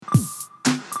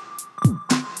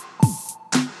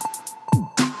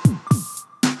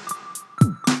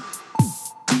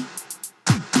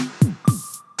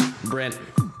Brent,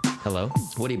 Hello.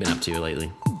 what have you been up to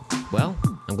lately? Well,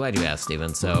 I'm glad you asked,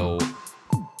 Steven. So,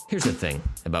 here's the thing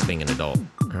about being an adult,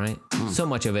 all right? So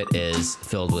much of it is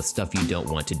filled with stuff you don't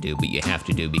want to do, but you have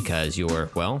to do because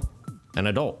you're, well, an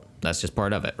adult. That's just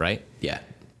part of it, right? Yeah.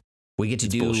 We get to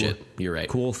do bullshit. You're right.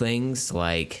 cool things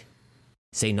like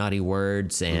say naughty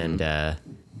words and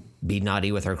be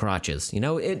naughty with our crotches. You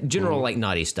know, general like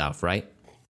naughty stuff, right?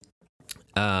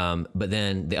 But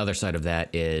then the other side of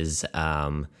that is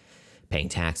paying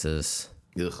taxes,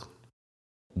 Ugh.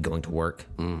 going to work,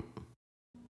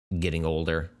 getting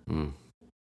older.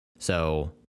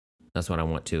 So that's what I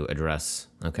want to address.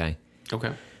 Okay.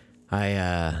 Okay.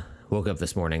 I woke up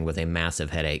this morning with a massive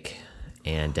headache.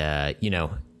 And,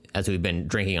 as we've been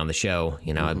drinking on the show,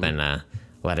 I've been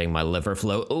letting my liver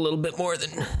float a little bit more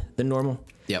than normal.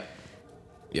 Yep.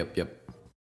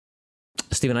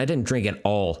 Steven, I didn't drink at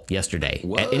all yesterday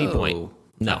Whoa. at any point.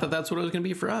 No, I thought that's what it was going to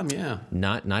be from. Yeah.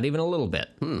 not even a little bit.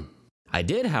 I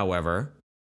did, however,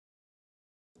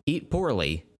 eat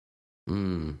poorly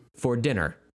for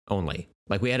dinner only.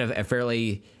 Like we had a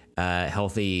fairly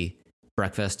healthy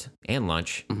breakfast and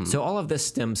lunch. So all of this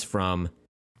stems from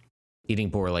eating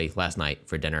poorly last night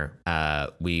for dinner.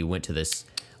 We went to this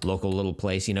local little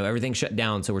place. Everything shut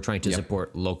down, so we're trying to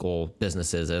support local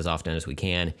businesses as often as we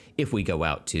can if we go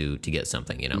out to get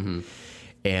something,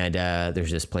 And there's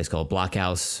this place called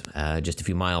Blockhouse just a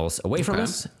few miles away from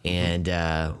us. And,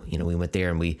 we went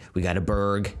there and we got a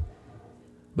burg.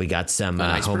 We got some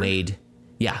homemade.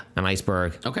 Yeah, an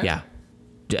iceberg. Okay. Yeah.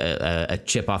 A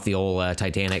chip off the old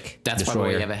Titanic That's destroyer.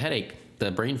 why you have a headache,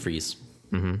 the brain freeze.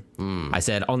 I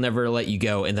said, I'll never let you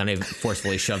go. And then I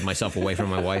forcefully shoved myself away from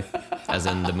my wife, as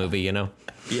in the movie,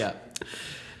 Yeah.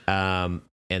 And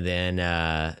then,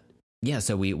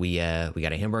 so we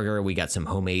got a hamburger. We got some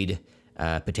homemade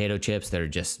potato chips that are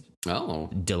just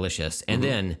delicious. And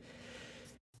then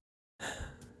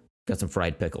got some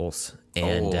fried pickles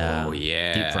and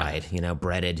deep fried,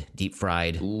 breaded, deep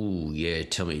fried. Ooh, yeah.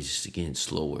 Tell me just again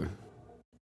slower.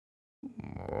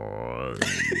 A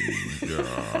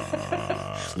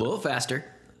little faster.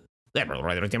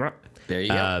 There you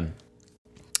go.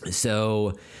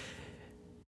 So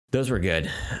those were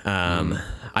good.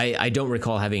 I don't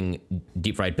recall having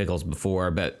deep fried pickles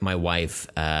before, but my wife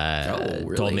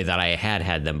really? told me that I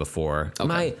had them before.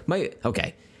 Okay.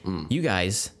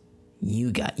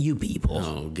 You people.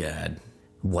 Oh God.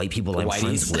 White people I'm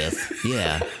friends with.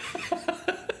 Yeah.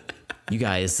 You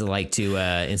guys like to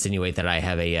insinuate that I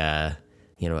have a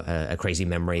crazy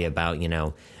memory about,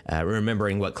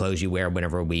 remembering what clothes you wear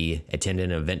whenever we attend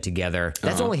an event together.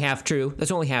 That's only half true.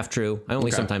 I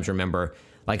only sometimes remember.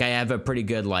 Like, I have a pretty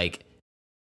good, like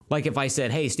if I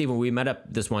said, hey, Steven, we met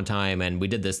up this one time and we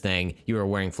did this thing, you were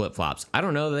wearing flip-flops. I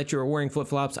don't know that you were wearing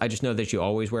flip-flops. I just know that you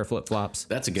always wear flip-flops.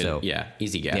 That's a good,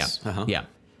 easy guess. Yeah.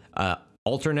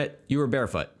 Alternate, you were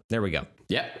barefoot. There we go.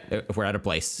 Yeah. If we're out of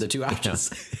place. The two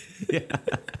options. Yeah.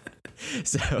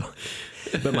 So,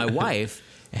 but my wife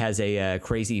has a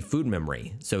crazy food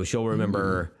memory. So she'll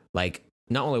remember like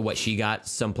not only what she got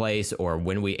someplace or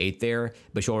when we ate there,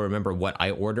 but she'll remember what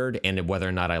I ordered and whether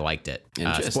or not I liked it.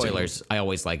 Spoilers, I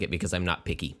always like it because I'm not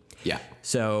picky. Yeah.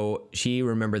 So she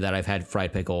remembered that I've had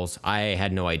fried pickles. I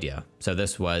had no idea. So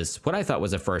this was what I thought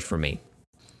was a first for me.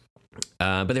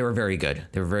 But they were very good.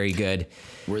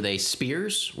 Were they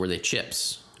spears? Were they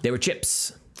chips? They were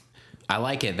chips. I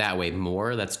like it that way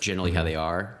more. That's generally how they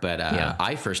are. But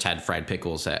I first had fried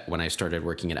pickles when I started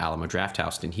working at Alamo Draft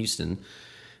House in Houston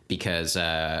because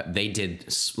they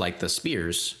did like the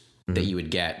spears that you would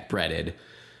get breaded,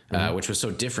 which was so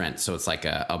different. So it's like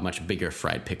a much bigger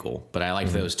fried pickle. But I like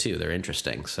those too. They're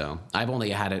interesting. So I've only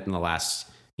had it in the last,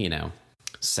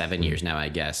 7 years now, I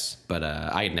guess. But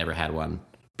I had never had one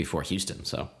before Houston.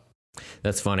 So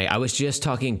that's funny. I was just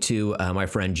talking to my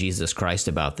friend Jesus Christ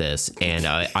about this, and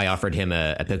I offered him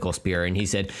a pickle spear, and he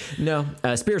said, no,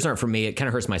 spears aren't for me. It kind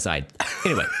of hurts my side.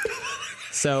 Anyway,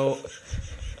 so,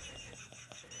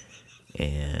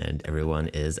 and everyone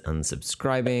is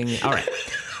unsubscribing. All right.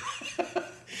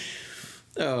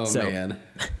 Man.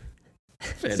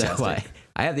 Fantastic. So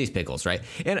I have these pickles, right?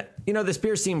 And, the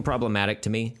spears seem problematic to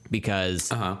me because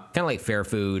kind of like fair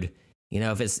food,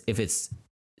 if it's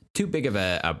too big of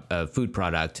a food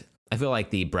product, I feel like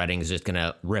the breading is just going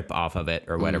to rip off of it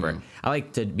or whatever. I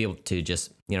like to be able to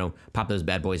just, pop those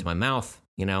bad boys in my mouth,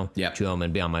 chew them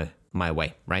and be on my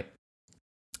way, right?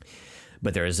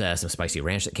 But there's some spicy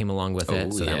ranch that came along with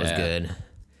it, so that was good.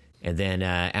 And then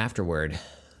afterward.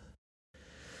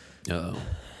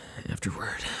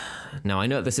 Now, I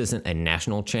know this isn't a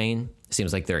national chain. It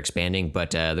seems like they're expanding,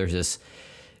 but there's this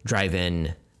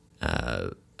drive-in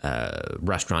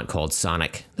restaurant called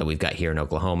Sonic that we've got here in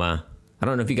Oklahoma. I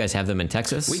don't know if you guys have them in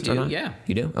Texas. We do, yeah.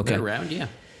 You do? Okay. They're around, yeah.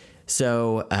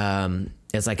 So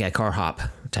it's like a car hop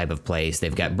type of place.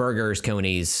 They've got burgers,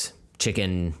 conies,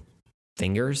 chicken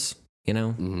fingers,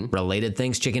 related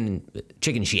things, chicken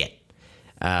shit.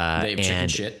 They have chicken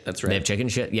shit. That's right. They have chicken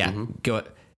shit. Yeah. Go.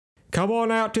 Come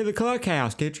on out to the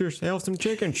cluckhouse. Get yourself some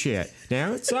chicken shit.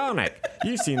 Now it's Sonic.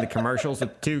 You've seen the commercials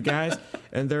with two guys,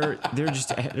 and they're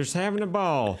just having a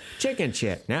ball. Chicken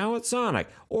shit. Now it's Sonic.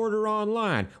 Order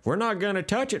online. We're not gonna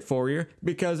touch it for you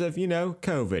because of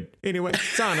COVID. Anyway,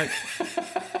 Sonic.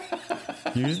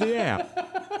 Use the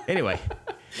app. Anyway,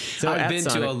 so I've been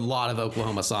Sonic, to a lot of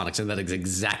Oklahoma Sonics, and that is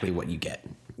exactly what you get.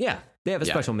 Yeah, they have a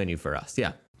special menu for us.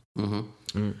 Yeah.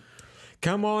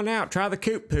 Come on out. Try the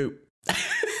Coop Poop.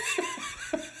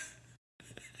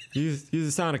 Use the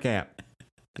Sonic app.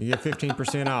 You get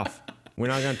 15% off. We're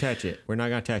not going to touch it. We're not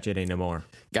going to touch it anymore.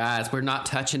 Guys, we're not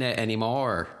touching it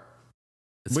anymore.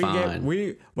 It's fine.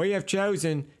 We have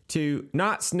chosen to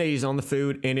not sneeze on the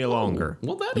food any longer.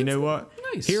 Well, that you is know what?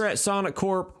 Nice. Here at Sonic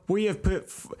Corp, we have put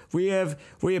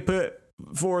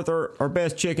forth our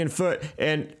best chicken foot,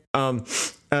 and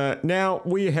now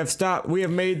we have stopped. We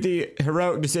have made the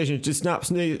heroic decision to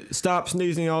stop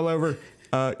sneezing all over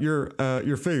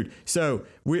your food. So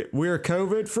we're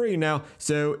COVID free now.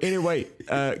 So anyway,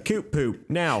 Coop Poop.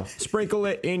 Now sprinkle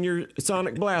it in your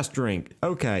Sonic Blast drink.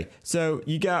 Okay. So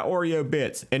you got Oreo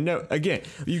bits, and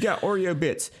you got Oreo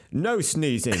bits, no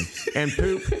sneezing, and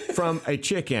poop from a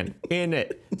chicken in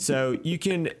it. So you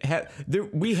can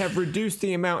we have reduced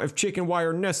the amount of chicken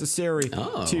wire necessary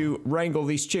to wrangle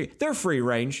these chickens. They're free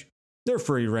range,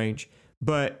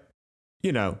 but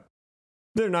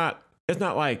they're not. It's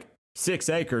not like 6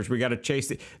 acres. We got to chase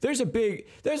it. There's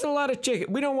a lot of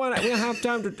chicken. We don't have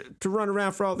time to run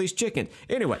around for all these chickens.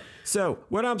 Anyway, so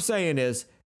what I'm saying is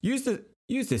use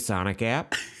the Sonic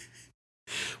app.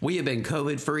 We have been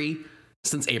COVID free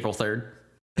since April 3rd.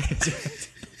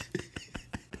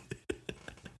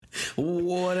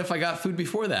 What if I got food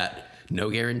before that? No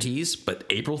guarantees, but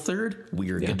April 3rd,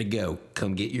 we are good to go.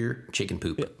 Come get your chicken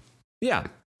poop. Yeah.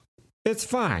 It's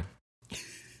fine.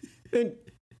 And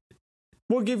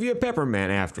we'll give you a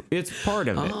peppermint after. It's part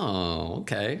of it. Oh,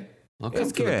 okay. I'll come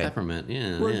It's for the good. peppermint.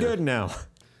 Yeah, We're good now.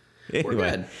 Anyway,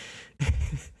 We're good.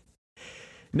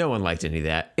 No one liked any of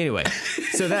that. Anyway,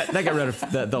 so that got rid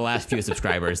of the last few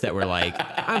subscribers that were like,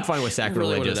 I'm fine with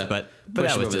sacrilegious, Really but push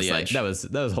that them was over just the like edge. that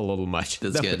was a little much.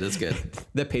 That's good.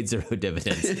 That paid zero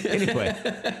dividends. Anyway,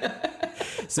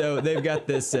 so they've got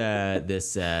this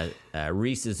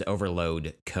Reese's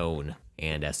Overload cone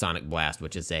and a Sonic Blast,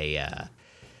 which is I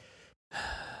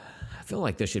feel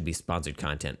like this should be sponsored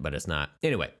content, but it's not.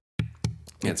 Anyway,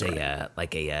 it's a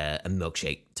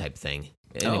milkshake type thing.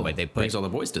 Anyway, they brings all the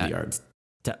boys to the yard.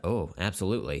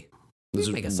 Absolutely. This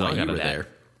Make a is song why out you of were that. there.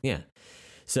 Yeah.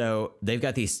 So they've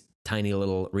got these tiny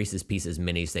little Reese's Pieces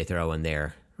minis they throw in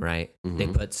there, right? Mm-hmm. They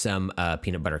put some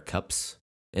peanut butter cups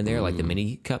in there, like the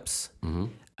mini cups.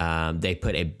 Mm-hmm. They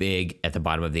put at the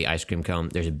bottom of the ice cream cone,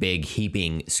 there's a big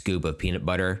heaping scoop of peanut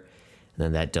butter. And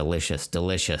then that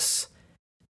delicious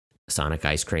Sonic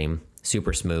ice cream,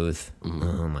 super smooth. Mm-hmm.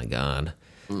 Oh my God.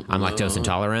 Mm-hmm. I'm lactose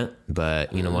intolerant,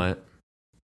 but you know what?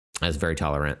 I was very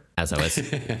tolerant as I was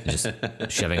just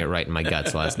shoving it right in my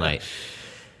guts last night.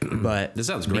 But this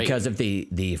sounds great because of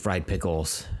the fried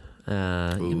pickles,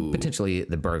 potentially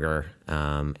the burger,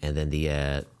 and then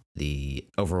the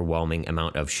overwhelming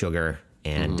amount of sugar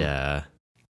and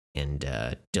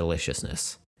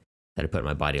deliciousness that I put in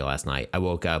my body last night. I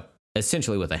woke up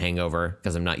essentially with a hangover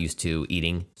because I'm not used to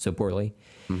eating so poorly.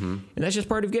 Mm-hmm. And that's just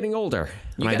part of getting older.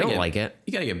 And I don't like it.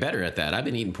 You got to get better at that. I've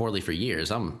been eating poorly for years.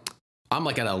 I'm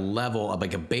like at a level of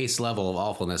like a base level of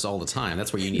awfulness all the time.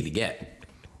 That's where you need to get.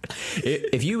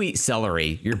 If you eat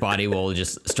celery, your body will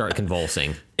just start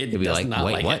convulsing. It'll be like,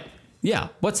 wait, what? Yeah,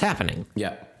 what's happening?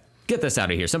 Yeah. Get this out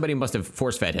of here. Somebody must have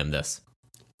force-fed him this.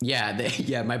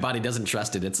 Yeah, my body doesn't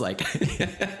trust it. It's like,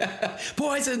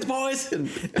 poison.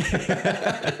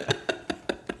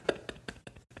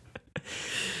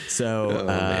 So,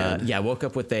 I woke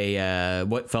up with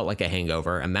what felt like a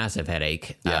hangover, a massive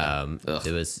headache. Yeah.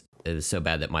 It was so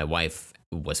bad that my wife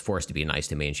was forced to be nice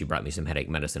to me, and she brought me some headache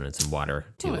medicine and some water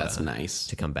to that's nice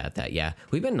to combat that. Yeah,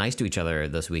 we've been nice to each other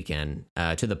this weekend,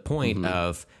 to the point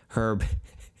of her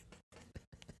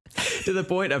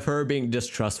being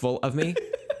distrustful of me.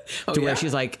 Where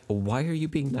she's like, why are you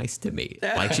being nice to me?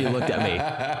 Like, she looked at me.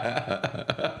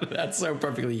 That's so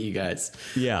perfectly you guys.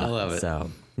 Yeah. I love it. So,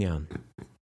 yeah.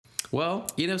 Well,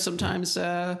 sometimes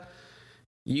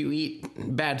you eat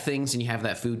bad things and you have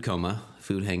that food coma,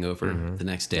 food hangover the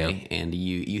next day, and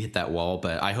you hit that wall.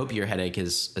 But I hope your headache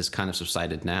is kind of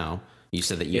subsided now. You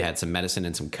said that you had some medicine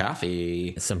and some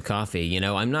coffee. Some coffee. You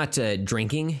know, I'm not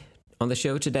drinking on the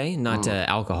show today, not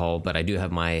alcohol, but I do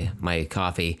have my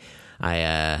coffee.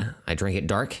 I drink it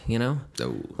dark, you know?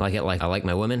 Oh. I like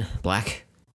my women black,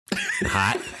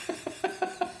 hot,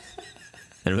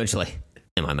 and eventually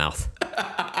in my mouth.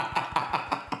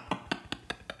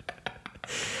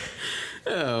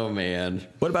 Oh, man.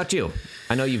 What about you?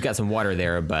 I know you've got some water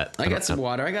there, but... I got some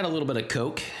water. I got a little bit of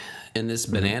Coke in this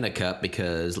banana cup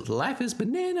because life is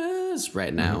bananas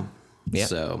right now. Yep.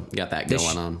 So, got that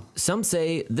going on. Some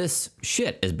say this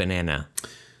shit is banana.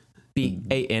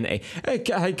 B-A-N-A.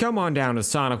 Hey, come on down to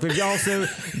Sonic. We've also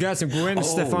got some Gwen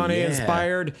Stefani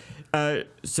inspired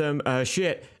some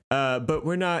shit. But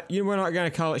we're not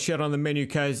going to call it shit on the menu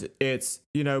because it's,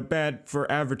 bad for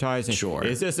advertising. Sure.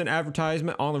 Is this an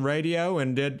advertisement on the radio?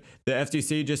 And did the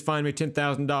FCC just fine me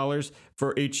 $10,000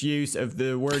 for each use of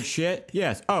the word shit?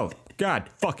 Yes. Oh, God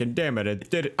fucking damn it. It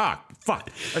did it. Ah, fuck.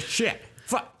 Shit.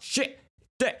 Fuck. Shit.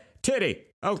 Titty.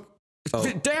 Oh,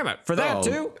 damn it. For that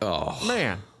too? Oh.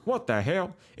 Man, what the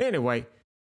hell? Anyway,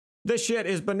 this shit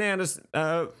is bananas.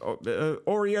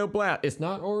 Oreo Blat. It's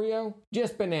not Oreo?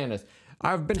 Just bananas.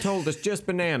 I've been told it's just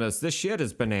bananas. This shit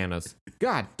is bananas.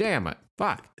 God damn it.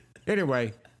 Fuck.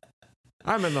 Anyway,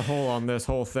 I'm in the hole on this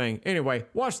whole thing. Anyway,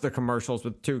 watch the commercials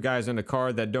with two guys in a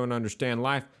car that don't understand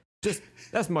life.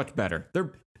 That's much better.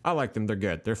 I like them. They're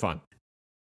good. They're fun.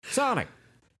 Sonic.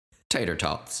 Tater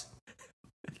tots.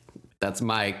 That's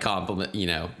my compliment,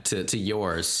 to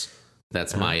yours.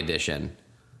 That's my addition.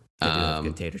 I do have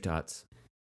good tater tots.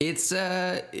 It's,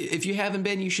 if you haven't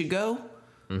been, you should go.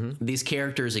 Mm-hmm. These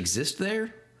characters exist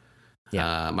there.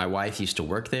 Yeah. My wife used to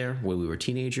work there when we were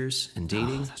teenagers and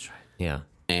dating. Oh, that's right. Yeah.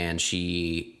 And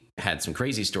she had some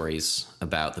crazy stories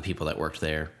about the people that worked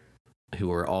there who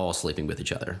were all sleeping with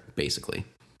each other, basically.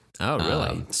 Oh,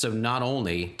 really? So not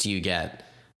only do you get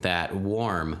that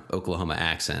warm Oklahoma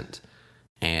accent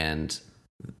and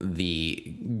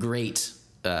the great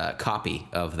copy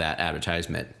of that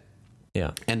advertisement,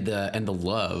 yeah, and the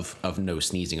love of no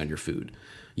sneezing on your food,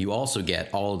 you also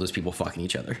get all of those people fucking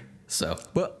each other. So,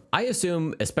 well, I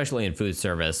assume, especially in food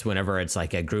service, whenever it's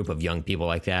like a group of young people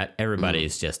like that,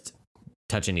 everybody's just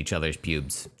touching each other's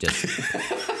pubes. Just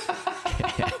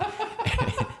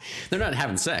they're not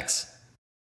having sex.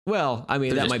 Well, I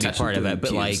mean, they're that might be part of it,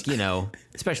 but pubes. like,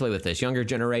 especially with this younger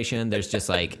generation, there's just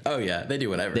like, oh yeah, they do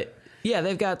whatever.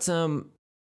 They've got some.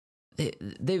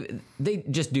 They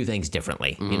just do things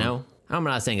differently. I'm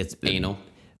not saying it's anal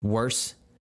worse.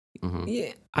 Mm-hmm.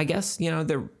 Yeah, I guess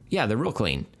they're real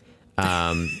clean,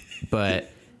 but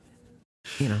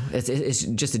it's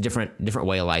just a different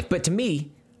way of life. But to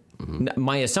me,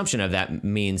 my assumption of that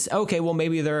means okay, well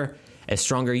maybe they're a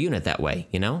stronger unit that way.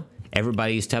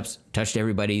 Everybody's touched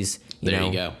everybody's you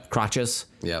go. Crotches.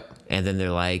 Yep. And then they're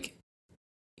like,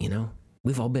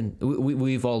 we've all been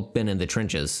in the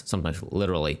trenches, sometimes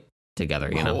literally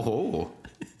together. Oh.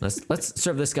 Let's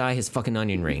serve this guy his fucking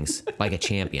onion rings like a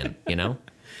champion.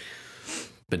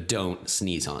 But don't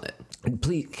sneeze on it.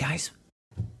 Please, guys,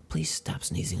 please stop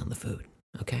sneezing on the food,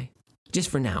 okay? Just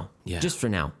for now. Yeah. Just for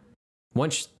now.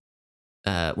 Once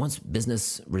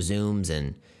business resumes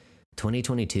in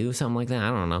 2022, something like that, I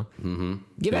don't know. Mm-hmm.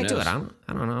 Get back to it. I don't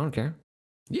know. I don't care.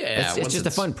 Yeah. It's just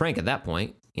a fun prank at that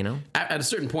point, At a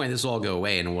certain point, this will all go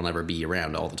away and we'll never be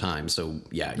around all the time. So,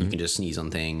 yeah, you can just sneeze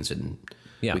on things and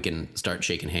we can start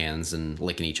shaking hands and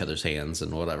licking each other's hands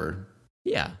and whatever.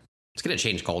 Yeah. It's going to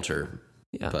change culture.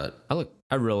 Yeah, but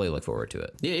I really look forward to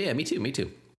it. Yeah, me too. Me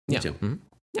too. Mm-hmm.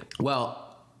 Yeah.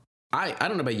 Well, I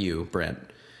don't know about you, Brent,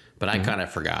 but I kind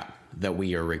of forgot that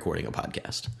we are recording a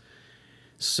podcast.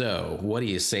 So, what do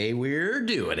you say we're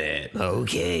doing it?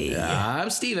 Okay. I'm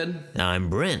Steven. I'm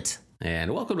Brent.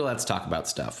 And welcome to Let's Talk About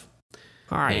Stuff.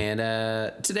 All right.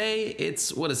 And today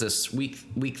it's, what is this, week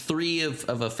 3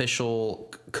 of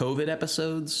official COVID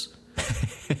episodes?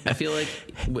 I feel like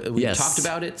we talked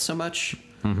about it so much.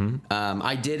 Mm-hmm.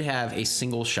 I did have a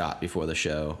single shot before the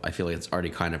show. I feel like it's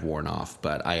already kind of worn off,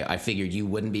 but I figured you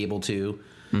wouldn't be able to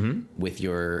with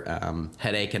your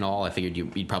headache and all. I figured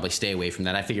you'd probably stay away from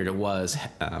that. I figured it was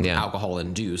alcohol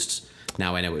induced.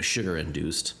 Now I know it's sugar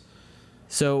induced.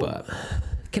 So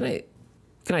can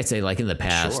I say, like in the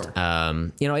past, sure.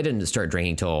 I didn't start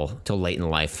drinking till late in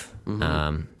life.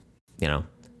 Mm-hmm.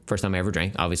 First time I ever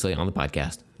drank, obviously on the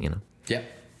podcast.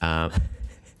 Yep.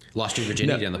 Lost Your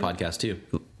Virginity on the podcast too.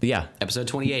 Yeah. Episode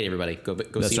 28, everybody. Go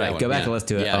That's see right. that one. Go back and listen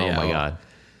to it. Yeah, my God.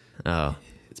 Oh.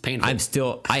 It's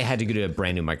painful. I had to go to a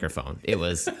brand new microphone. It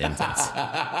was intense.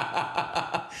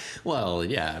 Well,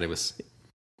 yeah, it was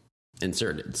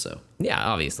inserted, so. Yeah,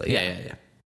 obviously. Yeah.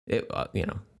 It,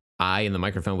 I and the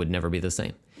microphone would never be the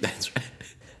same. That's right.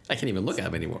 I can't even look at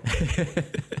them anymore.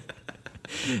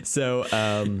 So,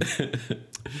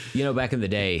 back in the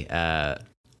day,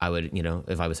 I would,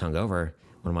 if I was hungover,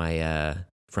 one of my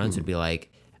friends would be like,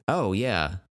 "Oh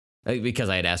yeah," because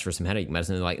I had asked for some headache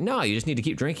medicine. They're like, "No, you just need to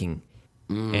keep drinking."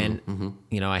 And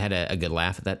I had a good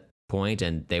laugh at that point,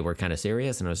 and they were kind of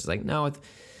serious, and I was just like, "No, I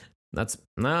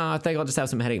think I'll just have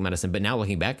some headache medicine." But now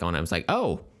looking back on it, I was like,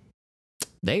 "Oh,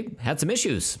 they had some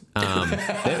issues."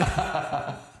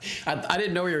 I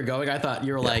didn't know where you were going. I thought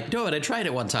you were like, no, and I tried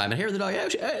it one time, and here they're like,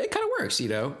 yeah, it kind of works,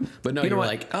 But no, you were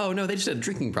like, oh no, they just had a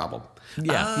drinking problem.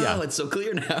 Yeah, it's so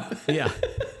clear now. Yeah,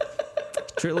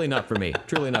 truly not for me.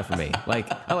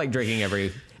 Like, I like drinking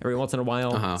every once in a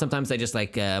while. Sometimes I just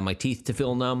like my teeth to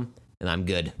feel numb, and I'm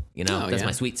good. That's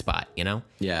my sweet spot.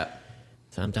 Yeah.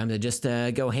 Sometimes I just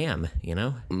go ham.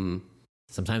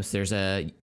 Sometimes there's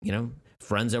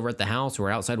friends over at the house who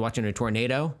are outside watching a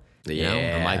tornado.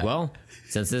 I'm like, well,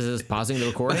 since this is pausing the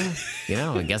recording,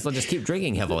 I guess I'll just keep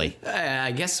drinking heavily.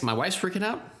 I guess my wife's freaking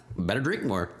out. Better drink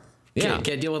more. Yeah.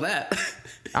 Can't deal with that.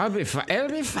 I'll be fine. It'll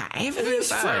be fine.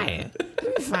 Everything's fine.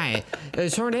 It'll be fine. A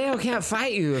tornado can't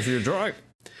fight you if you're drunk.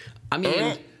 I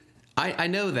mean, I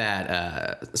know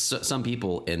that some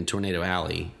people in Tornado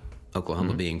Alley,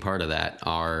 Oklahoma being part of that,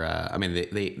 are,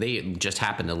 they just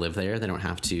happen to live there. They don't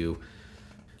have to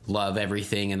love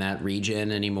everything in that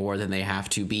region any more than they have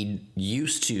to be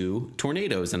used to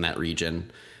tornadoes in that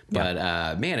region.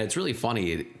 But man, it's really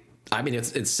funny. I mean,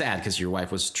 it's sad because your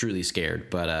wife was truly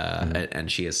scared, but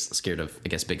and she is scared of, I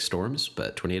guess, big storms,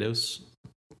 but tornadic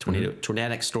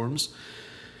storms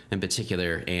in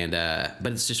particular. And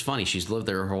but it's just funny. She's lived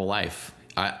there her whole life.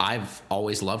 I've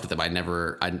always loved them. I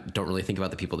don't really think about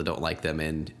the people that don't like them,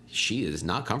 and she is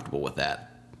not comfortable with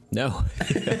that. No.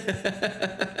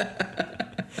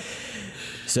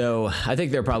 So I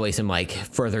think there are probably some like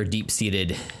further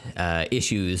deep-seated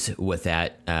issues with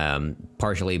that,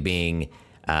 partially being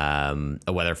a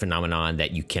weather phenomenon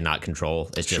that you cannot control.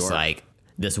 It's just like,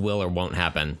 this will or won't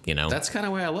happen, That's kind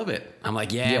of why I love it. I'm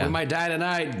like, we might die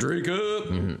tonight. Drink up.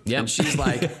 Mm-hmm. Yep. And she's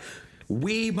like,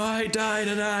 we might die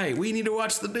tonight. We need to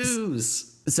watch the news.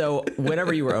 So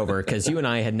whenever you were over, because you and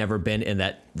I had never been in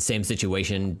that same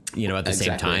situation, at the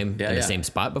same time, in the same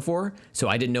spot before. So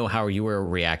I didn't know how you were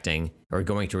reacting or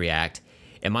going to react.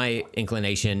 And my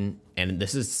inclination, and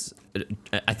this is,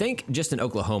 I think, just an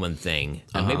Oklahoman thing.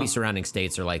 Maybe surrounding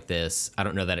states are like this. I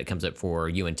don't know that it comes up for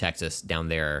you in Texas down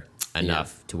there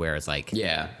enough to where it's like,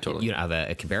 totally. You don't have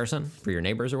a comparison for your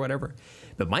neighbors or whatever.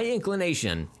 But my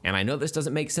inclination, and I know this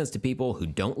doesn't make sense to people who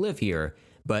don't live here,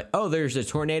 but, there's a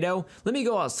tornado. Let me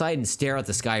go outside and stare at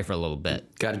the sky for a little bit.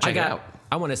 Got to check it out.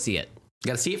 I want to see it.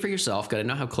 Got to see it for yourself. Got to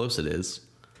know how close it is.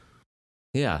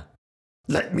 Yeah.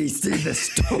 Let me see the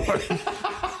storm.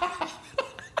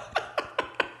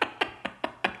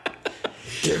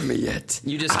 Give me it.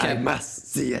 I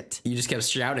must see it. You just kept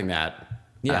shouting that.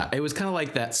 Yeah. It was kind of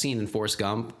like that scene in Forrest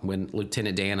Gump when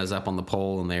Lieutenant Dan is up on the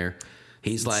pole and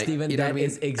he's like, Steven, that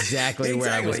is exactly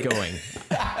where I was going.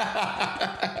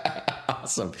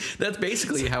 Awesome. That's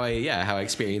basically how I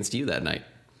experienced you that night.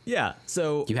 Yeah.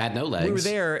 So you had no legs. We were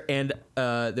there, and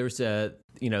there was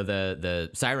the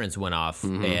sirens went off,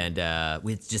 and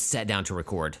we just sat down to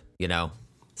record.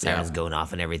 Sirens going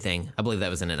off and everything. I believe that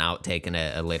was in an outtake in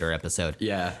a later episode.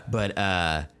 Yeah. But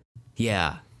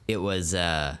it was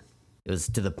to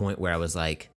the point where I was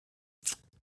like,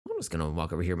 I'm just gonna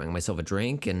walk over here, make myself a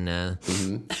drink, and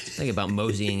think about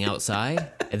moseying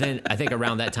outside. And then I think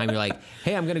around that time you're like,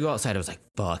 "Hey, I'm gonna go outside." I was like,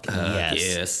 "Fuck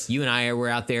yes!" You and I were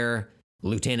out there,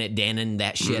 Lieutenant Danning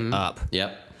that shit up.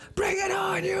 Yep. Bring it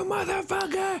on, you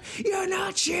motherfucker! You're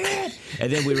not shit.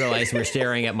 And then we realized we were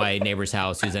staring at my neighbor's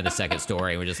house, who's in a second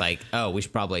story, and we're just like, "Oh, we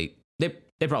should probably."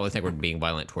 They probably think we're being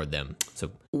violent toward them,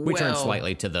 so we turned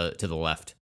slightly to the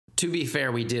left. To be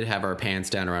fair, we did have our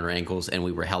pants down around our ankles, and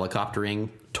we were helicoptering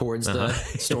towards the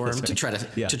storm to try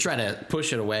to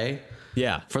push it away.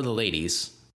 Yeah, for the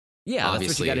ladies. Yeah, obviously.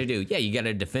 That's what you got to do. Yeah, you got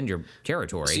to defend your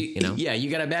territory. So, yeah, you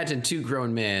got to imagine two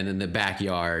grown men in the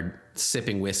backyard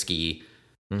sipping whiskey,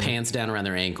 pants down around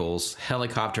their ankles,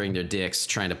 helicoptering their dicks,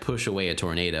 trying to push away a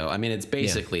tornado. I mean, it's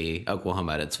basically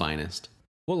Oklahoma at its finest.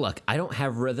 Well, look, I don't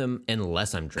have rhythm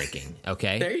unless I'm drinking.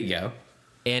 Okay, there you go.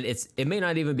 And it may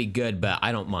not even be good, but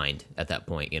I don't mind at that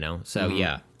point, So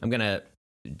yeah, I'm gonna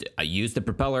use the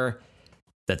propeller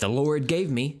that the Lord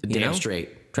gave me. Damn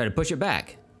straight. Try to push it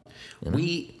back.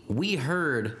 We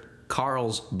heard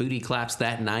Carl's booty claps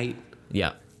that night.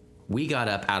 Yeah. We got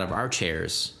up out of our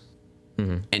chairs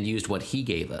and used what he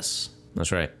gave us.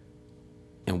 That's right.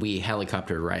 And we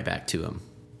helicoptered right back to him.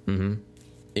 Mm-hmm.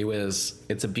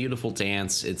 It's a beautiful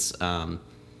dance. It's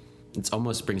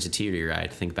almost brings a tear to your eye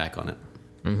to think back on it.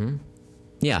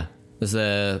 Yeah, it's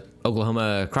the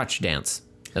Oklahoma crotch dance.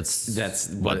 That's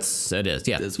what it is.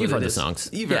 Yeah, you've heard the songs.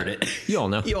 You've heard it. You all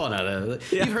know. You all know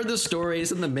that. Yeah. You've heard the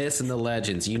stories and the myths and the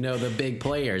legends. You know the big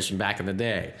players from back in the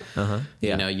day. Yeah.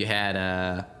 You know, you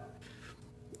had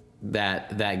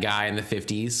that guy in the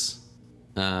 50s.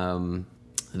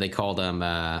 They called him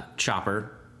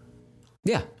Chopper.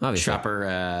 Yeah, obviously.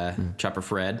 Chopper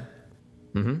Fred.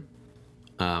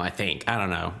 I think. I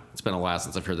don't know. It's been a while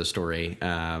since I've heard the story.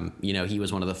 You know, he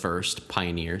was one of the first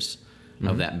pioneers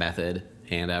of that method.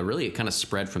 And really, it kind of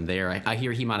spread from there. I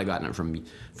hear he might have gotten it from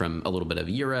a little bit of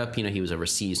Europe. You know, he was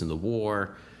overseas in the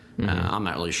war. I'm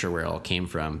not really sure where it all came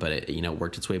from, but it, you know,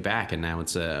 worked its way back, and now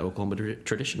it's a Oklahoma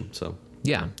tradition. So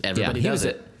yeah, everybody does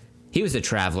it. He was a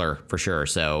traveler for sure,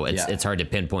 so it's hard to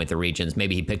pinpoint the regions.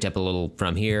 Maybe he picked up a little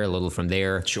from here, a little from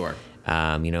there. Sure.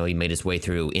 You know, he made his way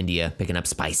through India, picking up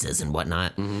spices and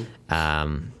whatnot.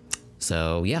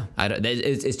 So yeah,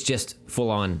 it's just full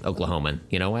on Oklahoman.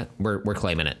 You know what? We're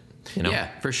claiming it. You know? Yeah,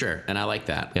 for sure, and I like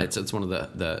that. Yeah. It's one of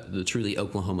the truly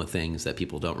Oklahoma things that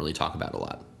people don't really talk about a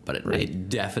lot, but it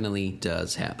definitely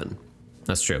does happen.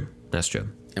 That's true.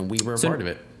 And we were a part of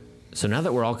it. So now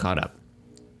that we're all caught up,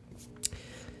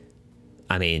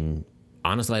 I mean,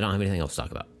 honestly, I don't have anything else to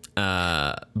talk about.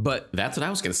 But that's what I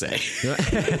was going to say.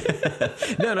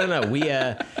 No. We,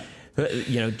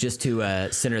 you know, just to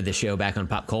center the show back on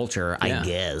pop culture, I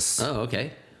guess. Oh,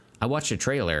 okay. I watched a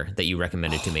trailer that you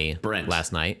recommended to me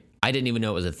last night. I didn't even know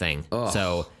it was a thing.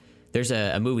 So there's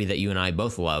a movie that you and I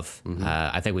both love.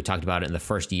 I think we talked about it in the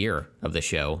first year of the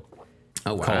show.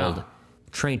 Oh, wow. Called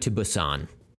Train to Busan.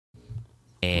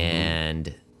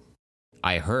 And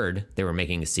I heard they were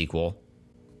making a sequel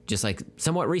just like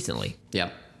somewhat recently.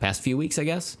 Yep. Past few weeks, I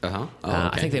guess. Okay.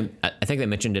 I think they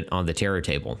mentioned it on the Terror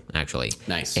Table, actually.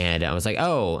 Nice. And I was like,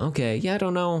 oh, okay. Yeah, I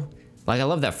don't know. Like, I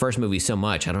love that first movie so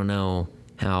much. I don't know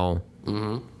how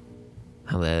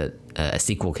a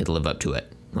sequel could live up to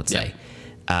it, let's say.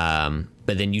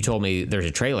 But then you told me there's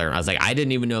a trailer. I was like, I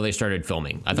didn't even know they started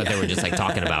filming. I thought they were just like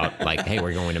talking about like, hey,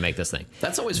 we're going to make this thing.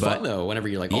 That's always fun though. Whenever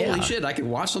you're like, holy shit, I can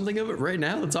watch something of it right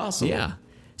now. That's awesome. Yeah.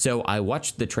 So I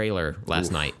watched the trailer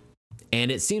last night,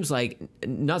 and it seems like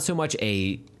not so much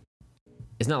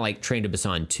it's not like Train to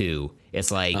Busan 2.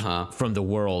 It's like from the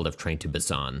world of Train to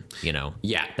Busan, you know?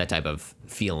 Yeah. That type of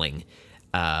feeling.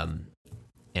 And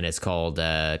it's called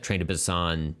Train to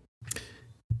Busan.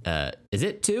 Is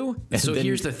it 2? So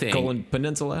here's the thing.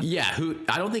 Peninsula? Yeah.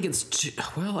 I don't think it's 2.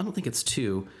 Well, I don't think it's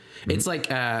 2. It's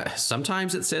like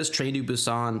sometimes it says Train to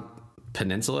Busan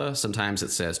Peninsula. Sometimes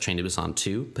it says Train to Busan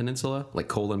 2 Peninsula, like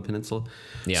Peninsula.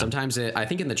 Yeah. Sometimes I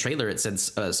think in the trailer it said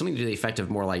something to the effect of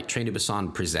more like Train to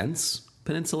Busan Presents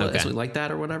Peninsula, something like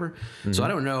that or whatever. So I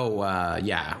don't know,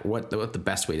 what the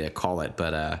best way to call it,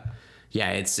 but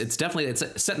it's definitely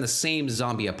it's set in the same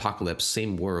zombie apocalypse,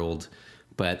 same world,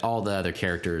 but all the other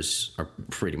characters are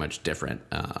pretty much different.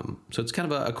 So it's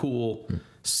kind of a cool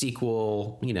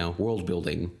sequel, you know, world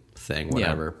building thing,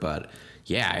 whatever. Yeah. But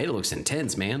yeah, it looks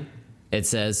intense, man. It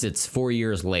says it's 4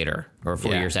 years later, or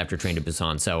 4 years after Train to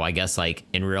Busan. So I guess like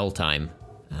in real time,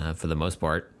 for the most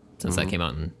part, since that came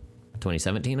out in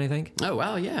 2017, I think. Oh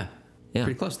wow, yeah.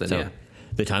 Pretty close then. So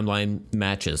the timeline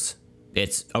matches.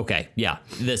 It's okay. Yeah,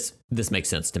 this makes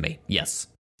sense to me. Yes.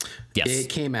 It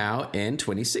came out in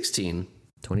 2016.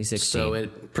 2016. So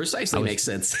it precisely makes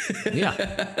sense.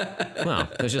 Yeah. Well,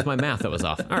 it was just my math that was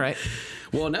off. All right.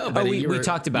 Well, no, but we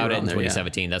talked about it in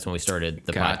 2017. That's when we started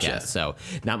the podcast. So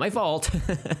not my fault.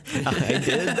 I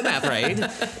did the math right.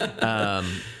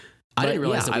 I didn't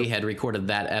realize that we had recorded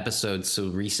that episode so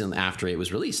recently after it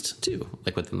was released too,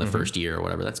 like within the first year or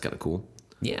whatever. That's kind of cool.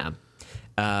 Yeah.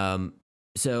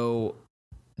 So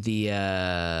the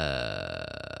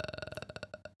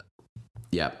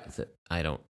I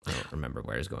don't remember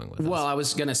where I was going with this. Well, I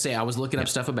was gonna say I was looking up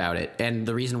stuff about it, and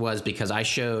the reason was because I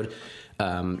showed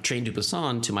Train to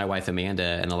Busan to my wife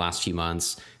Amanda in the last few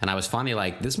months, and I was finally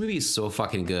like, this movie is so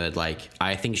fucking good. Like,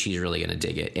 I think she's really gonna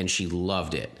dig it, and she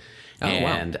loved it.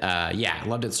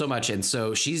 Loved it so much, and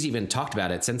so she's even talked about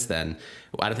it since then.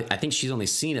 I think she's only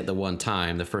seen it the one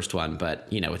time, the first one,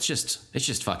 but you know, it's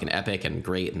just fucking epic and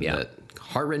great and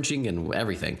heart wrenching and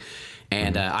everything.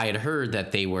 And I had heard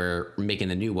that they were making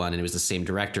the new one, and it was the same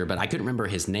director, but I couldn't remember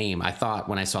his name. I thought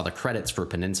when I saw the credits for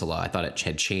Peninsula, I thought it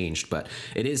had changed, but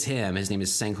it is him. His name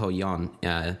is Sang Ho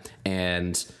Yeon,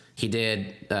 and he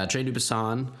did Train to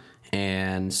Busan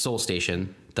and Seoul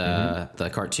Station, the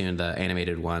cartoon, the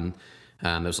animated one.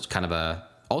 It was kind of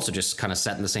also just kind of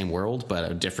set in the same world,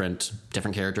 but different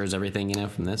characters, everything, you know,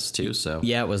 from this too. So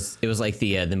yeah, it was like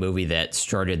the movie that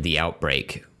started the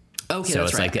outbreak. Okay, so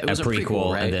that's it's right. like It was a a prequel,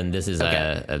 prequel, right? and then this is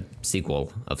Okay. a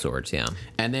sequel of sorts. Yeah.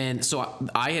 And then, so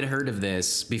I had heard of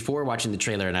this before watching the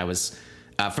trailer, and I was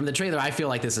from the trailer. I feel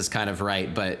like this is kind of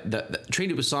right, but the Train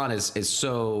to Busan is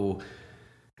so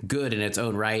good in its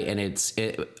own right,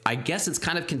 and I guess it's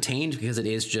kind of contained because it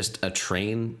is just a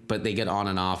train, but they get on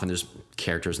and off, and there's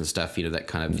characters and stuff, that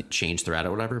kind of change throughout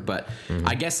or whatever. But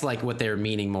I guess like what they're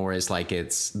meaning more is like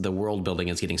it's the world building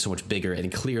is getting so much bigger,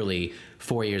 and clearly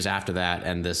 4 years after that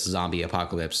and this zombie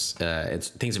apocalypse,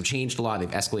 things have changed a lot,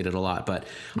 they've escalated a lot. But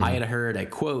I had heard a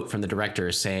quote from the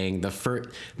director saying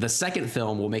the second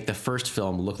film will make the first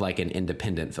film look like an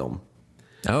independent film.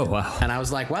 Oh, wow. And I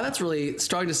was like, wow, that's really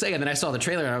strong to say. And then I saw the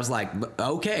trailer and I was like,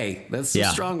 okay, that's some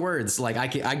strong words. Like,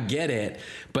 I get it.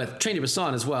 But Train to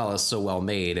Busan as well is so well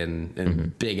made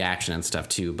and big action and stuff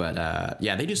too. But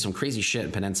yeah, they do some crazy shit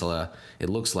in Peninsula,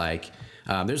 it looks like.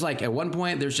 There's like, at one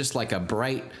point, there's just like a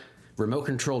bright remote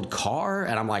controlled car,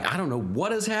 and I'm like, I don't know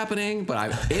what is happening, but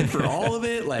I'm in for all of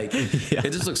it. Like,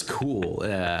 it just looks cool.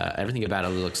 Everything about it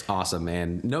looks awesome,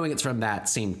 and knowing it's from that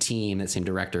same team, that same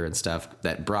director and stuff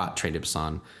that brought Train to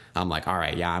Busan, I'm like, all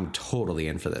right, yeah, I'm totally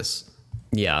in for this.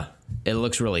 Yeah, it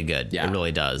looks really good. Yeah. It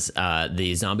really does.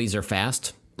 The zombies are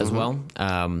fast as well,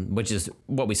 which is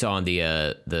what we saw in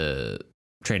the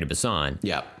Train to Busan.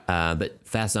 Yeah. But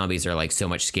fast zombies are like so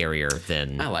much scarier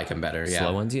than I like them better. Yeah.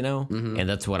 slow ones, and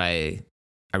that's what I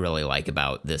really like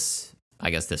about this. I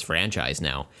guess this franchise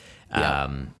now. Yeah.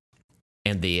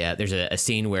 And there's a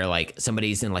scene where like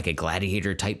somebody's in like a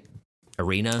gladiator type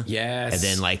arena. Yes. And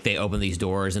then like they open these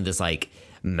doors and this like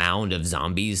mound of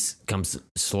zombies comes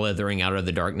slithering out of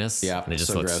the darkness. Yeah, and it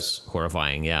just so looks gross.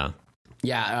 horrifying. Yeah.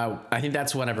 Yeah, I think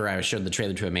that's whenever I showed the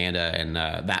trailer to Amanda, and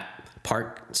that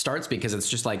part starts because it's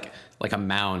just like a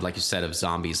mound, like you said, of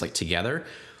zombies like together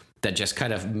that just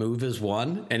kind of move as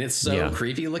one, and it's so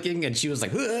creepy looking. And she was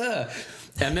like, ugh!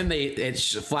 And then it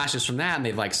flashes from that, and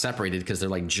they've like separated because they're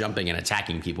like jumping and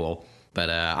attacking people. But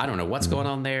I don't know what's going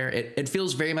on there. It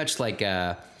feels very much like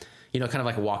kind of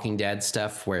like Walking Dead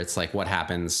stuff, where it's like what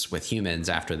happens with humans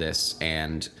after this,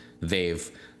 and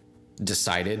they've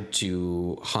decided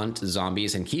to hunt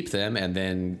zombies and keep them, and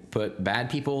then put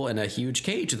bad people in a huge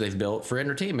cage that they've built for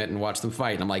entertainment and watch them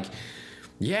fight. And I'm like,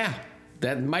 yeah,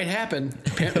 that might happen.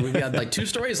 Apparently we've got like 2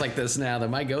 stories like this now that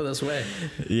might go this way.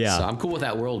 Yeah. So I'm cool with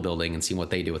that world building and seeing what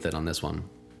they do with it on this one.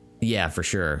 Yeah, for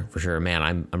sure.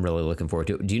 Man, I'm really looking forward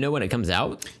to it. Do you know when it comes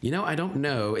out? I don't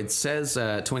know. It says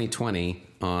 2020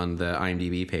 on the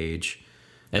IMDb page.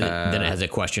 And then it has a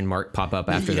question mark pop up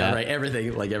after that. Right.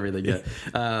 Everything.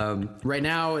 Yeah. Right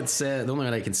now, it's the only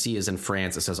one I can see is in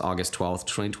France. It says August 12th,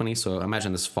 2020. So I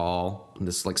imagine this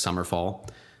like summer fall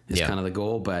is kind of the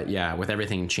goal. But yeah, with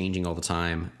everything changing all the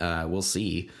time, we'll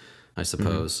see, I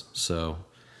suppose. So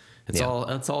it's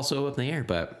also up in the air.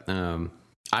 But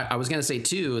I was going to say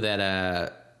too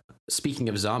that speaking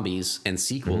of zombies and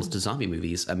sequels to zombie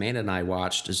movies, Amanda and I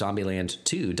watched Zombieland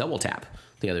 2 Double Tap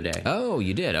the other day. Oh,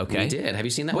 you did? Okay. We did. Have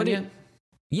you seen that one yet?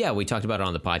 Yeah, we talked about it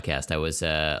on the podcast. I was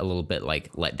a little bit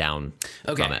like let down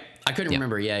from it. I couldn't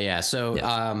remember. Yeah.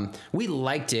 So we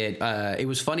liked it. It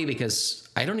was funny because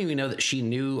I don't even know that she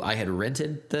knew I had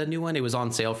rented the new one. It was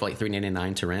on sale for like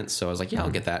 $3.99 to rent. So I was like, yeah, I'll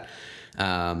get that.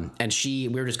 And we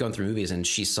were just going through movies, and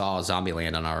she saw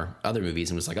Zombieland on our other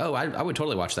movies and was like, oh, I would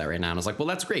totally watch that right now. And I was like, well,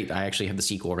 that's great. I actually have the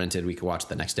sequel rented. We could watch it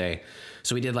the next day.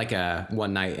 So we did like a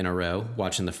one night in a row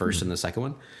watching the first and the second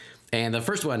one. And the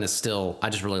first one is still,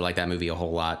 I just really like that movie a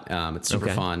whole lot. It's super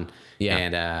fun. Yeah.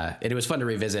 And it was fun to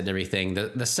revisit and everything.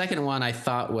 The second one I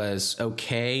thought was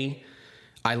okay.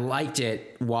 I liked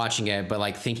it watching it, but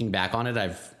like thinking back on it,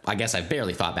 I guess I've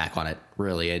barely thought back on it,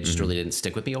 really. It just really didn't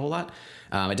stick with me a whole lot.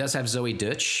 It does have Zoe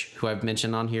Deutch, who I've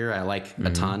mentioned on here. I like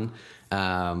a ton.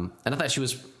 And I thought she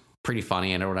was pretty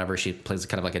funny and or whatever. She plays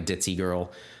kind of like a ditzy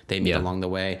girl they meet along the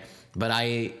way. But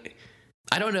I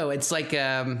don't know. It's like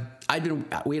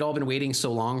we'd all been waiting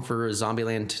so long for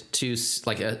Zombieland 2,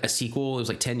 like a sequel. It was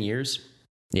like 10 years.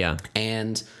 Yeah.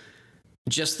 And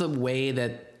just the way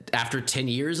that after 10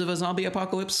 years of a zombie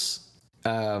apocalypse,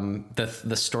 the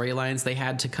storylines they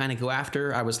had to kind of go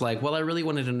after, I was like, well, I really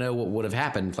wanted to know what would have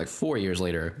happened like 4 years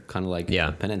later, kind of like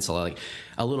Peninsula, like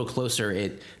a little closer.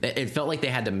 It felt like they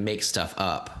had to make stuff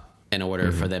up in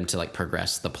order for them to like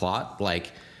progress the plot.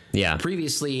 Like,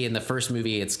 previously in the first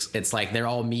movie, it's like they're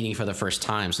all meeting for the first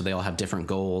time, so they all have different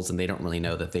goals, and they don't really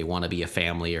know that they want to be a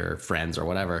family or friends or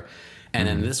whatever. And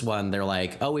then this one, they're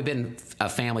like, oh, we've been a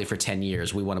family for 10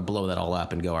 years. We want to blow that all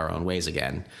up and go our own ways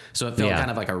again. So it felt kind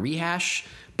of like a rehash,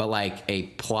 but like a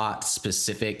plot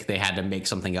specific. They had to make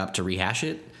something up to rehash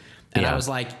it. And I was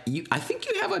like, I think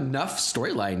you have enough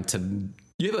storyline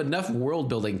you have enough world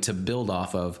building to build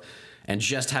off of. and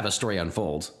just have a story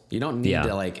unfold. You don't need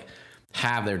to like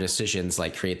have their decisions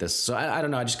like create this. So I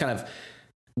don't know. I just kind of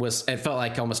it felt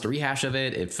like almost a rehash of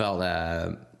it. It felt,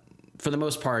 for the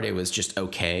most part, it was just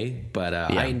okay, but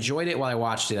I enjoyed it while I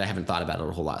watched it. I haven't thought about it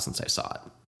a whole lot since I saw it.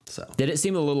 So did it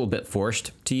seem a little bit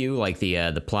forced to you, like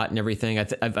the plot and everything?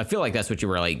 I feel like that's what you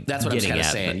were like. That's what I was kind of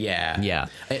saying. But, yeah.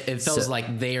 It feels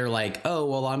like they're like, oh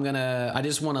well, I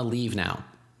just want to leave now,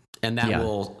 and that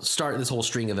will start this whole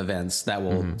string of events that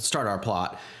will start our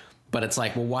plot. But it's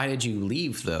like, well, why did you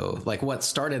leave though? Like, what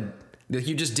started?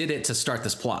 You just did it to start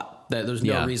this plot. There's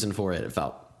no reason for it. It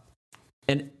felt.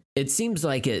 And it seems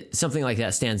like something like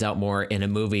that stands out more in a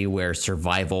movie where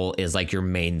survival is like your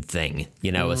main thing.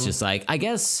 You know, it's just like, I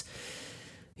guess,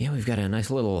 we've got a nice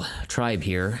little tribe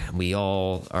here. We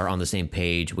all are on the same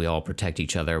page. We all protect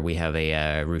each other. We have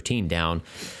a routine down.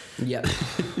 Yeah.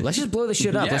 Let's just blow the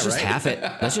shit up. Yeah, let's just half it.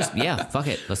 Let's just, fuck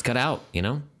it. Let's cut out,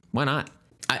 Why not?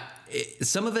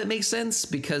 Some of it makes sense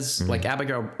because like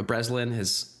Abigail Breslin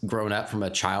has grown up from a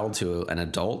child to an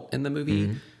adult in the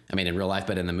movie. I mean, in real life,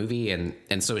 but in the movie.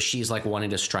 And so she's like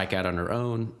wanting to strike out on her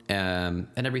own and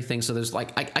everything. So there's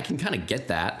like, I can kind of get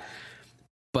that.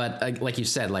 But like you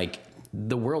said, like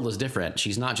the world is different.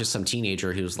 She's not just some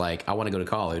teenager who's like, I want to go to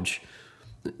college.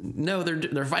 No,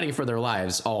 they're fighting for their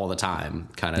lives all the time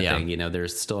kind of thing. They're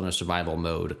still in a survival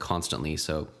mode constantly.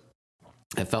 So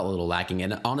it felt a little lacking.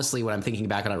 And honestly, when I'm thinking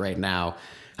back on it right now,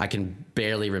 I can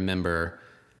barely remember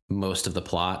most of the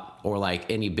plot or like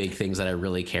any big things that I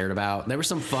really cared about. There were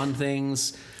some fun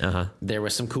things. There were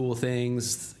some cool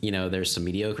things, there's some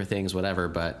mediocre things, whatever.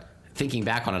 But thinking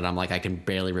back on it, I'm like, I can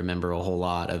barely remember a whole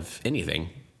lot of anything.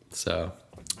 So,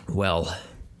 well,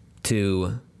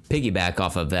 to piggyback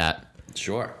off of that,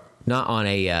 sure, not on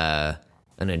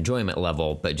an enjoyment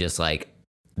level, but just like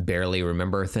barely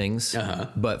remember things,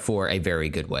 but for a very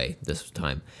good way this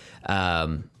time.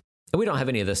 And we don't have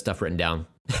any of this stuff written down.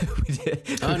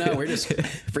 Oh no, we're just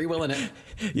freewheeling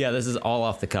it. Yeah, this is all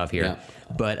off the cuff here.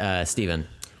 Yeah. But Steven,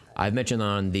 I've mentioned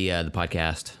on the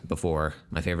podcast before,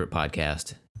 my favorite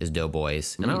podcast is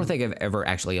Doughboys, and I don't think I've ever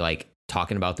actually like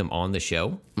talking about them on the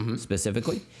show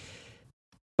specifically.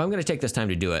 But I'm going to take this time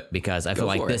to do it because I feel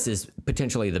like this is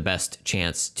potentially the best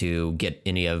chance to get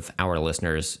any of our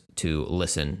listeners to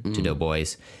listen to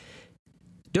Doughboys.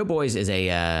 Doughboys is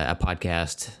a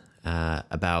podcast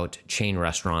about chain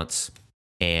restaurants,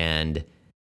 and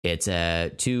it's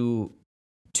two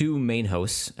main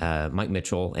hosts, Mike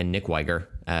Mitchell and Nick Weiger,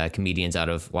 comedians out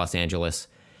of Los Angeles,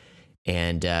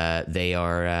 and they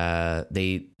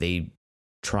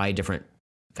try different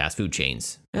fast food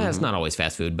chains. It's not always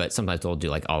fast food, but sometimes they'll do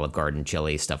like Olive Garden,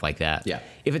 Chili's, stuff like that. Yeah.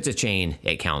 If it's a chain,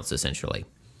 it counts essentially.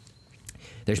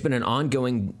 There's been an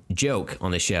ongoing joke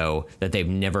on the show that they've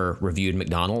never reviewed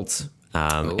McDonald's.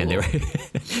 And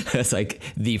that's like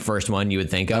the first one you would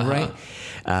think of, right?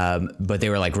 But they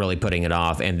were like really putting it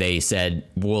off, and they said,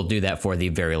 we'll do that for the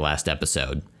very last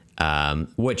episode,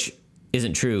 which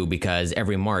isn't true because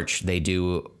every March they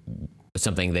do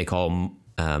something they call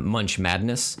Munch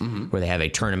Madness, where they have a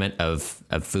tournament of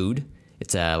food.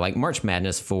 It's like March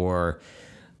Madness for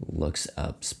looks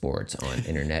up sports on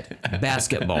internet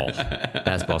basketball.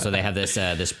 So they have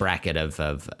this bracket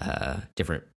of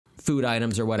different food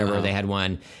items or whatever. They had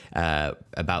one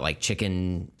about like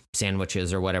chicken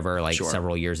sandwiches or whatever, like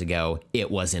several years ago.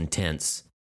 It was intense.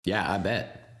 Yeah, I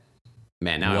bet.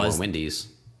 Man, now I want Wendy's.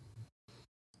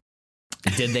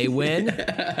 Did they win?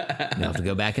 You'll have to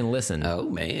go back and listen. Oh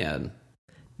man.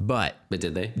 But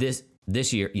did they?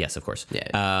 This year, yes, of course.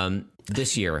 Yeah.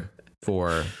 This year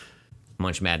for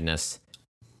Munch Madness,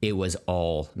 it was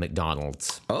all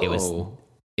McDonald's. Oh.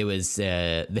 It was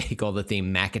they called the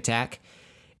theme Mac Attack,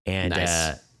 and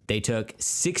they took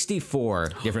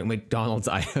 64 different McDonald's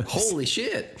items. Holy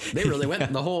shit! They really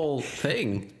went the whole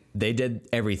thing. They did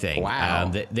everything.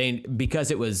 Wow. They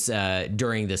because it was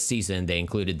during this season, they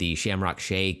included the Shamrock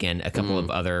Shake and a couple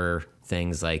of other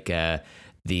things like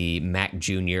the Mac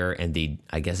Jr. and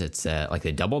I guess it's like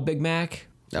the Double Big Mac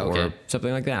or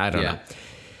something like that. I don't know.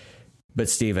 But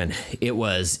Steven, it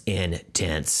was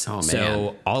intense. Oh man!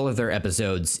 So all of their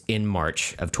episodes in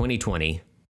March of 2020.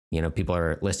 People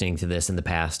are listening to this in the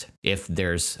past. If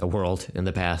there's a world in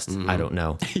the past, I don't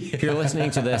know. If you're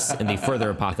listening to this in the further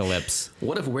apocalypse.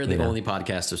 What if we're the only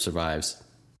podcast that survives?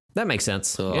 That makes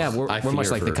sense. Yeah, we're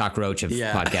much like the cockroach of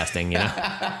podcasting,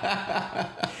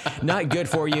 Not good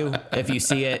for you. If you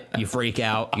see it, you freak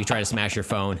out. You try to smash your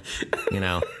phone,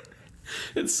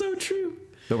 It's so true.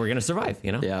 But we're going to survive,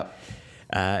 Yeah.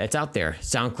 It's out there.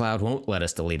 SoundCloud won't let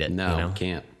us delete it. No,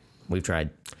 can't. We've tried.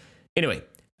 Anyway,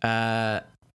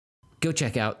 go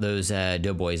check out those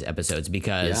Doughboys episodes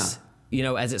because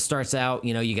as it starts out,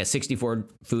 you get 64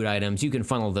 food items. You can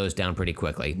funnel those down pretty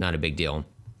quickly. Not a big deal.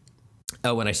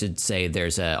 Oh, and I should say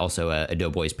there's also a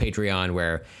Doughboys Patreon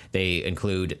where they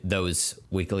include those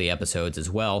weekly episodes as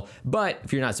well. But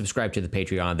if you're not subscribed to the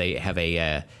Patreon, they have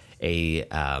a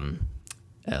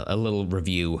little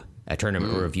review, a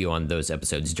tournament review on those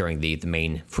episodes during the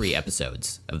main free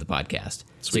episodes of the podcast.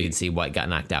 Sweet. So you can see what got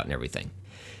knocked out and everything.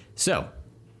 So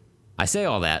I say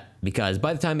all that because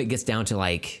by the time it gets down to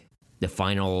like the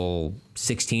final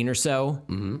 16 or so,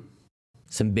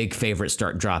 some big favorites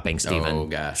start dropping, Steven. Oh,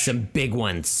 gosh. Some big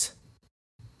ones.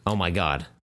 Oh, my God.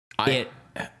 It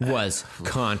was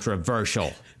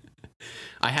controversial.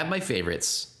 I have my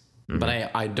favorites, but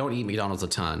I don't eat McDonald's a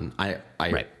ton. I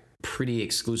pretty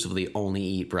exclusively only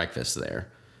eat breakfast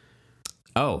there.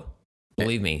 Oh,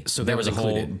 believe me. So there was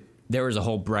a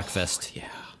whole breakfast.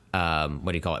 What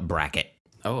do you call it? Bracket.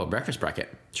 Oh, a breakfast bracket.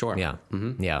 Sure. Yeah.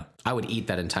 Yeah. I would eat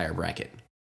that entire bracket.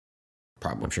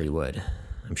 Probably. I'm sure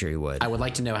you would. I would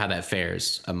like to know how that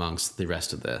fares amongst the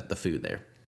rest of the food there.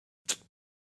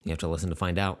 You have to listen to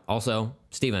find out. Also,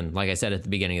 Steven, like I said at the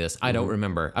beginning of this, I don't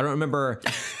remember. I don't remember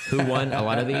who won a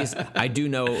lot of these. I do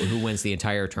know who wins the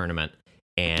entire tournament.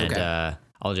 And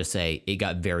I'll just say it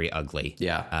got very ugly.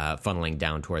 Yeah. Funneling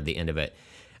down toward the end of it.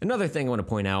 Another thing I want to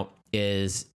point out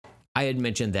is I had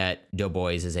mentioned that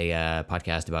Doughboys is a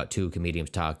podcast about two comedians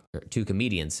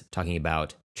talking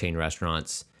about chain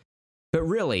restaurants. But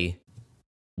really,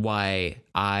 why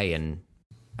I and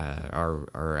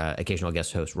our occasional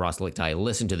guest host Ross Lichtai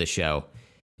listen to the show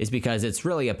is because it's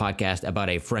really a podcast about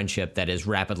a friendship that is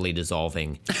rapidly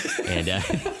dissolving, and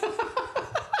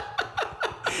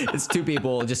it's two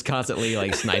people just constantly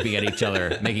like sniping at each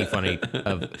other, making fun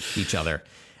of each other.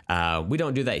 We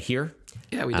don't do that here.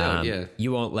 Yeah, we don't.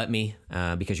 You won't let me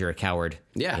because you're a coward.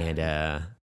 Yeah, and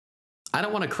I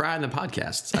don't want to cry in the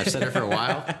podcast. I've said it for a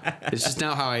while. It's just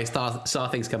now how I saw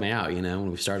things coming out,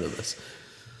 when we started this.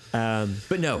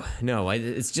 But no,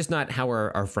 it's just not how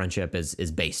our friendship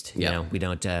is based. You know, we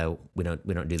don't do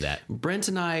that. Brent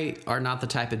and I are not the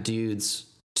type of dudes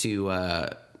to,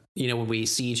 when we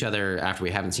see each other after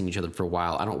we haven't seen each other for a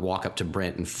while, I don't walk up to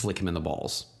Brent and flick him in the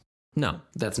balls. No,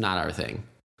 that's not our thing.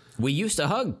 We used to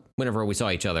hug whenever we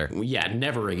saw each other. Yeah,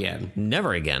 never again.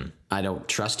 Never again. I don't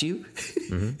trust you.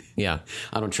 Yeah.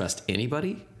 I don't trust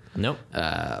anybody. Nope.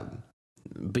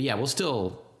 But yeah, I'll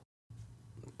still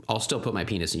put my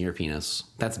penis in your penis.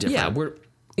 That's different.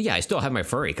 Yeah, I still have my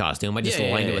furry costume. I just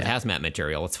lined it with hazmat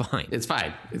material. It's fine. It's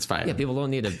fine. Yeah, people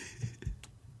don't need to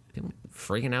people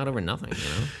freaking out over nothing,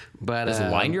 But just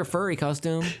line your furry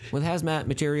costume with hazmat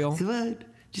material. Come on.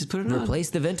 Just put it on.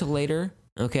 Replace the ventilator,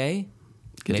 okay?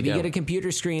 Maybe get a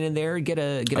computer screen in there, get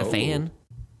a fan.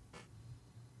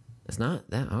 It's not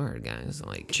that hard, guys.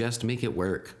 Like, just make it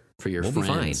work for your friends. We'll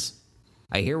be fine.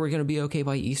 I hear we're going to be okay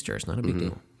by Easter. It's not a big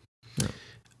deal. No.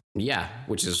 Yeah,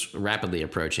 which is rapidly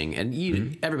approaching.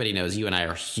 And everybody knows you and I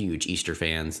are huge Easter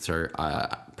fans. It's our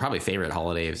probably favorite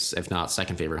holiday, if not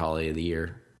second favorite holiday of the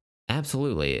year.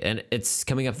 Absolutely. And it's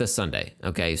coming up this Sunday.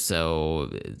 Okay, so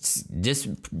just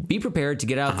be prepared to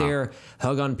get out there,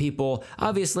 hug on people.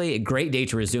 Obviously, a great day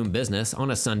to resume business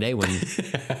on a Sunday when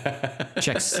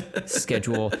checks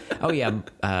schedule. Oh, yeah,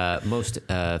 most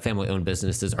family-owned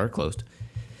businesses are closed.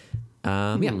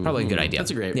 Yeah, probably a good idea.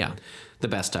 That's a great, the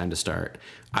best time to start.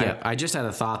 Yeah. I just had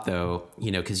a thought, though,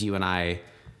 because you and I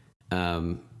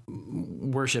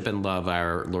worship and love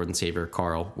our Lord and Savior,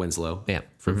 Carl Winslow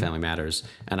from Family Matters.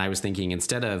 And I was thinking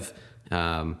instead of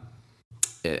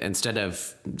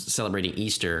celebrating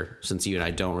Easter, since you and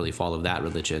I don't really follow that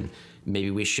religion,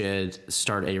 maybe we should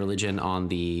start a religion on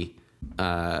the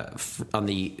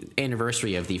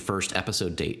anniversary of the first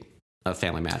episode date of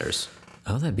Family Matters.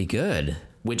 Oh, that'd be good.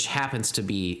 Which happens to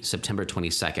be September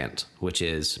 22nd, which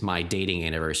is my dating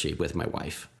anniversary with my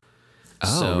wife.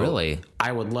 Oh, so really?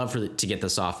 I would love to get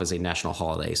this off as a national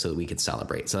holiday so that we could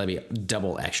celebrate. So that'd be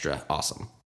double extra awesome.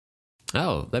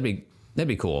 Oh, that'd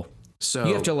be cool. So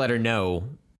you have to let her know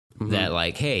that,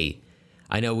 like, hey,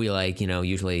 I know we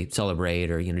usually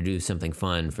celebrate or do something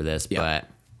fun for this, but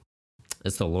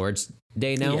it's the Lord's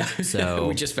Day now. So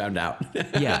we just found out.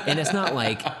 Yeah, and it's not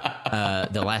like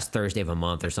the last Thursday of a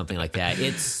month or something like that.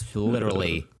 It's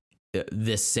literally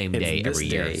this same day every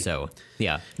year. So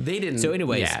yeah, they didn't. So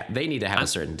anyways, they need to have a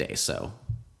certain day. So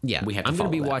yeah, we have. I'm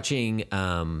going to be watching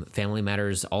Family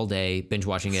Matters all day, binge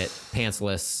watching it,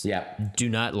 pantsless. Yeah. Do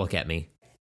not look at me.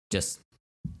 Just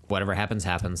whatever happens,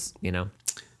 happens.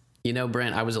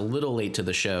 Brent, I was a little late to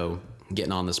the show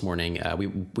getting on this morning.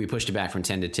 We pushed it back from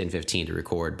 10 to 10:15 to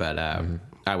record, but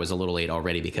I was a little late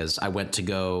already because I went to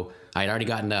go. I had already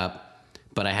gotten up,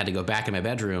 but I had to go back in my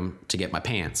bedroom to get my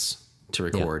pants to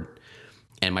record.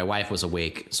 And my wife was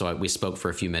awake, so we spoke for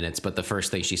a few minutes. But the first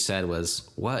thing she said was,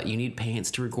 "What? You need pants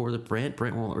to record with Brent?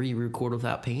 Brent won't let you record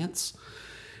without pants?"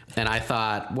 And I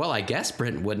thought, well, I guess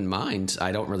Brent wouldn't mind.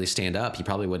 I don't really stand up. He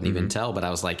probably wouldn't even tell. But I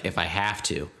was like, if I have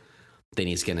to, then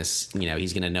he's gonna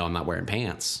know I'm not wearing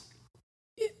pants.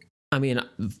 I mean,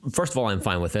 first of all, I'm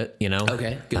fine with it.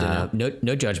 Okay, good to know.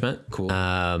 No judgment. Cool.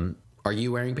 Are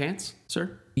you wearing pants,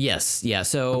 sir? Yes. Yeah.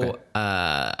 So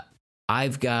Okay.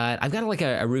 I've got like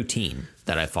a routine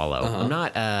that I follow. I'm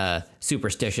not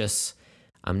superstitious.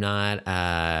 I'm not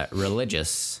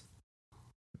religious.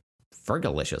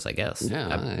 Fergalicious, I guess.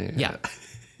 Yeah.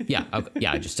 Yeah. Okay.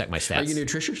 I just check my stats. Are you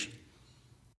nutritious?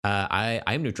 I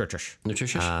am nutritious.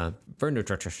 Nutritious? Very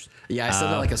nutritious. Yeah, I said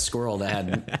that like a squirrel that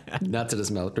had nuts in his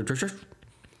mouth. Nutritious?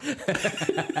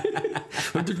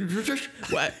 Nutritious?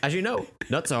 Well, as you know,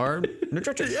 nuts are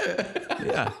nutritious.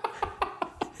 Yeah.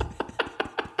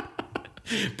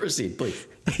 Proceed, please.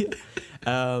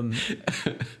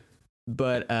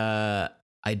 But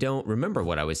I don't remember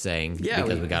what I was saying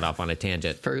because we got off on a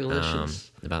tangent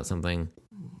about something.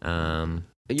 You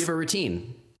have a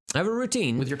routine I have a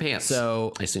routine with your pants,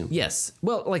 so I assume. Yes.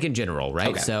 Well, like in general, right?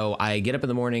 Okay. So I get up in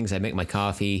the mornings, I make my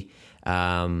coffee,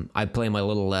 I play my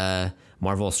little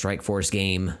Marvel Strike Force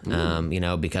game,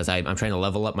 because I'm trying to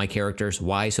level up my characters.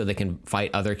 Why? So they can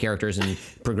fight other characters and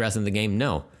progress in the game?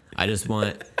 No. I just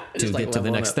want to get to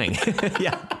the next thing.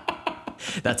 Yeah.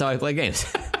 That's how I play games.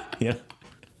 Yeah.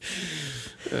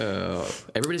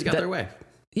 Everybody's got their way.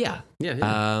 Yeah.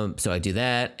 Yeah. So I do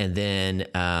that, and then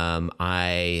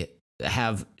I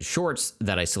have shorts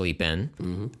that I sleep in,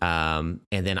 and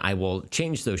then I will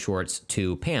change those shorts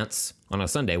to pants on a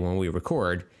Sunday when we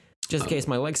record, just in case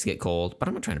my legs get cold. But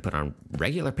I'm not trying to put on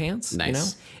regular pants,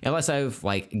 Nice. unless I've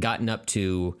gotten up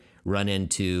to run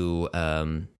into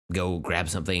go grab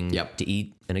something to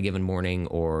eat in a given morning,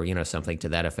 or something to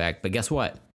that effect. But guess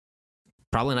what?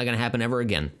 Probably not going to happen ever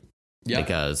again. Yeah.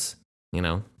 Because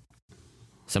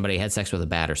somebody had sex with a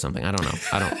bat or something. I don't know.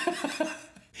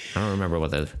 I don't remember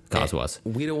what the cause was.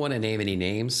 We don't want to name any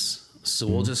names, so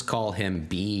we'll just call him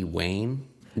B. Wayne.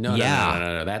 No,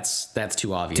 that's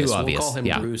too obvious. Too obvious. We'll call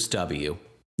him Bruce W.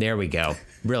 There we go.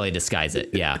 Really disguise it.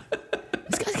 Yeah.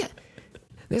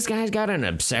 This guy's got an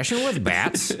obsession with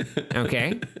bats.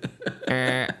 Okay.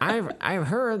 I've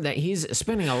heard that he's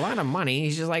spending a lot of money.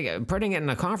 He's just putting it in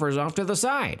the coffers off to the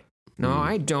side. No,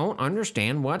 I don't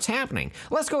understand what's happening.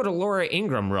 Let's go to Laura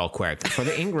Ingram real quick for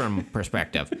the Ingram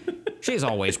perspective. She's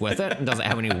always with it and doesn't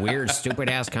have any weird,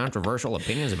 stupid-ass controversial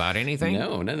opinions about anything.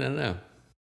 No.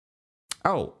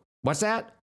 Oh, what's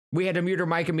that? We had to mute her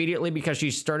mic immediately because she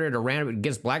started a rant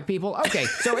against black people? Okay,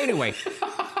 so anyway.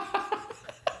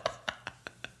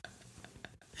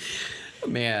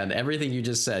 Man, everything you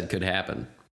just said could happen.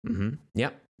 Mm-hmm.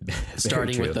 Yep.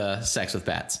 Starting with sex with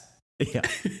bats. Yeah.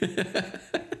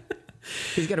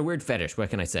 He's got a weird fetish. What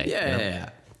can I say? Yeah.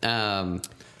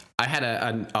 I had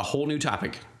a whole new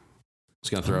topic I was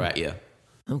going to throw at you.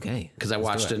 Okay. Because I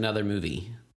watched another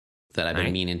movie that I've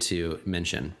been meaning to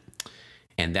mention.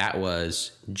 And that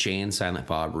was Jay and Silent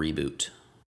Bob Reboot.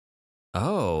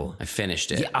 Oh. I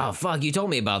finished it. Yeah, oh, fuck. You told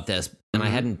me about this, and I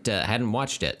hadn't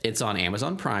watched it. It's on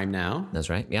Amazon Prime now. That's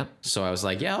right. Yeah. So I was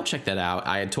like, yeah, I'll check that out.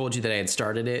 I had told you that I had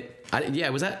started it.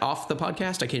 Was that off the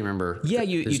podcast? I can't remember. Yeah,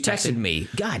 you texted me.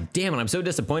 God damn it. I'm so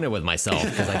disappointed with myself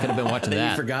because I could have been watching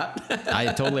that. You forgot?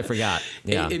 I totally forgot.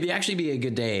 Yeah. It'd actually be a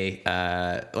good day.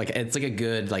 It's like a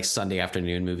good Sunday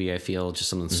afternoon movie, I feel. Just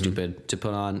something stupid to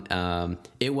put on.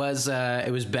 It was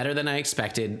better than I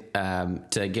expected.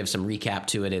 To give some recap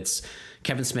to it, it's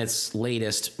Kevin Smith's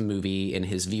latest movie in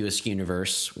his View Askew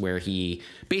universe, where he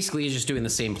basically is just doing the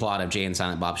same plot of Jay and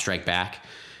Silent Bob Strike Back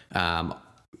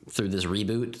through this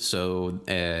reboot. So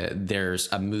there's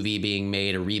a movie being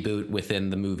made, a reboot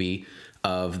within the movie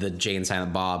of the Jay and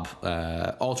Silent Bob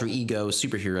alter ego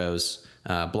superheroes,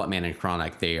 Bluntman and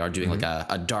Chronic. They are doing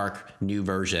a dark new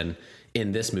version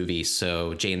in this movie.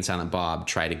 So Jay and Silent Bob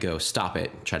try to go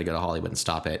to Hollywood and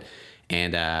stop it.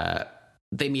 And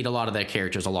they meet a lot of their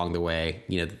characters along the way.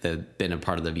 They've been a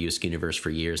part of the View Askew universe for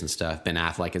years and stuff. Ben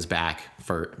Affleck is back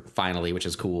for finally, which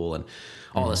is cool, and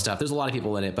all this stuff. There's a lot of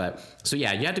people in it, but so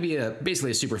yeah, you have to be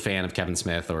basically a super fan of Kevin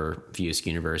Smith or View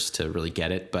Askew universe to really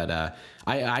get it. But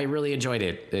I really enjoyed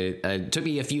it. It took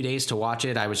me a few days to watch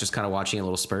it. I was just kind of watching in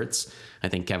little spurts. I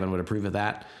think Kevin would approve of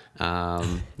that.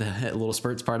 The little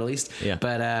spurts part, at least. Yeah.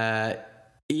 But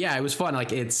yeah, it was fun.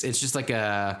 It's just like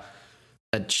a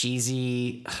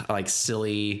cheesy,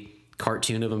 silly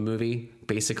cartoon of a movie,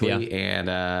 basically. And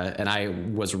I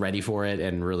was ready for it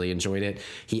and really enjoyed it.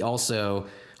 He also,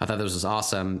 I thought this was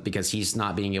awesome because he's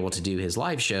not being able to do his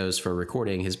live shows for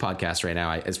recording his podcast right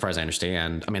now, as far as I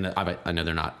understand. I mean, I know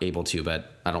they're not able to,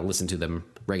 but I don't listen to them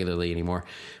regularly anymore.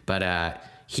 But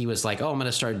he was like, oh, I'm going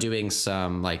to start doing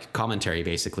some like commentary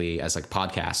basically as like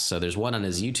podcasts. So there's one on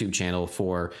his YouTube channel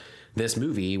for this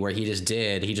movie where he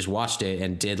just watched it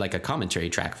and did like a commentary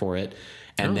track for it.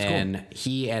 And then cool.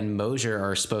 He and Mosier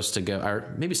are supposed to go,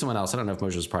 or maybe someone else. I don't know if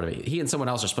Mosier was part of it. He and someone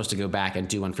else are supposed to go back and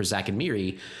do one for Zack and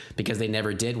Miri because they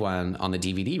never did one on the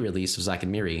DVD release of Zack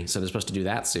and Miri. So they're supposed to do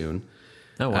that soon.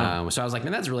 Oh, wow. So I was like,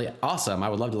 man, that's really awesome. I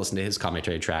would love to listen to his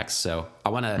commentary tracks. So I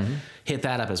want to hit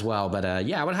that up as well. But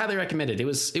yeah, I would highly recommend it. It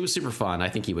was super fun. I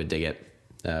think he would dig it.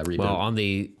 Well, on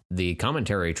the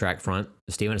commentary track front,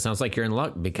 Steven, it sounds like you're in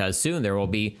luck because soon there will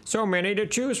be so many to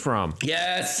choose from.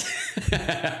 Yes.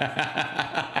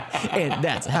 And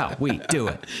that's how we do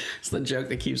it. It's the joke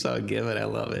that keeps on giving. I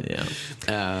love it.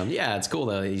 Yeah. Yeah, it's cool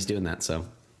though. He's doing that. So.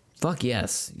 Fuck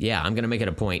yes. Yeah, I'm going to make it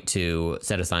a point to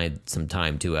set aside some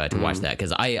time to watch that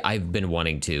because I've been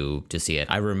wanting to see it.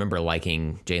 I remember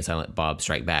liking Jay and Silent Bob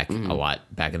Strike Back a lot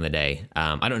back in the day.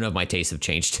 I don't know if my tastes have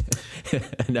changed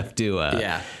enough to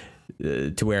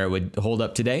where it would hold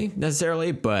up today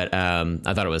necessarily, but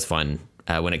I thought it was fun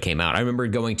when it came out. I remember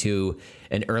going to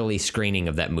an early screening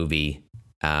of that movie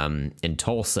in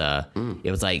Tulsa. It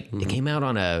was like it came out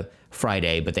on a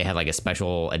Friday, but they had like a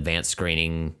special advanced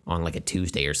screening on like a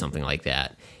Tuesday or something like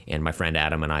that. And my friend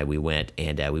Adam and I, we went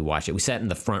and we watched it. We sat in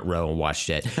the front row and watched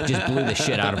it. Just blew the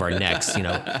shit out of our necks,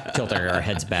 tilting our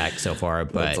heads back so far.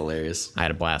 But that's hilarious. I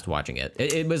had a blast watching it.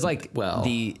 It was like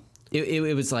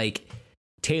it was like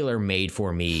tailor made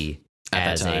for me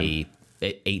as a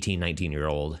 18,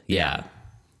 19-year-old. Yeah.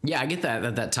 Yeah, I get that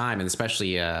at that time, and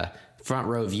especially front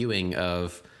row viewing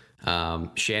of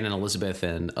Shannon Elizabeth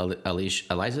and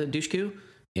Eliza Dushku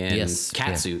in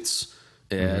cat suits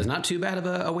is not too bad of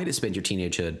a way to spend your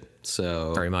teenagehood.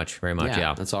 So very much.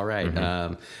 Yeah. That's all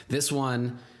right. This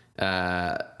one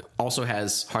also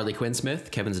has Harley Quinn Smith,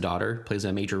 Kevin's daughter, plays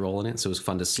a major role in it. So it was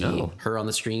fun to see her on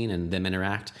the screen and them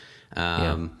interact.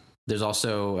 There's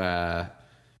also,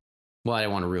 well, I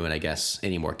don't want to ruin, I guess,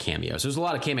 any more cameos. There's a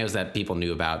lot of cameos that people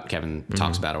knew about, Kevin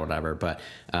talks about or whatever, but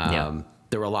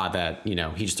there were a lot that,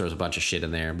 he just throws a bunch of shit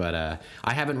in there. But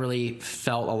I haven't really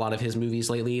felt a lot of his movies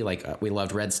lately. Like, we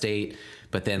loved Red State,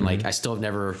 but then, like, I still have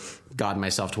never gotten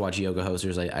myself to watch Yoga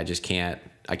Hosers. I just can't.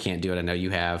 I can't do it. I know you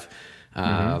have.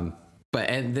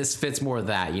 And this fits more of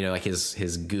that, like his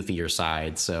goofier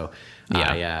side. So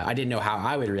I didn't know how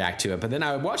I would react to it. But then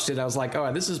I watched it. I was like,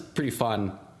 oh, this is pretty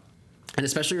fun. And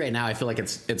especially right now, I feel like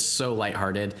it's so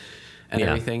lighthearted and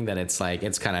everything that it's like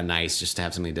it's kind of nice just to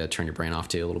have something to turn your brain off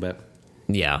to a little bit.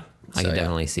 Yeah, I can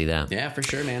definitely see that. Yeah, for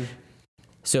sure, man.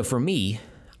 So for me,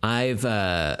 I'm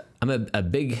a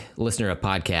big listener of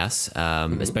podcasts,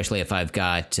 especially if I've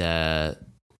got an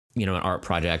art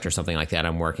project or something like that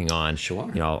I'm working on. Sure.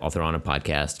 I'll throw on a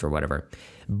podcast or whatever.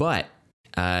 But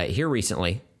here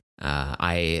recently,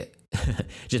 I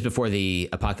just before the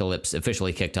apocalypse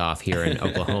officially kicked off here in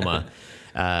Oklahoma,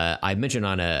 I mentioned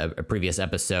on a previous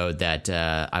episode that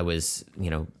I was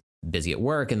busy at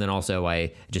work, and then also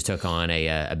I just took on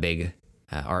a big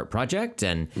art project,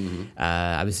 and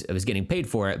I was getting paid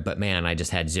for it, but man, I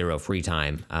just had zero free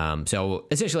time. So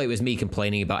essentially, it was me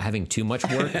complaining about having too much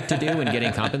work to do and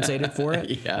getting compensated for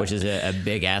it, which is a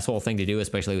big asshole thing to do,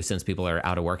 especially since people are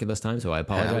out of work at this time. So I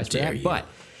apologize for that. But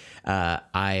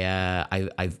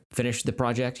I finished the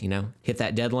project, hit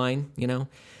that deadline, nice.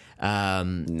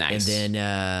 And then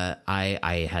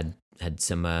I had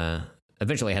some.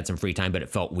 Eventually I had some free time, but it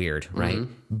felt weird, right?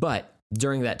 But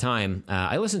during that time,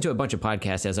 I listened to a bunch of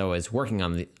podcasts as I was working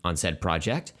on said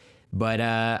project, but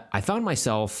I found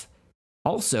myself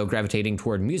also gravitating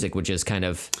toward music, which is kind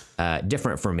of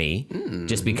different for me,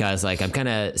 just because like I'm kind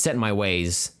of set in my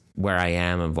ways where I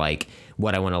am of like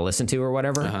what I want to listen to or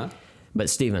whatever. But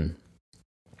Steven,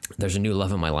 there's a new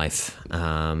love in my life,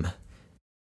 and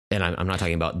I'm not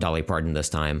talking about Dolly Parton this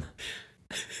time.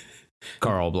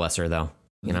 Carl, bless her, though.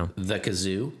 The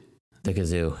kazoo. The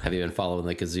kazoo. Have you been following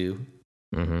the kazoo?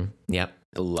 Yep.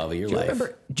 The love of your life.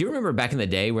 Do you remember back in the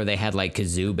day where they had like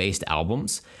kazoo-based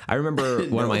albums? I remember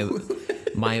one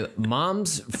of my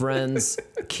mom's friends'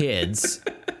 kids,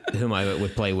 whom I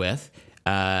would play with.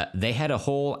 They had a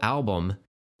whole album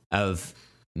of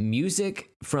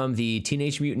music from the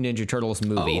Teenage Mutant Ninja Turtles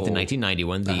movie, the 1990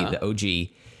 one, the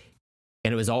OG,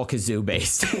 and it was all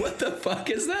kazoo-based. What the fuck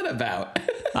is that about?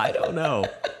 I don't know.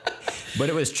 but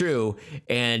it was true.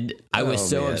 And I was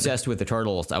so obsessed with the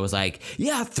Turtles. I was like,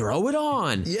 yeah, throw it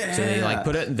on. Yeah. So they like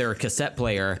put it in their cassette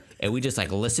player and we just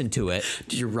like listened to it.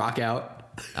 Did you rock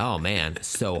out? Oh man,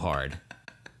 so hard.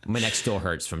 My neck still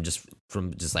hurts from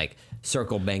just like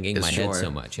circle banging my head so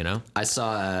much, you know? I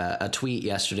saw a tweet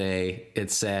yesterday.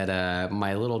 It said,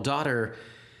 my little daughter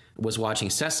was watching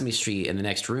Sesame Street in the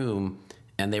next room,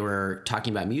 and they were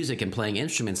talking about music and playing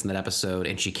instruments in that episode.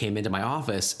 And she came into my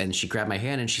office and she grabbed my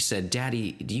hand and she said,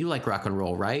 Daddy, do you like rock and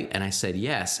roll, right? And I said,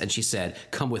 yes. And she said,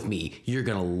 come with me. You're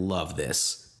going to love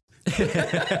this.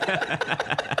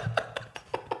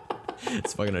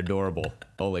 It's fucking adorable.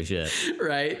 Holy shit.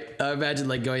 Right? I imagine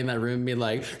like going in that room and being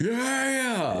like,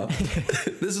 yeah,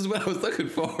 this is what I was looking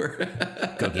for.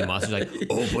 Cookie Monster's like,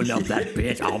 open up that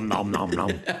bitch. Om nom nom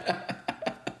nom.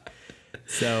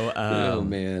 So, oh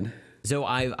man. So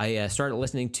I started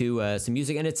listening to some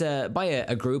music, and it's by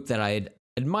a group that I had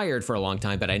admired for a long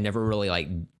time, but I never really like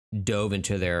dove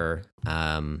into their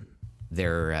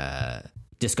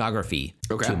discography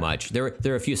too much. There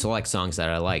are a few select songs that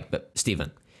I like, but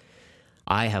Steven,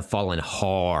 I have fallen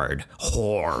hard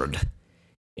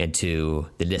into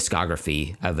the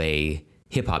discography of a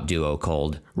hip hop duo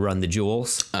called Run the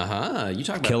Jewels. You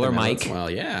talk about Killer Mike. Well,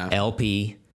 yeah.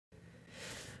 LP.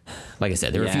 Like I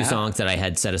said, there were a few songs that I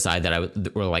had set aside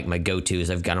that were like my go-tos.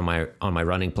 I've got on my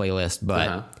running playlist,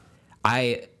 but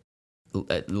I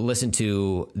listened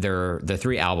to their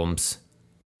 3 albums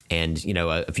and, you know,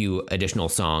 a few additional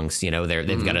songs. You know,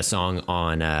 they've got a song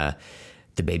on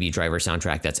the Baby Driver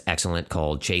soundtrack that's excellent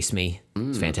called Chase Me.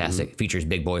 It's fantastic. Features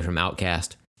Big Boy from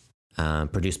Outkast,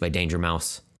 produced by Danger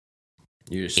Mouse.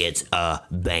 It's a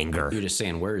banger. You're just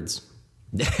saying words.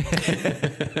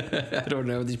 I don't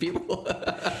know these people.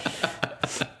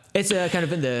 It's kind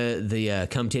of in the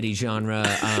cum titty genre.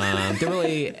 They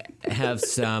really have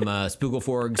some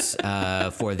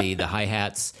Spoogelforgs for the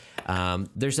hi-hats.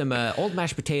 There's some old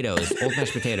mashed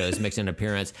potatoes makes an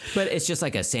appearance, but it's just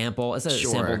like a sample. It's a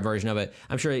sampled version of it.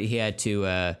 I'm sure he had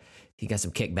to. He got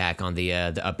some kickback on the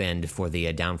up end for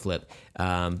the downflip.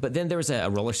 But then there was a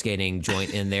roller skating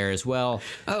joint in there as well.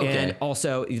 Oh, okay. And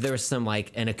also there was some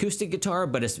like an acoustic guitar,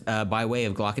 but it's by way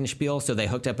of glockenspiel. So they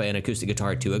hooked up an acoustic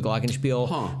guitar to a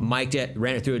glockenspiel, mic'd it,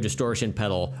 ran it through a distortion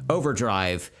pedal,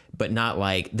 overdrive, but not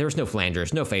like, there's no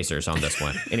flangers, no phasers on this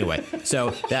one. Anyway,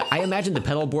 so I imagine the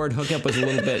pedal board hookup was a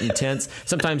little bit intense.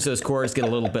 Sometimes those chords get a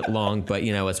little bit long, but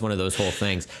you know, it's one of those whole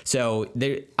things. So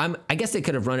I guess they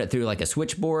could have run it through like a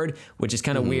switchboard, which is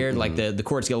kind of weird. Like the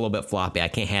chords get a little bit floppy. I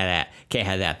can't have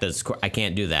that. I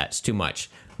can't do that. It's too much.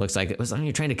 Looks like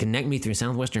you're trying to connect me through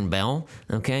Southwestern Bell.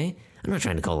 Okay. I'm not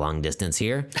trying to go long distance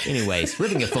here. Anyways,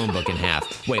 ripping a phone book in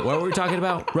half. Wait, what were we talking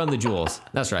about? Run the Jewels.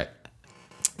 That's right.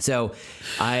 So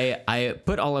I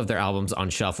put all of their albums on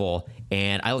shuffle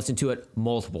and I listened to it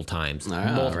multiple times.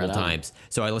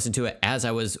 So I listened to it as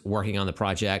I was working on the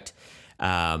project,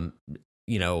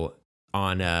 you know,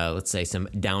 on let's say some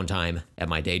downtime at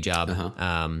my day job.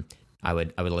 I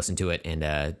would listen to it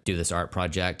and do this art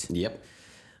project. Yep.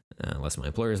 Unless my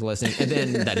employer is listening, and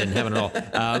then that didn't happen at all.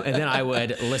 And then I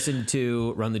would listen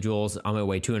to Run the Jewels on my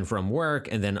way to and from work,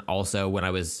 and then also when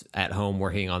I was at home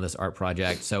working on this art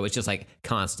project. So it's just like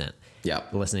constant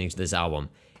listening to this album.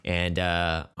 And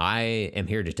I am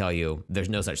here to tell you there's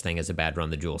no such thing as a bad Run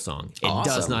the Jewels song. It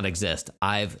does not exist.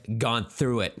 I've gone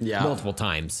through it multiple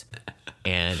times,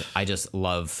 and I just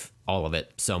love all of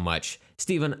it so much.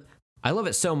 Steven, I love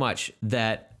it so much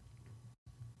that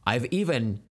I've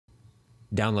even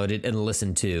downloaded and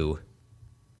listened to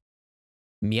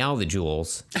Meow the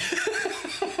Jewels.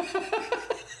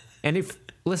 And if,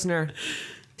 listener,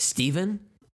 Steven,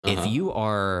 if you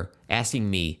are asking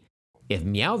me if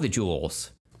Meow the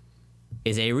Jewels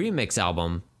is a remix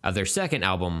album of their second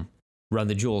album, Run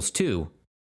the Jewels 2,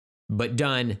 but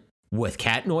done with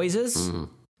cat noises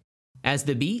as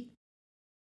the beat,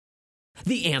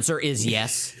 the answer is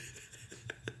yes.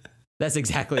 That's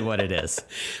exactly what it is.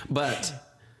 But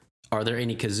are there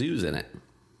any kazoos in it?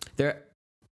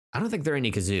 I don't think there are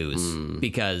any kazoos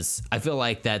because I feel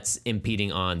like that's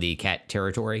impeding on the cat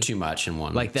territory. Too much in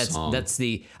one. Like song.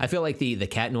 I feel like the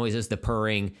cat noises, the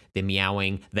purring, the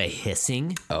meowing, the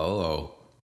hissing. Oh.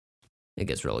 It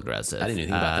gets real aggressive. I didn't even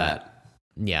think about that.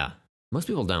 Yeah. Most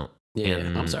people don't. Yeah,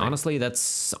 and I'm sorry. Honestly,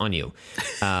 that's on you.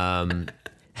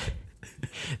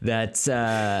 That's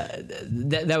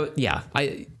yeah.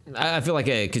 I feel like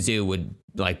a kazoo would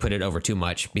like put it over too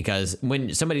much because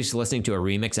when somebody's listening to a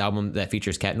remix album that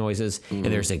features cat noises and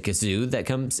there's a kazoo that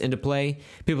comes into play,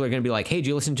 people are going to be like, "Hey, did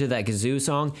you listen to that kazoo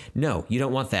song?" No, you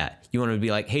don't want that. You want to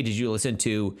be like, "Hey, did you listen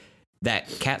to that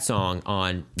cat song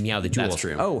on Meow the Jewels. That's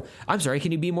true. Oh, I'm sorry.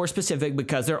 Can you be more specific?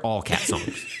 Because they're all cat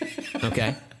songs.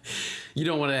 Okay. You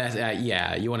don't want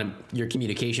to, you want your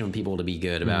communication with people to be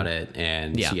good about it,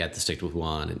 and you have to stick with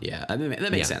one. And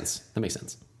that makes sense. That makes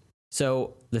sense.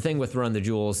 So the thing with Run the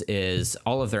Jewels is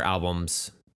all of their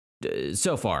albums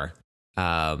so far,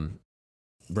 Run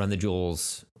the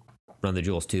Jewels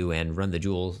 2, and Run the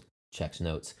Jewels Checks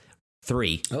Notes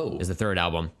 3 is the third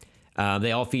album.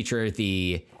 They all feature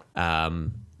the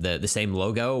same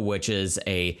logo, which is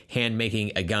a hand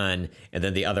making a gun, and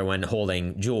then the other one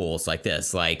holding jewels like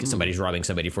this, like somebody's robbing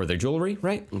somebody for their jewelry,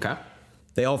 right? Okay.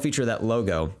 They all feature that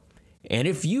logo. And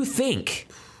if you think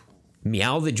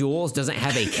Meow the Jewels doesn't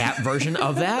have a cat version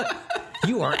of that,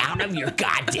 you are out of your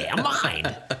goddamn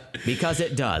mind. Because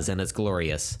it does, and it's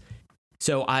glorious.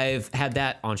 So I've had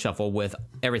that on shuffle with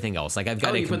everything else. Like I've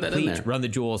got a complete Run the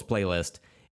Jewels playlist,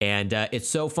 and it's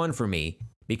so fun for me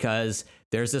because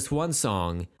there's this one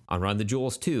song on Run the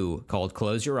Jewels 2 called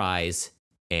Close Your Eyes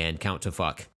and Count to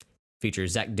Fuck.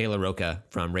 Features Zach De La Rocha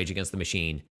from Rage Against the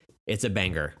Machine. It's a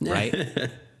banger, right?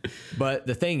 But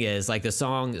the thing is, like, the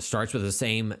song starts with the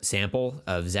same sample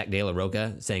of Zach De La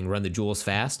Rocha saying Run the Jewels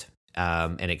fast,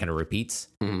 and it kind of repeats.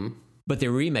 Mm-hmm. But the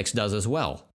remix does as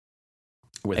well.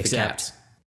 With the cats.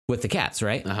 With the cats,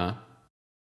 right? Uh-huh.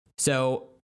 So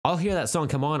I'll hear that song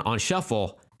come on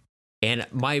shuffle, and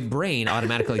my brain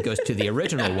automatically goes to the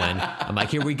original one. I'm like,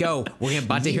 here we go. We're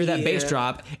about to hear that bass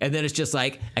drop, and then it's just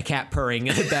like a cat purring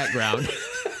in the background.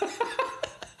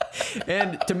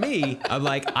 And to me, I'm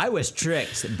like, I was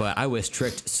tricked, but I was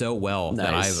tricked so well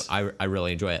that I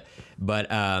really enjoy it.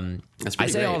 But I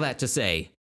say great. All that to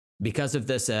say, because of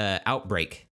this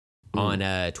outbreak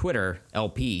on Twitter,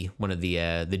 LP, one of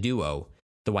the duo,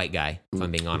 the white guy, if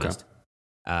I'm being honest,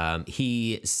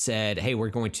 he said, hey, we're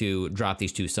going to drop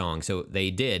these 2 songs. So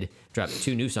they did drop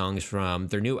 2 new songs from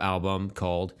their new album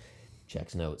called,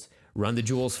 checks notes, Run the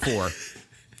Jewels 4.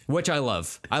 Which I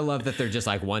love. I love that they're just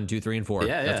like 1, 2, 3, and 4.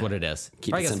 Yeah, that's what it is.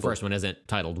 I guess the first one isn't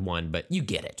titled 1, but you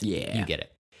get it. Yeah. You get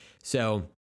it. So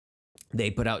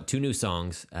they put out 2 new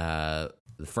songs. The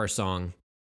first song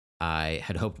I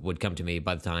had hoped would come to me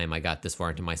by the time I got this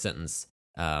far into my sentence,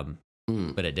 but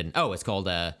it didn't. Oh, it's called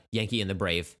Yankee and the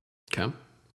Brave. Okay.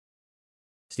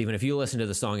 Stephen, if you listen to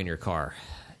the song in your car,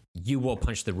 you will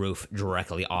punch the roof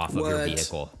directly off of your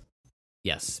vehicle.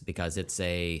 Yes, because it's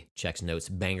a checks notes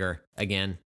banger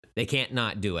again. They can't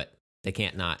not do it. They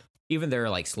can't not. Even their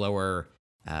like slower,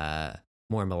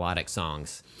 more melodic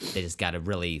songs, they just got a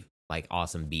really like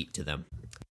awesome beat to them.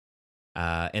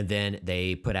 And then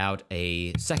they put out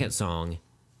a second song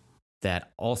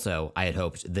that also I had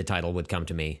hoped the title would come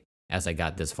to me as I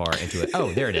got this far into it.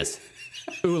 Oh, there it is.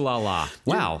 Ooh la la.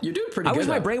 Wow. You're doing pretty good. I wish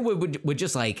my brain would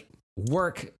just like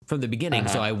work from the beginning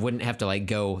so I wouldn't have to like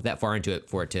go that far into it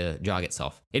for it to jog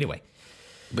itself. Anyway.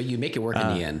 But you make it work in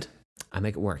the end. I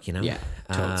make it work, you know? Yeah.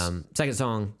 Second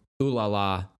song, Ooh La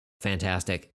La,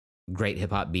 fantastic. Great hip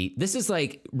hop beat. This is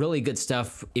like really good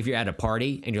stuff if you're at a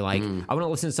party and you're like, I want to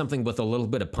listen to something with a little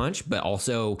bit of punch, but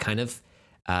also kind of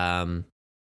not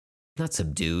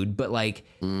subdued, but like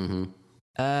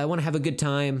I want to have a good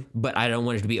time, but I don't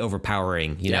want it to be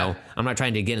overpowering, you know? I'm not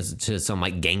trying to get into some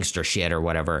like gangster shit or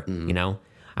whatever, you know?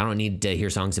 I don't need to hear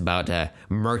songs about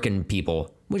murking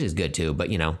people, which is good too, but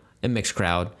you know, a mixed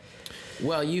crowd.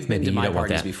 Well, you've been to my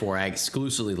parties before. I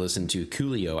exclusively listen to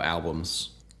Coolio albums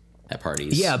at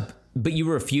parties. Yeah, but you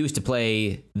refuse to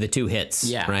play the 2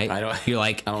 hits, right? You're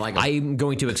like, I don't like them. I'm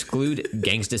going to exclude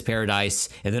Gangsta's Paradise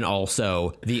and then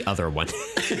also the other one.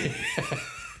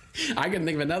 I can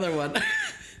think of another one.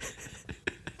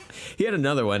 He had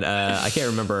another one. I can't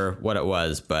remember what it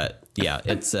was, but yeah,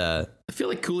 it's... I feel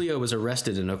like Coolio was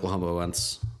arrested in Oklahoma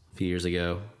once a few years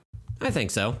ago. I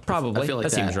think so. Probably. I feel like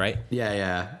that seems right.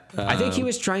 Yeah. I think he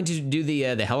was trying to do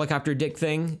the helicopter dick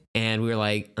thing, and we were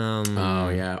like, oh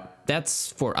yeah,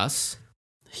 that's for us.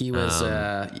 He was,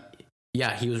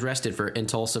 he was arrested in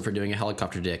Tulsa for doing a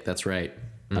helicopter dick. That's right.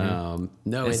 No,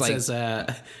 it says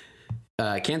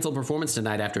canceled performance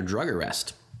tonight after drug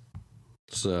arrest.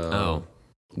 So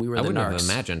we were. I wouldn't have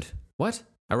imagined. What?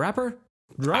 A rapper?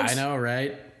 Drugs? I know,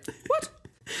 right?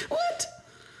 What?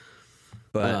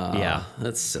 But yeah,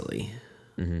 that's silly.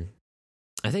 Mm-hmm.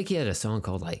 I think he had a song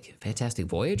called like "Fantastic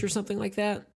Voyage" or something like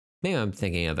that. Maybe I'm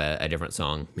thinking of a different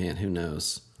song. Man, who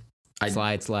knows?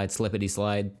 Slide, slippity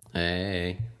slide.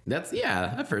 Hey,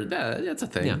 I've heard that. That's a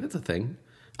thing. Yeah. That's a thing.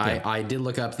 Yeah. I did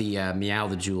look up the Meow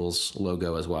the Jewels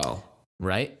logo as well.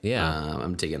 Right? Yeah.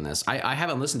 I'm digging this. I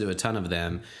haven't listened to a ton of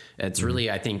them. It's really,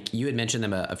 I think you had mentioned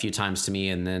them a few times to me,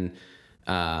 and then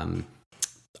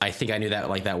I think I knew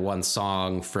that one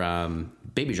song from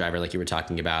Baby Driver, like you were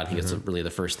talking about. I think it's really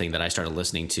the first thing that I started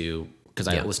listening to, because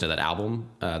I listened to that album,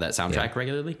 that soundtrack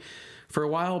regularly for a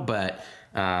while. But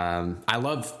I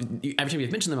love, every time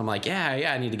you've mentioned them, I'm like,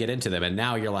 yeah, I need to get into them. And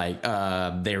now you're like,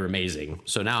 they're amazing.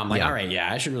 So now I'm like, all right,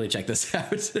 I should really check this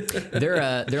out.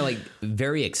 They're like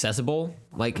very accessible.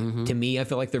 Like to me, I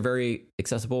feel like they're very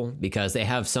accessible because they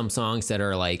have some songs that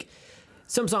are like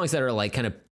kind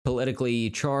of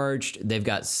politically charged. They've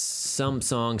got some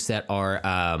songs that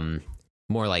are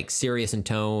more like serious in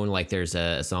tone. Like there's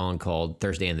a song called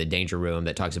Thursday in the Danger Room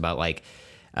that talks about like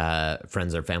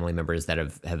friends or family members that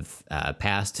have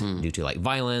passed due to like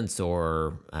violence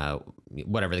or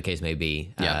whatever the case may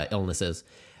be, illnesses.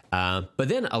 But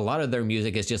then a lot of their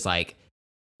music is just like,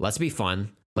 let's be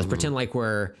fun. Let's pretend like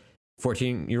we're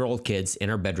 14-year-old kids in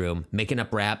our bedroom making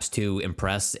up raps to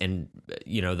impress and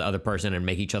the other person and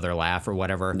make each other laugh or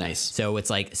whatever. Nice. So it's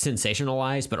like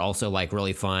sensationalized, but also like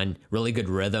really fun, really good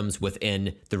rhythms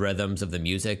within the rhythms of the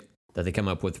music that they come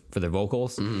up with for their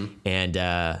vocals. And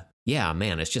yeah,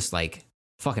 man, it's just like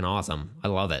fucking awesome. I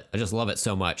love it. I just love it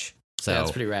so much. So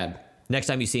that's pretty rad. Next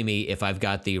time you see me, if I've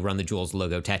got the Run the Jewels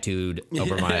logo tattooed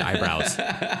over my eyebrows,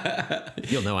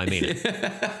 you'll know I mean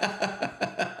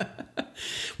it.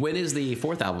 When is the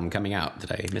fourth album coming out?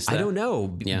 Did I miss that? I don't know.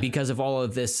 Because of all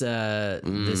of this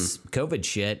this COVID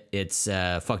shit, it's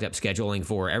fucked up scheduling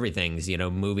for everything.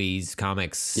 Movies,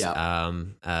 comics,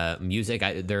 music.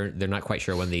 They're not quite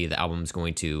sure when the album's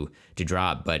going to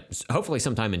drop, but hopefully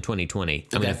sometime in 2020.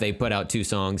 Okay. I mean, if they put out 2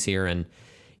 songs here in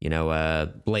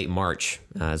late March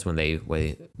is when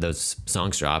those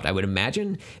songs dropped. I would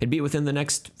imagine it'd be within the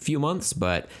next few months,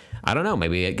 but I don't know.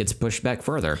 Maybe it gets pushed back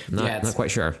further. Not quite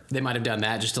sure. They might have done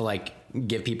that just to like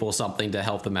give people something to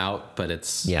help them out, but it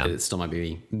still might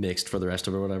be mixed for the rest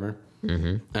of it or whatever.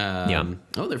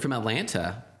 Oh, they're from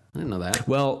Atlanta. I didn't know that.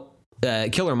 Well,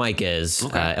 Killer Mike is.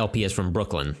 LP is from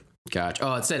Brooklyn. Gotcha.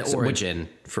 Oh, it said origin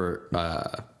for,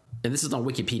 and this is on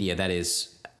Wikipedia. That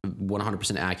is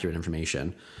 100% accurate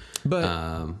information.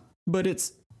 But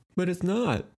it's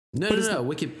not. No.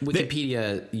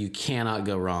 Wikipedia, you cannot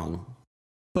go wrong.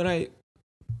 But I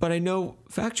know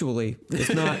factually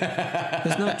it's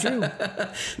not true.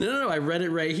 No, I read it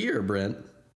right here, Brent.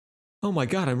 Oh my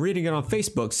God, I'm reading it on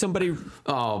Facebook. Somebody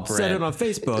said it on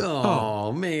Facebook.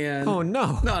 Oh man. Oh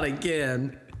no. Not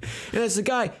again. And it's a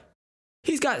guy,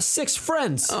 he's got 6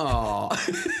 friends. Oh.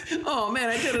 Oh man,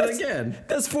 I did it again.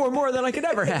 That's 4 more than I could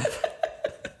ever have.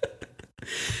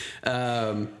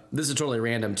 This is totally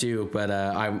random too, but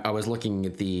I was looking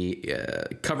at the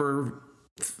cover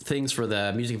things for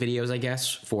the music videos, I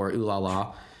guess, for Ooh La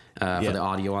La, for the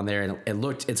audio on there, and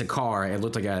it's a car. It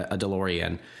looked like a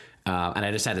DeLorean, and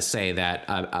I just had to say that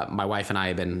my wife and I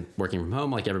have been working from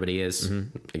home like everybody is.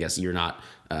 I guess you're not,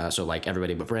 so like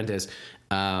everybody but Brent is.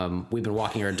 We've been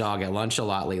walking our dog at lunch a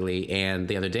lot lately, and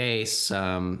the other day,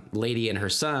 some lady and her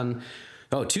son.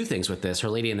 Oh, 2 things with this. Her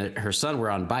lady and her son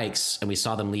were on bikes, and we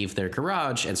saw them leave their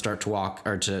garage and start to walk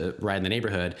or to ride in the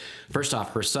neighborhood. First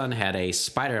off, her son had a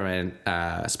Spider-Man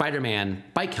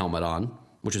bike helmet on,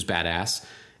 which was badass.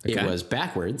 Okay. It was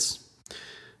backwards.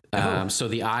 So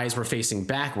the eyes were facing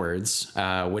backwards,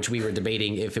 which we were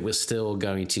debating if it was still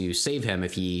going to save him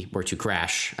if he were to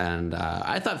crash. And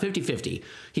I thought 50-50.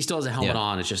 He still has a helmet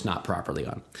on. It's just not properly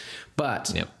on.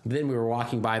 But then we were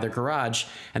walking by their garage,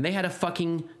 and they had a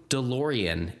fucking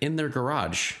DeLorean in their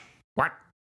garage. What?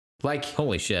 Like,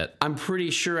 holy shit. I'm pretty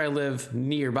sure I live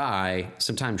nearby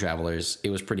some time travelers. It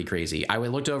was pretty crazy. I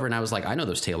looked over and I was like, I know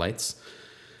those taillights.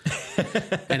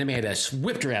 And Amanda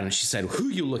whipped around and she said, "Who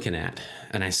you looking at?"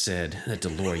 And I said, "The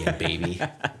DeLorean, baby."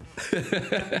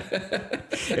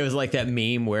 It was like that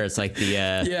meme where it's like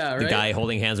the guy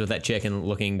holding hands with that chick and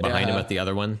looking behind him at the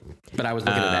other one. But I was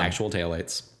looking at the actual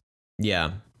taillights.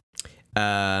 Yeah.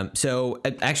 So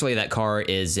actually that car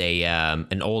is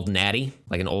an old Natty,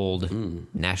 like an old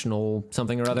National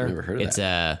something or other. I've never heard of it's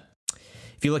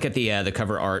if you look at the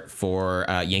cover art for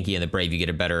Yankee and the Brave, you get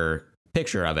a better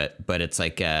picture of it, but it's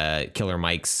like Killer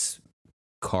Mike's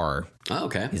car. Oh,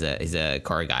 okay. He's a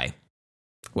car guy,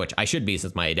 which I should be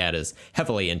since my dad is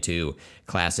heavily into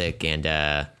classic and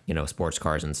sports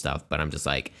cars and stuff. But I'm just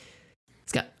like,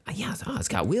 it's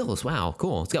got wheels. Wow,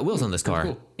 cool. It's got wheels on this car.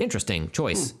 Cool. Interesting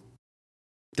choice.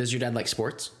 Does your dad like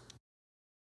sports?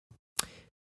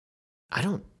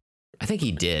 I think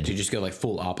he did. Did you just go like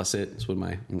full opposite? Is what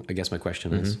my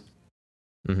question is.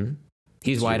 Mm-hmm.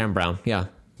 He's white, I'm brown. Yeah.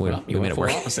 We made it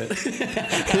work. Opposite.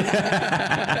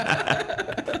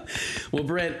 Well,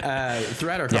 Brent,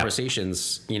 throughout our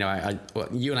conversations, you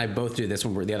and I both do this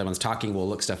when the other one's talking. We'll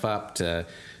look stuff up to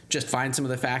just find some of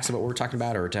the facts of what we're talking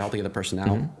about or to help the other person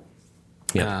out.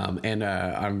 Yeah. And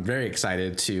I'm very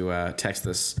excited to text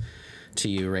this to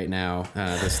you right now,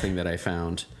 this thing that I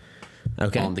found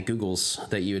on the Googles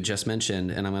that you had just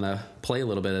mentioned. And I'm going to play a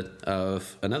little bit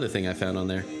of another thing I found on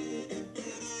there.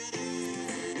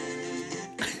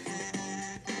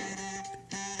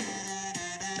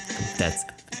 That's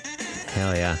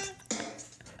hell yeah.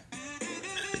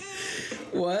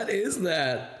 What is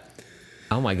that?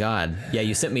 Oh my God. Yeah,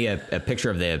 you sent me a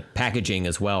picture of the packaging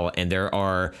as well, and there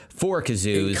are 4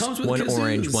 kazoos, one kazoos.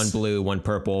 Orange, one blue, one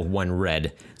purple, one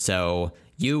red. So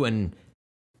you and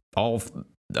all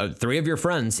 3 of your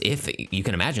friends, if you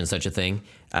can imagine such a thing,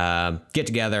 get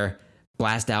together,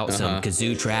 blast out some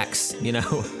kazoo tracks, you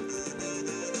know.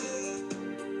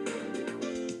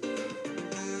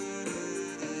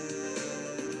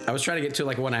 I was trying to get to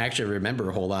like one I actually remember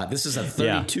a whole lot. This is a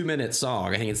 32-minute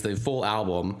song. I think it's the full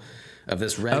album of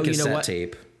this red cassette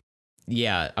tape.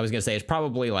 Yeah, I was gonna say it's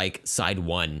probably like side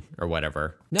 1 or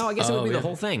whatever. No, I guess it would be the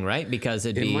whole thing, right? Because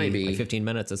it'd be like 15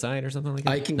 minutes a side or something like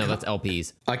that. No, that's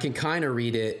LPs. I can kind of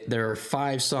read it. There are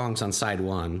 5 songs on side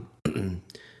 1,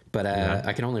 but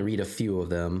I can only read a few of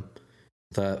them.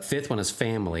 The 5th one is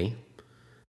Family.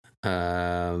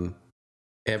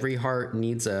 Every Heart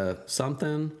Needs a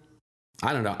Something.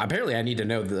 I don't know. Apparently, I need to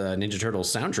know the Ninja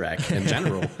Turtles soundtrack in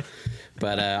general.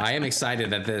 But I am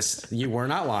excited that this. You were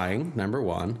not lying. Number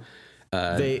 1,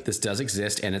 this does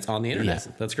exist and it's on the internet.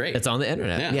 Yeah. That's great. It's on the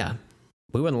internet. Yeah.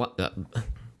 We wouldn't.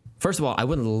 First of all, I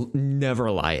wouldn't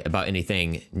never lie about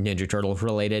anything Ninja Turtles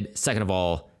related. Second of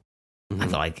all, I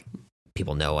feel like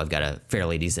people know I've got a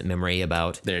fairly decent memory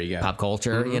about pop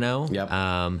culture. You know.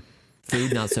 Yep.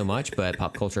 Food, not so much, but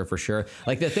pop culture for sure.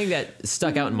 Like the thing that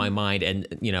stuck out in my mind and,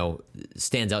 you know,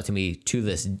 stands out to me to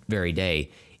this very day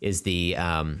is the,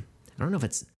 I don't know if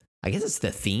it's, I guess it's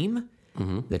the theme,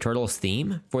 the Turtles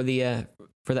theme for the,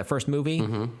 for that first movie,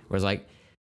 where it's like,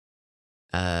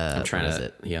 I'm trying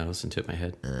to, listen to it in my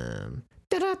head.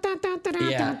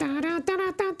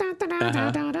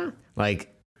 Like,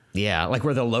 like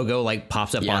where the logo like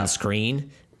pops up on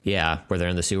screen. Yeah, where they're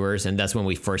in the sewers, and that's when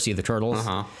we first see the turtles.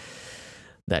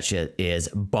 That shit is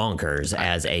bonkers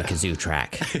as a kazoo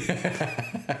track.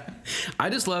 I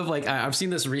just love, like, I've seen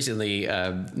this recently.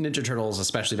 Ninja Turtles,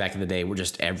 especially back in the day, were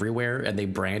just everywhere, and they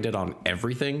branded on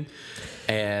everything.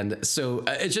 And so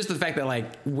it's just the fact that,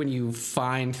 like, when you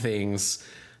find things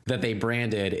that they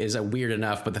branded is weird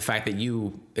enough, but the fact that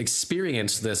you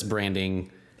experienced this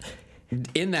branding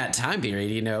in that time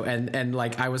period, you know, and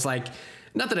like, I was like,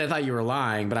 not that I thought you were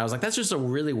lying, but I was like, that's just a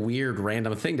really weird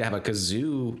random thing to have a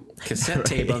kazoo cassette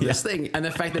tape of this thing. And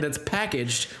the fact that it's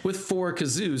packaged with 4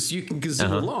 kazoos, so you can kazoo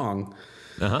along.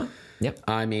 Yep.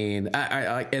 I mean,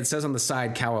 I it says on the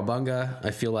side Cowabunga.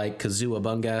 I feel like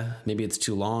Kazooabunga. Maybe it's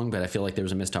too long, but I feel like there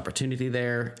was a missed opportunity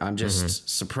there. I'm just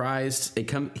surprised. It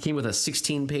came with a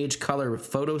 16-page color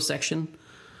photo section.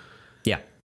 Yeah.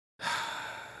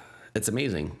 It's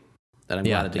amazing that I'm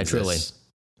glad it exists. Truly.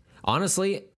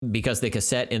 Honestly, because the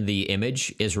cassette in the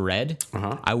image is red,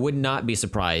 I would not be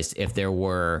surprised if there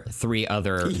were 3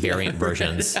 other variant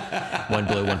versions, one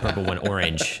blue, one purple, one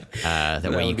orange.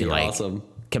 That way you can like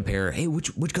compare. Hey,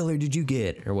 which color did you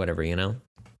get, or whatever, you know?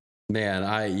 Man,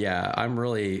 I'm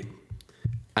really,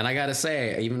 and I gotta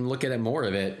say, even looking at more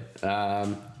of it,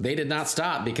 they did not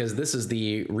stop, because this is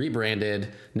the rebranded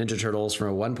Ninja Turtles from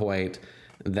at one point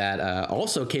that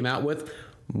also came out with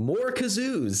more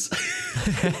kazoos.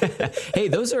 Hey,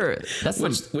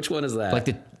 which one is that? Like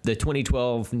the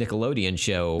 2012 Nickelodeon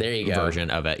show version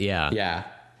of it. Yeah.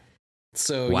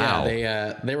 So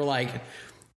they were like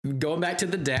going back to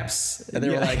the depths, and they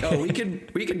were like, oh, we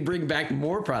can bring back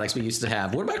more products we used to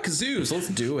have. What about kazoos? Let's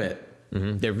do it.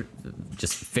 They're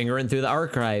just fingering through the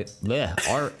archives.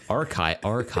 Wow.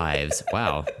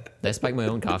 Did I spike my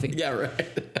own coffee? Yeah,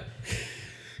 right.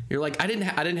 You're like, I didn't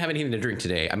have anything to drink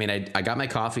today. I mean, I got my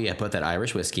coffee. I put that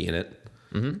Irish whiskey in it,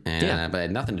 but I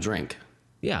had nothing to drink.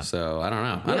 Yeah. So I don't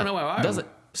know. I don't know why I'm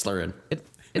slurring. It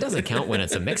doesn't count when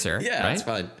it's a mixer. Yeah, right? It's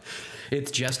fine.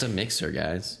 It's just a mixer,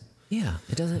 guys. Yeah,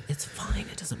 it doesn't. It's fine.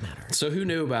 It doesn't matter. So who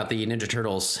knew about the Ninja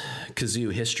Turtles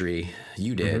kazoo history?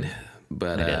 You did.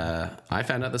 But I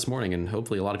found out this morning, and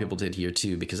hopefully a lot of people did here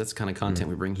too, because that's the kind of content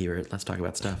we bring here at Let's Talk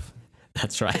About Stuff.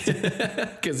 That's right.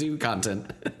 Kazoo content.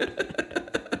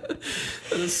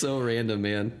 That is so random,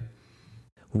 man.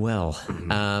 Well,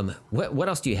 what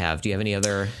else do you have? Do you have any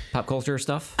other pop culture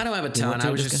stuff? I don't have a ton. I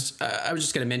was just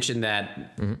going to mention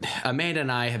that Amanda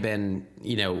and I have been,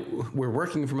 we're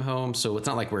working from home, so it's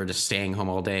not like we're just staying home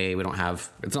all day.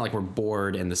 It's not like we're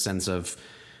bored in the sense of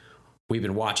we've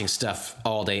been watching stuff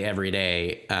all day, every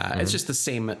day. It's just the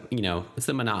same, it's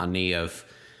the monotony of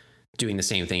doing the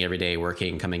same thing every day,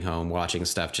 working, coming home, watching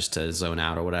stuff just to zone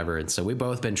out or whatever. And so we've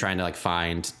both been trying to like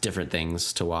find different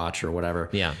things to watch or whatever.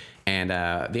 Yeah. And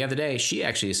the other day, she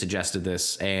actually suggested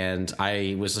this, and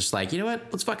I was just like, you know what?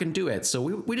 Let's fucking do it. So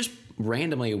we just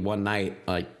randomly one night,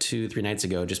 like 2-3 nights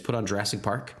ago, just put on Jurassic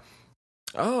Park.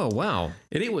 Oh, wow.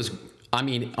 And it was, I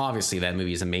mean, obviously that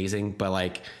movie is amazing, but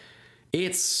like,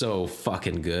 it's so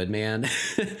fucking good, man.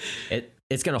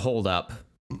 It's going to hold up.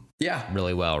 Yeah.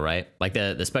 Really well, right? Like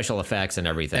the special effects and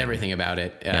everything. Everything about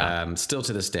it. Yeah. Still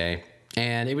to this day.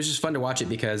 And it was just fun to watch it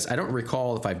because I don't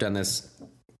recall if I've done this.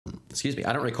 Excuse me.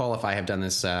 I don't recall if I have done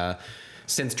this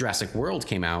since Jurassic World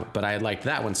came out, but I liked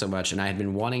that one so much. And I had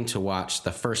been wanting to watch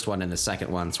the first one and the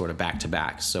second one sort of back to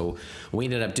back. So we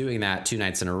ended up doing that 2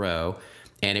 nights in a row.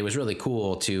 And it was really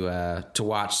cool to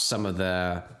watch some of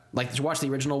to watch the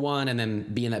original one and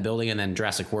then be in that building, and then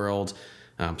Jurassic World.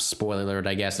 Spoiler alert,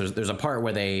 I guess. There's a part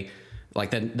where they, like,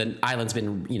 the island's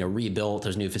been, rebuilt.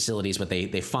 There's new facilities, but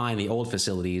they find the old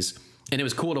facilities, and it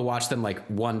was cool to watch them like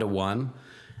 1-to-1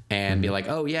 and be like,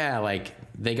 oh yeah, like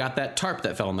they got that tarp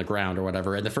that fell on the ground or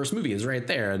whatever, and the first movie is right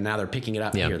there, and now they're picking it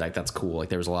up here. Like, that's cool. Like,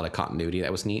 there was a lot of continuity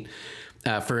that was neat.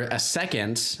 For a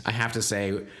second, I have to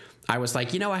say, I was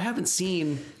like, I haven't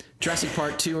seen Jurassic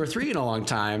Park 2 or 3 in a long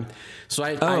time. So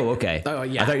okay. Oh,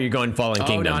 yeah. I thought you were going Fallen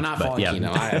Kingdom. Oh, no, not Fallen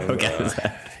Kingdom. Okay.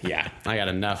 Yeah, I got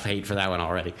enough hate for that one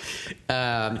already.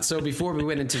 So before we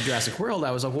went into Jurassic World,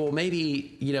 I was like, well,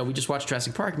 maybe, we just watched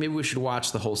Jurassic Park. Maybe we should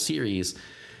watch the whole series.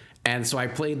 And so I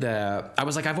played I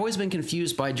was like, I've always been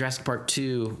confused by Jurassic Park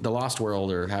 2, The Lost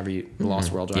World, or however the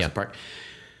Lost World, Jurassic Park.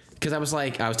 Because I was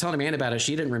telling Amanda about it.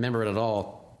 She didn't remember it at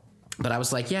all. But I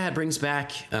was like, yeah, it brings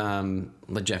back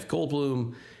like Jeff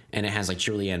Goldblum, and it has like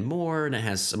Julianne Moore, and it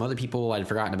has some other people I'd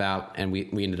forgotten about, and we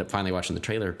ended up finally watching the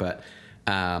trailer. But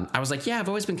I was like, yeah, I've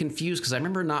always been confused because I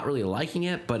remember not really liking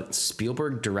it, but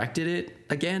Spielberg directed it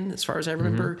again, as far as I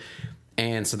remember.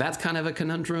 And so that's kind of a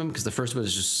conundrum because the first one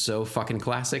is just so fucking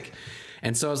classic.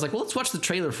 And so I was like, well, let's watch the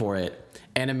trailer for it.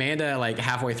 And Amanda, like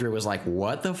halfway through, was like,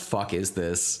 what the fuck is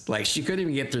this? Like, she couldn't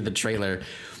even get through the trailer.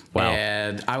 Wow.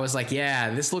 And I was like,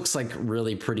 yeah, this looks like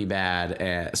really pretty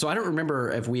bad. So I don't remember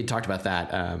if we had talked about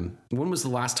that. When was the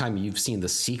last time you've seen the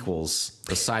sequels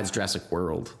besides Jurassic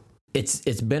World?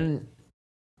 It's been,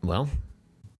 well,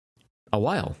 a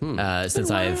while since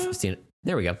I've seen it.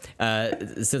 There we go.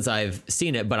 Since I've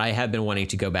seen it, but I have been wanting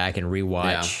to go back and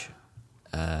rewatch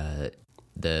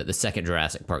the second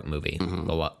Jurassic Park movie.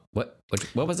 What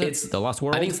was it? It's The Lost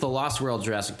World? I think it's The Lost World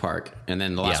Jurassic Park, and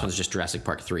then the last one's just Jurassic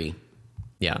Park 3.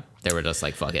 Yeah, they were just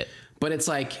like, fuck it. But it's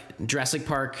like Jurassic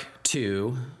Park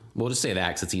 2. We'll just say that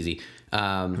because it's easy.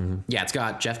 Yeah, it's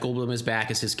got Jeff Goldblum is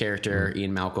back as his character,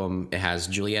 Ian Malcolm. It has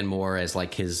Julianne Moore as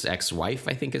like his ex-wife,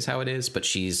 I think is how it is. But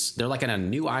they're like on a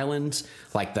new island,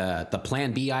 like the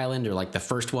Plan B island, or like the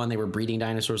first one they were breeding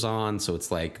dinosaurs on. So it's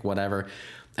like whatever.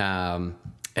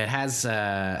 It has,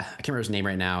 I can't remember his name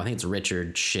right now. I think it's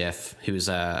Richard Schiff, who's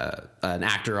an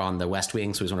actor on The West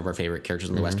Wing. So he's one of our favorite characters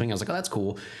on The West Wing. I was like, oh, that's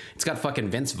cool. It's got fucking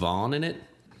Vince Vaughn in it.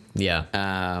 Yeah.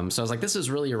 So I was like, this is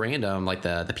really random, like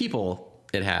the people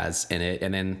it has in it.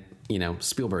 And then,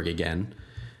 Spielberg again.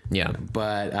 Yeah.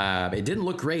 But it didn't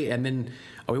look great. And then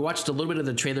we watched a little bit of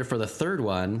the trailer for the third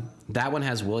one. That one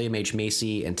has William H.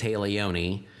 Macy and Téa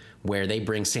Leoni, where they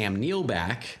bring Sam Neill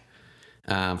back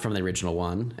from the original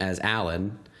one as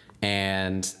Alan,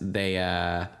 and they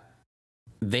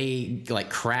like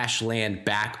crash land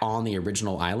back on the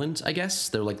original island. I guess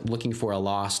they're like looking for a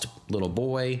lost little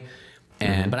boy,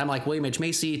 and but I'm like, William H.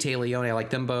 Macy, Téa Leoni, I like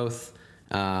them both.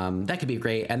 That could be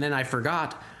great. And then I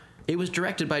forgot it was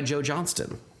directed by Joe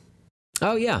Johnston.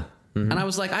 Oh yeah. And I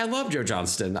was like, I love Joe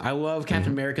Johnston. I love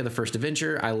Captain America: The First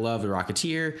Avenger. I love The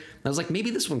Rocketeer. And I was like, maybe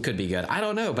this one could be good. I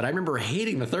don't know, but I remember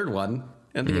hating the third one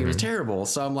and thinking it was terrible.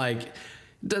 So I'm like, it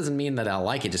doesn't mean that I'll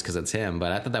like it just because it's him.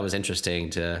 But I thought that was interesting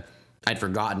I'd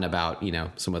forgotten about,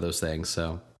 some of those things.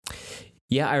 So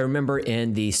yeah, I remember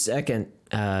in the second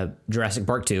Jurassic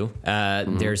Park 2,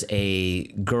 there's a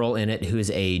girl in it who's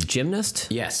a gymnast.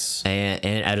 Yes. And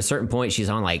at a certain point, she's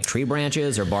on like tree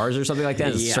branches or bars or something like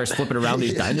that, and starts flipping around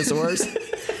these dinosaurs.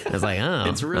 I was like, oh,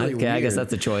 it's really okay, weird. I guess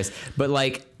that's a choice. But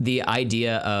like the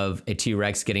idea of a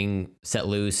T-Rex getting set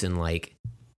loose in like,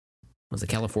 was it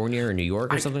California or New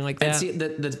York or something like that? And see,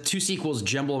 the two sequels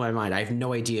jumble in my mind. I have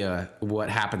no idea what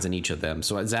happens in each of them.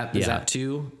 So is that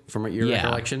two from your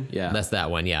recollection? Yeah, that's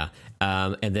that one. Yeah.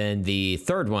 And then the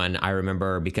third one I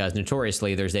remember because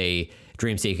notoriously there's a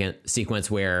dream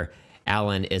sequence where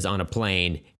Alan is on a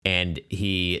plane and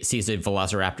he sees a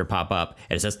velociraptor pop up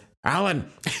and it says,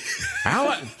 Alan.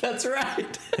 That's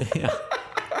right. Yeah.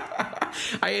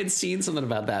 I had seen something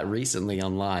about that recently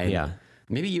online. Yeah.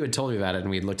 Maybe you had told me about it and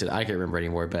we looked at it. I can't remember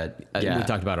anymore, but we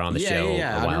talked about it on the show a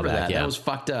while I remember back. That. Yeah. That was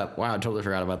fucked up. Wow, I totally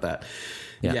forgot about that.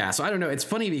 Yeah. So I don't know. It's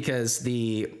funny because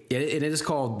it is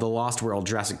called The Lost World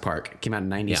Jurassic Park. It came out in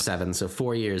 97, so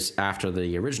 4 years after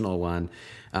the original one.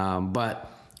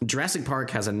 But Jurassic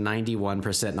Park has a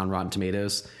 91% on Rotten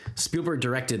Tomatoes. Spielberg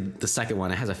directed the second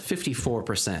one. It has a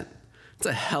 54%. It's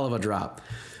a hell of a drop.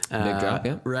 Big drop,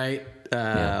 yeah. Right?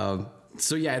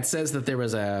 So yeah, it says that there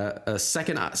was a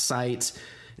second site.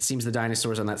 It seems the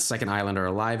dinosaurs on that second island are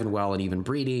alive and well and even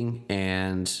breeding.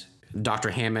 And Dr.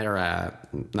 Hammond, or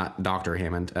not Dr.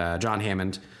 Hammond, John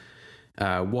Hammond,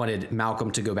 wanted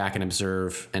Malcolm to go back and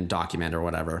observe and document or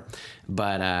whatever.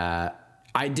 But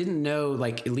I didn't know,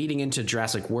 like, leading into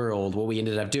Jurassic World, what we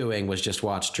ended up doing was just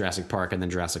watch Jurassic Park and then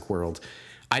Jurassic World.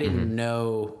 I didn't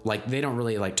know, like, they don't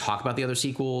really, like, talk about the other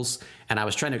sequels. And I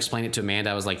was trying to explain it to Amanda.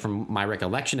 I was like, from my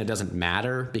recollection, it doesn't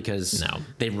matter because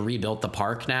they've rebuilt the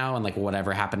park now. And, like,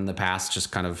 whatever happened in the past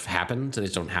just kind of happened. So they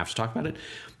just don't have to talk about it.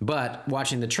 But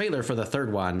watching the trailer for the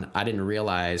third one, I didn't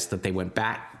realize that they went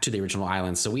back to the original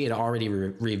island. So we had already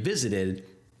revisited,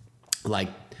 like,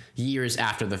 years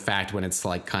after the fact when it's,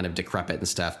 like, kind of decrepit and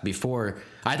stuff. Before,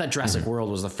 I thought Jurassic World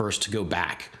was the first to go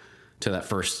back to that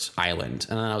first island.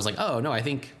 And then I was like, oh no, I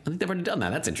think they've already done that.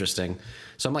 That's interesting.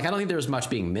 So I'm like, I don't think there was much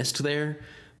being missed there,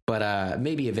 but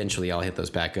maybe eventually I'll hit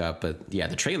those back up. But yeah,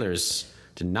 the trailers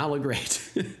did not look great.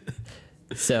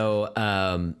 So,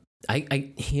 I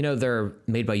they're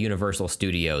made by Universal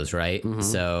Studios, right?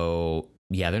 So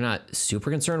yeah, they're not super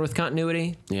concerned with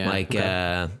continuity. Yeah. Like,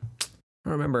 I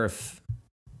don't remember if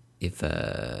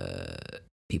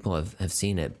people have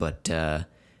seen it, but,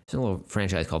 there's a little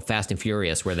franchise called Fast and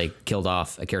Furious where they killed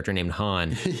off a character named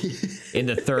Han in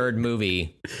the third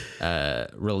movie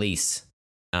release.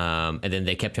 And then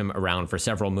they kept him around for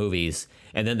several movies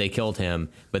and then they killed him,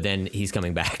 but then he's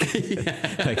coming back.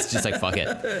 Like, it's just like, fuck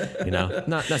it.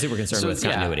 Not super concerned with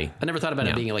continuity. I never thought about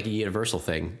it being like a Universal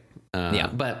thing.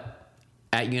 But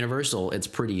at Universal, it's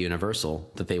pretty universal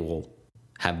that they will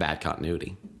have bad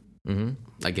continuity.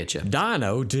 I get you.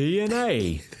 Dino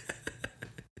DNA.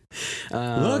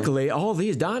 Luckily, all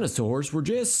these dinosaurs were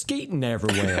just skating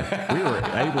everywhere. We were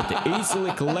able to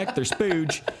easily collect their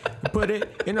spooge and put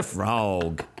it in a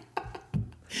frog.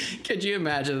 Could you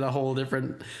imagine a whole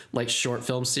different, like, short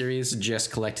film series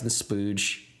just collecting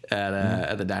spooge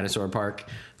at the dinosaur park?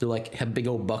 They're like, have big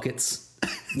old buckets.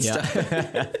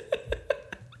 Yeah.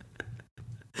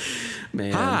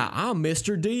 Man. Hi, I'm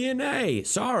Mr. DNA.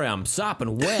 Sorry, I'm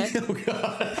sopping wet. Oh,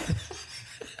 God.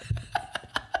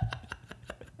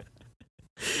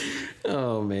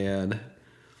 Oh, man.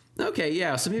 Okay,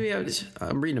 yeah. So maybe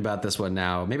I'm reading about this one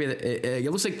now. Maybe it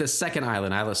looks like the second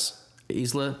island,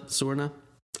 Isla Sorna.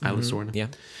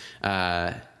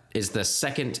 Yeah. Is the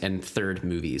second and third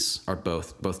movies are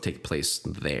both take place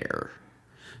there.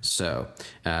 So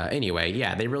anyway,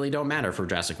 yeah, they really don't matter for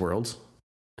Jurassic World,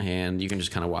 and you can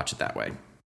just kind of watch it that way.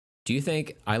 Do you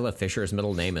think Isla Fisher's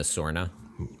middle name is Sorna?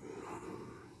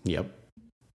 Yep.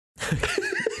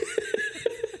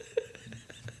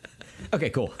 Okay,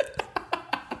 cool.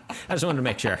 I just wanted to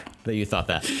make sure that you thought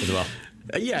that as well.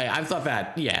 Yeah, I've thought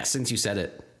that. Yeah, since you said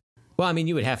it. Well, I mean,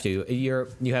 you would have to.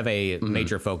 You have a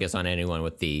major focus on anyone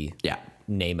with the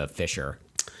name of Fisher.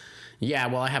 Yeah,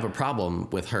 well, I have a problem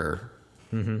with her.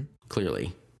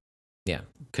 Clearly. Yeah,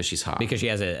 because she's hot. Because she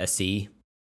has a C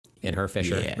in her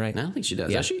Fisher, right? I don't think she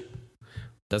does. Does she?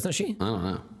 Doesn't she? I don't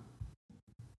know.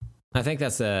 I think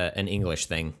that's an English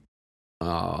thing. Oh,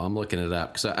 I'm looking it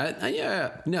up. So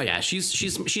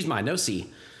she's mine. No C.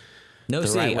 No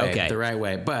C. Right way, okay, the right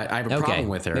way. But I have a problem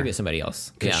with her. Maybe it's somebody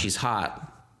else because she's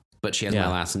hot, but she has my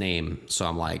last name. So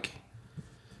I'm like,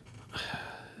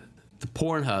 the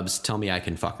Pornhubs tell me I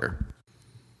can fuck her.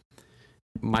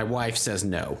 My wife says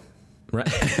no. Right.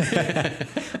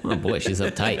 Oh boy, she's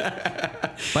uptight.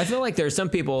 But I feel like there's some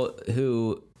people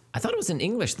who, I thought it was an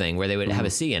English thing where they would have a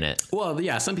C in it. Well,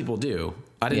 yeah, some people do.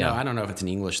 I didn't know. I don't know if it's an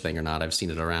English thing or not. I've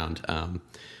seen it around.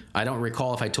 I don't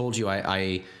recall if I told you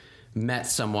I met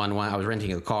someone when I was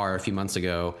renting a car a few months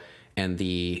ago, and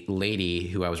the lady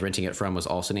who I was renting it from was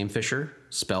also named Fisher,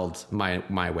 spelled my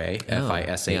way,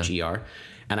 Fisher. Yeah.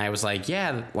 And I was like,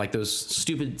 yeah, like those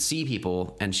stupid C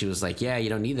people. And she was like, yeah, you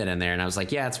don't need that in there. And I was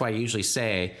like, yeah, that's why I usually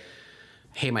say,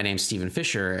 hey, my name's Stephen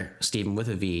Fisher, Stephen with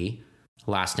a V,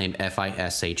 last name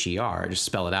Fisher. Just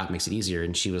spell it out, makes it easier.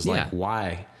 And she was like,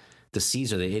 why? The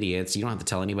C's are the idiots. You don't have to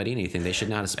tell anybody anything. They should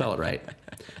know how to spell it right.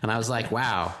 And I was like,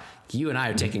 wow, you and I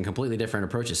are taking completely different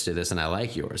approaches to this, and I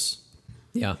like yours.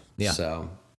 Yeah. Yeah. So,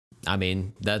 I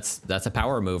mean, that's a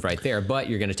power move right there, but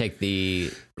you're going to take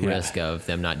the risk of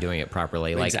them not doing it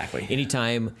properly. Like, exactly.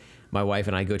 Anytime my wife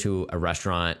and I go to a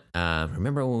restaurant.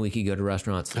 Remember when we could go to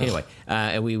restaurants? Anyway,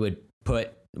 and we would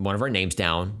put one of our names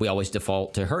down. We always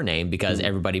default to her name because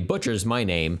everybody butchers my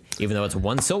name, even though it's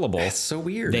one syllable. That's so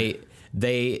weird.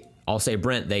 I'll say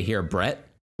Brent, they hear Brett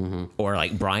or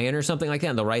like Brian or something like that,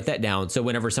 and they'll write that down. So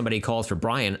whenever somebody calls for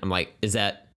Brian, I'm like,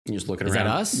 you're just looking around. Is that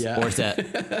us? Yeah. Or is that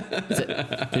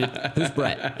who's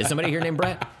Brett? Is somebody here named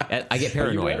Brett? I get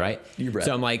paranoid, right? You're Brett.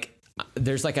 So I'm like,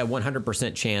 there's like a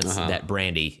 100% chance that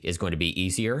Brandy is going to be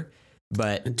easier,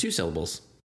 but and 2 syllables.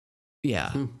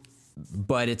 Yeah.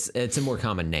 But it's a more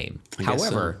common name.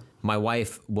 However, my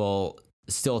wife will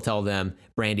still tell them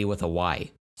Brandy with a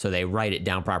Y. So they write it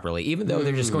down properly. Even though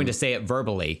they're just going to say it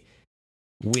verbally,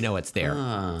 we know it's there.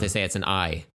 They say it's an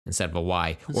I instead of a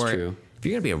Y. That's true. If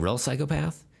you're going to be a real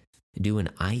psychopath, do an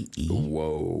IE.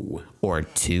 Whoa. Or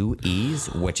 2 E's,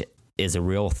 which is a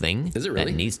real thing. Is it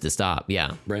really? That needs to stop.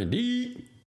 Yeah. Brandy.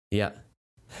 Yeah.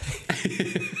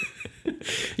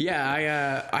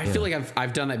 Yeah, I feel like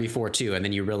I've done that before too, and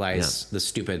then you realize the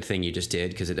stupid thing you just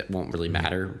did because it won't really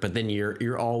matter. But then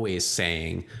you're always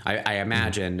saying, I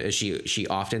imagine, is she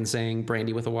often saying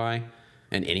Brandy with a Y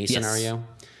in any scenario?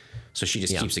 So she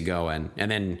just keeps it going, and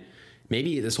then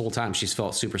maybe this whole time she's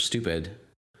felt super stupid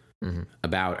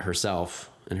about herself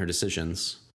and her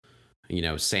decisions. You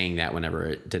know, saying that whenever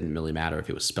it didn't really matter if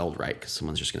it was spelled right because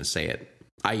someone's just going to say it.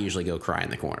 I usually go cry in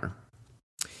the corner.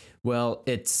 Well,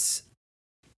 it's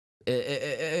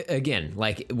again,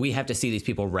 like we have to see these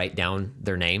people write down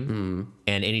their name,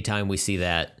 and anytime we see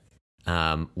that,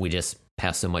 we just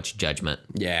pass so much judgment.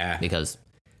 Yeah, because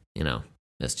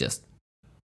it's just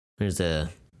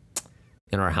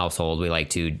in our household we like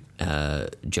to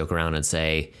joke around and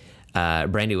say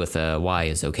Brandy with a Y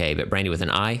is okay, but Brandy with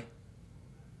an I,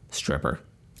 stripper.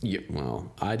 Yeah,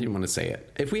 well, I didn't want to say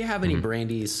it. If we have any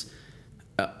Brandys,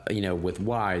 with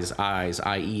Y's, I's,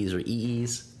 IEs, or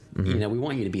EEs, we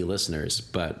want you to be listeners,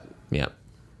 but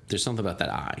there's something about that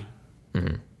I.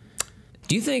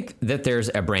 Do you think that there's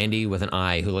a Brandy with an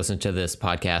I who listens to this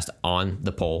podcast on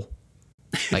the poll?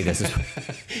 Like this is,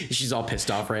 she's all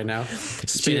pissed off right now.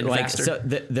 Spinning faster. So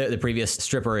the previous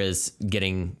stripper is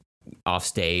getting off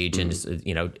stage and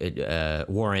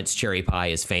Warrant's cherry pie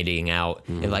is fading out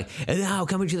and like, and now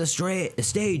coming to the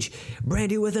stage,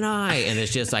 Brandy with an I, and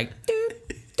it's just like doop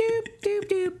doop doop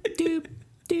doop doop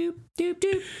doop doop doop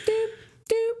doop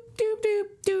doop doop doop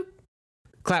doop,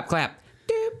 clap clap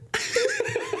doop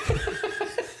doop.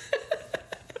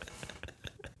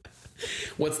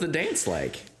 What's the dance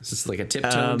like? Is this like a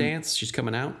tiptoe dance? She's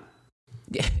coming out.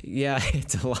 Yeah,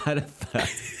 it's a lot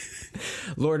of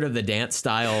Lord of the Dance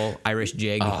style Irish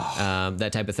jig, that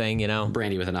type of thing,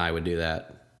 Brandy with an I would do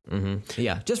that.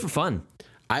 Yeah, just for fun.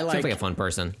 Sounds like a fun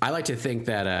person. I like to think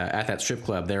that at that strip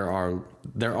club there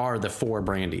are the 4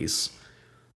 Brandys,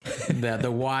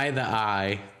 the Y, the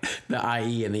I, the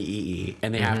IE, and the EE,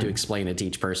 and they have to explain it to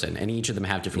each person, and each of them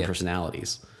have different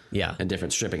personalities, and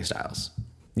different stripping styles.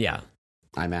 Yeah,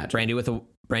 I imagine.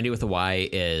 Brandy with a Y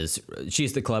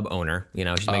she's the club owner.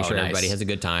 She's making sure everybody has a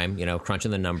good time.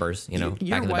 Crunching the numbers. Your back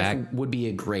in the wife would be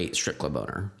a great strip club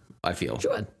owner. I feel she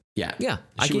would. Yeah.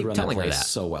 I keep telling her that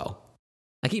so well.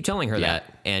 I keep telling her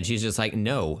that, and she's just like,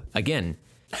 "No, again,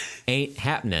 ain't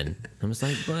happening." I'm just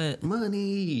like, "But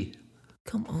money,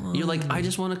 come on." You're like, "I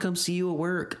just want to come see you at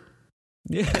work."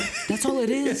 Yeah, that's all it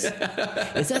is.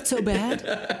 Is that so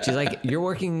bad? She's like, "You're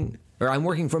working." Or I'm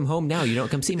working from home now. You don't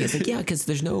come see me. It's like, yeah, because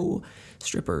there's no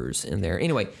strippers in there.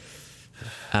 Anyway,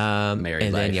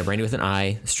 married life. Then Brandy with an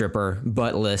I, stripper,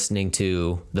 but listening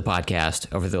to the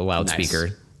podcast over the loudspeaker.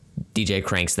 Nice. DJ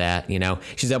cranks that.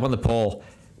 She's up on the pole,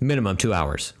 minimum 2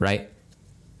 hours, right?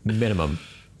 Minimum.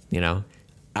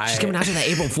 She's coming out to the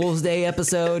April Fool's Day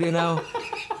episode.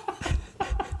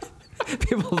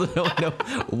 People don't know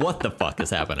what the fuck is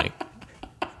happening.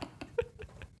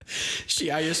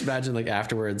 I just imagine like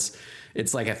afterwards,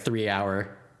 it's like a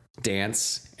 3-hour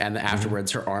dance, and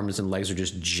afterwards her arms and legs are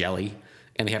just jelly,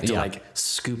 and they have to like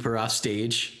scoop her off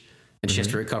stage, and she has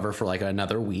to recover for like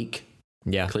another week.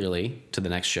 Yeah, clearly to the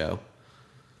next show.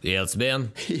 Yeah, it's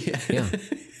been. Yeah.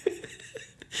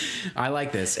 I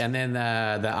like this, and then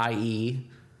the IE.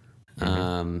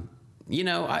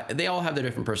 They all have their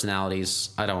different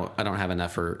personalities. I don't have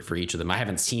enough for each of them. I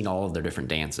haven't seen all of their different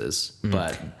dances,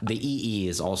 but the EE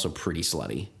is also pretty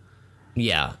slutty.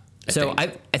 Yeah. I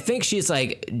think she's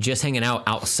like just hanging out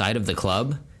outside of the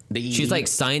club. She's like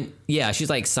sign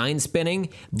spinning,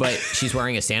 but she's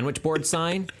wearing a sandwich board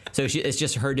sign. So it's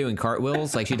just her doing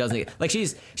cartwheels. Like she doesn't like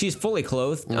she's fully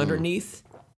clothed underneath.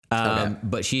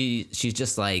 But she's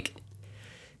just like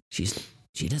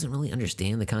she doesn't really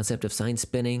understand the concept of sign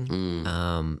spinning.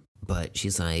 But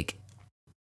she's like,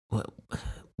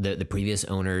 the previous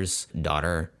owner's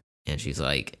daughter, and she's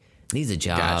like needs a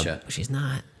job. Gotcha. She's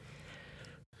not.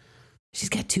 She's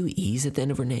got 2 E's at the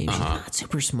end of her name. She's not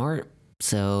super smart.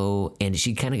 So, and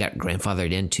she kind of got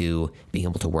grandfathered into being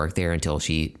able to work there until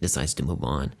she decides to move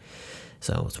on.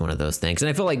 So it's one of those things. And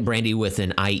I feel like Brandy with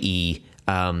an IE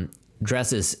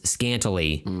dresses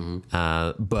scantily,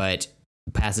 but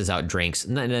passes out drinks.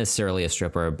 Not necessarily a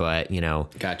stripper, but,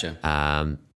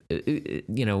 Gotcha.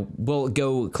 Will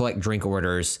go collect drink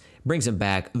orders, brings them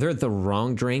back. They're the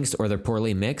wrong drinks or they're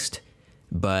poorly mixed,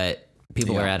 but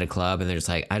people are at a club and they're just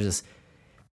like,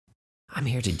 I'm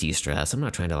here to de-stress. I'm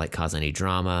not trying to like cause any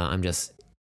drama.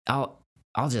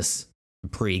 I'll just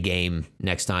pre-game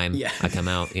next time I come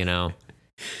out,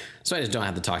 So I just don't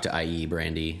have to talk to IE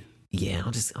Brandy. Yeah,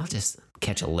 I'll just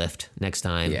catch a lift next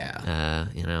time. Yeah.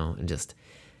 And just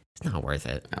it's not worth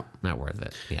it. No. Not worth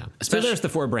it. Yeah. Especially, so there's the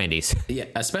 4 brandies. Yeah,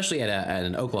 especially at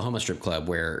an Oklahoma strip club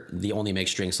where the only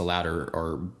mixed drinks allowed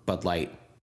are Bud Light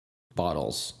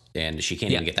bottles, and she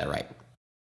can't even get that right.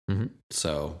 Mm-hmm.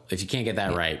 So if you can't get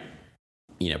that right,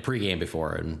 pregame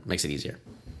before, and makes it easier.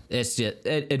 It's just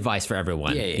advice for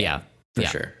everyone. Yeah. For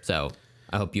sure. So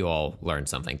I hope you all learned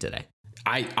something today.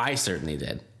 I certainly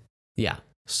did. Yeah.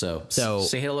 So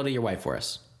say hello to your wife for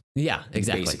us. Yeah,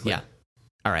 exactly. Basically. Yeah.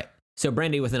 All right. So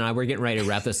Brandy with and I, we're getting ready to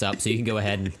wrap this up. So you can go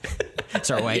ahead and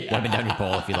start wiping down your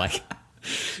bowl if you like.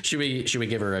 Should we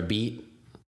give her a beat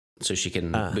so she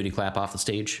can booty clap off the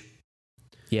stage?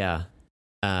 Yeah.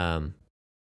 Doop,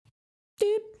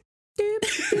 doop,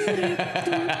 doop,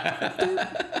 doop,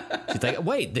 doop. She's like,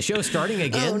 wait, the show's starting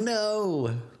again? Oh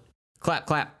no. Clap,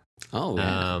 clap. Oh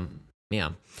yeah. Yeah.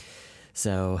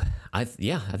 So I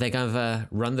think I've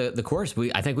run the course.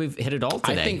 I think we've hit it all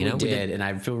today. I think we did, and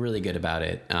I feel really good about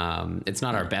it. It's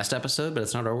not our best episode, but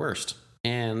it's not our worst,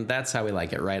 and that's how we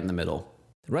like it. Right in the middle.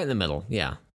 Right in the middle.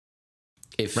 Yeah.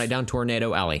 Right down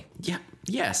Tornado Alley. Yeah.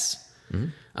 Yes.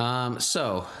 Mm-hmm.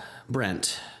 So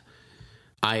Brent,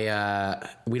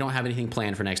 we don't have anything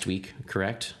planned for next week,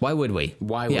 correct? Why would we?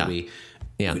 Why would we?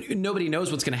 Yeah. Nobody knows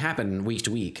what's going to happen week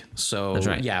to week. So that's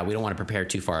right. Yeah, we don't want to prepare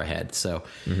too far ahead. So,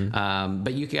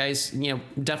 but you guys,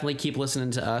 definitely keep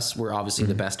listening to us. We're obviously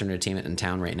the best entertainment in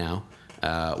town right now.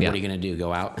 What are you going to do?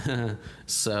 Go out?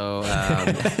 So,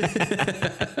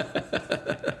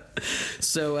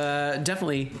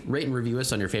 definitely rate and review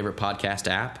us on your favorite podcast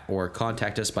app, or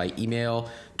contact us by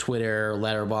email, Twitter,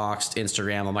 Letterboxd,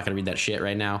 Instagram. I'm not going to read that shit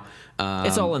right now.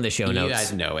 It's all in the show notes. You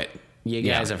guys know it. You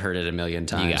guys have heard it a million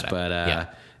times,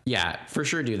 but for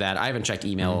sure do that. I haven't checked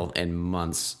email in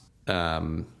months.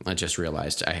 I just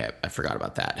realized I forgot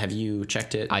about that. Have you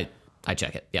checked it? I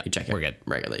check it. Yeah, you check it. We're good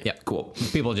Regularly. Yeah, cool.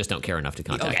 People just don't care enough to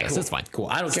contact us. Cool. It's fine. Cool.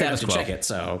 I don't care enough to check it,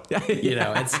 so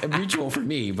it's mutual for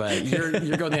me. But you're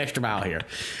going the extra mile here,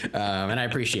 and I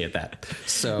appreciate that.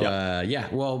 So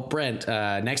well, Brent,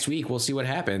 next week we'll see what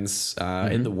happens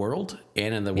in the world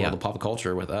and in the world of pop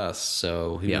culture with us.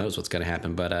 So who knows what's going to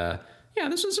happen? But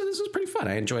this is pretty fun.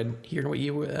 I enjoyed hearing what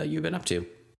you've been up to.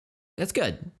 That's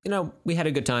good. We had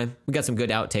a good time. We got some good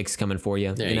outtakes coming for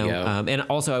you. There you go. And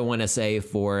also, I want to say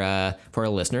for our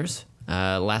listeners,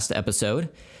 last episode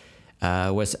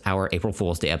was our April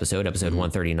Fool's Day episode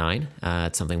 139.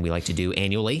 It's something we like to do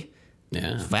annually.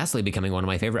 Yeah, it's vastly becoming one of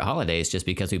my favorite holidays, just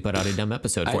because we put out a dumb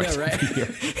episode for it.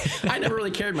 Right? I never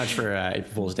really cared much for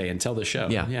April Fool's Day until the show.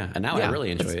 Yeah, and now I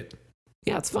really enjoy it.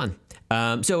 Yeah, it's fun.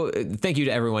 So thank you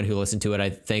to everyone who listened to it.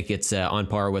 I think it's on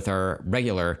par with our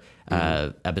regular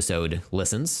episode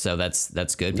listens. So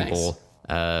that's good. Nice. People,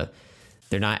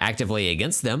 they're not actively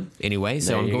against them anyway.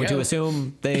 So there I'm going to go.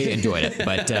 assume they enjoyed it.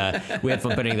 But we had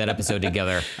fun putting that episode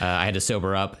together. I had to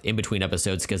sober up in between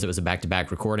episodes because it was a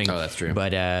back-to-back recording. Oh, that's true.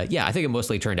 But I think it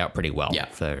mostly turned out pretty well. Yeah.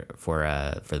 For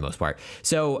the most part.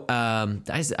 So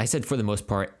I said for the most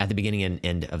part at the beginning and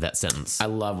end of that sentence. I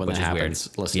love when that happens.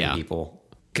 Weird. Listening to people.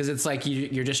 Because it's like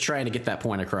you're just trying to get that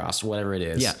point across, whatever it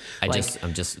is. Yeah, I'm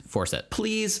just force it.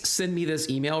 Please send me this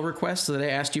email request that I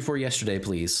asked you for yesterday,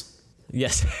 please.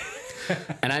 Yes.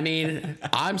 And I mean,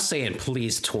 I'm saying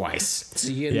please twice,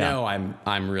 so know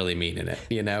I'm really meaning it.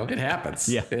 It happens.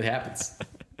 Yeah, it happens.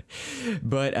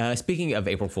 But speaking of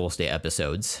April Fool's Day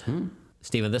episodes,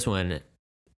 Stephen,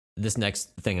 this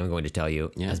next thing I'm going to tell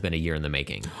you has been a year in the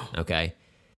making. Okay,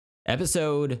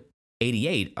 episode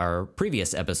 88, our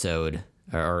previous episode.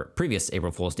 Our previous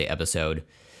April Fool's Day episode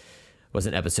was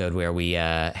an episode where we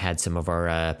had some of our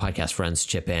podcast friends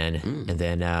chip in. And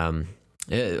then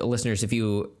listeners, if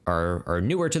you are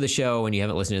newer to the show and you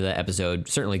haven't listened to that episode,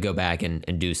 certainly go back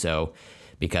and do so,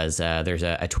 because there's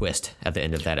a twist at the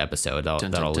end of that episode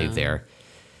that I'll leave there.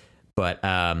 But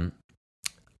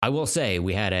I will say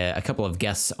we had a couple of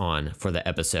guests on for the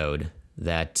episode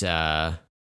that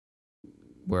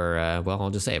were, well, I'll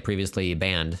just say it, previously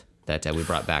banned that we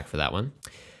brought back for that one.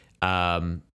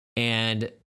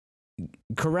 And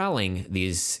corralling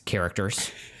these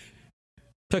characters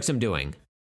took some doing.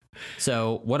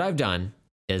 So what I've done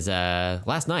is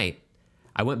last night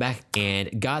I went back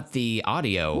and got the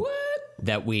audio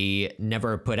that we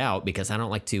never put out because I don't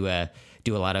like to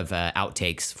do a lot of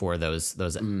outtakes for those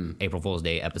April Fool's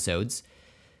Day episodes.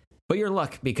 But you're in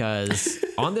luck because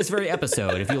on this very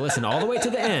episode, if you listen all the way to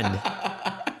the end,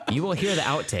 you will hear the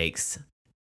outtakes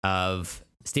of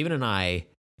Steven and I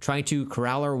trying to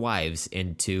corral our wives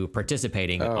into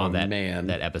participating on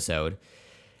that episode.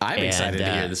 I'm excited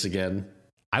to hear this again.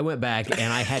 I went back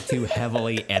and I had to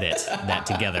heavily edit that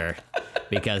together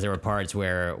because there were parts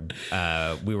where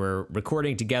we were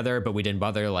recording together, but we didn't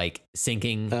bother like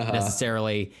syncing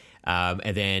necessarily.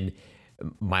 And then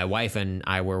my wife and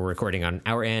I were recording on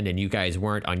our end and you guys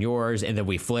weren't on yours. And then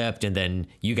we flipped and then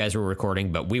you guys were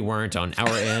recording, but we weren't on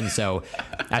our end. So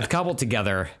I've cobbled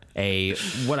together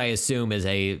what I assume is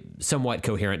a somewhat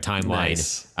coherent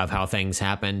timeline of how things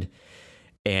happened.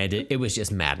 And it was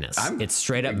just madness. It's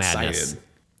straight up madness.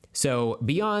 So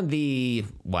beyond the,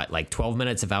 12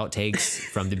 minutes of outtakes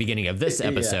from the beginning of this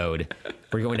episode,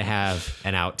 we're going to have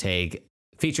an outtake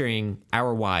featuring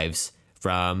our wives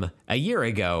from a year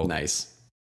ago. Nice.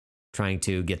 Trying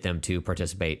to get them to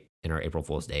participate in our April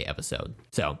Fool's Day episode.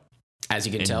 So, as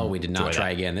you can tell, we did not try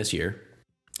again this year.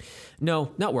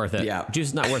 No, not worth it. Yeah. Juice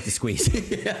is not worth the squeeze.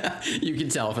 You can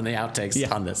tell from the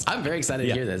outtakes on this. I'm very excited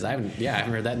to hear this. I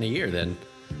haven't heard that in a year then.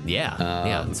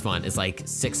 Yeah, it's fun. It's like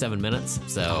 6-7 minutes,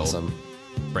 so awesome.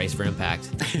 Brace for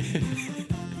impact.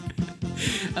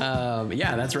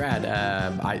 That's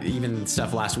rad. Even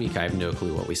stuff last week, I have no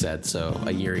clue what we said. So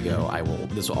a year ago,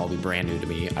 this will all be brand new to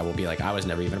me. I will be like, I was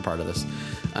never even a part of this.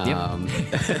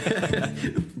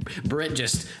 Britt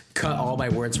just cut all my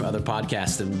words from other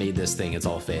podcasts and made this thing. It's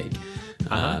all fake.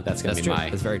 That's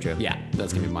very true. Yeah,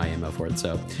 that's gonna be my MO for it.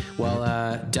 So,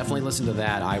 definitely listen to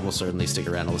that. I will certainly stick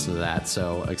around and listen to that.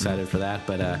 So excited for that.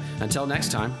 But until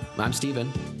next time, I'm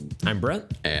Steven. I'm Brent.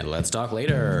 And let's talk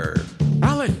later.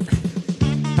 Alan!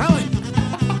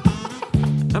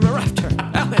 I'm a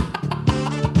raptor. Alan!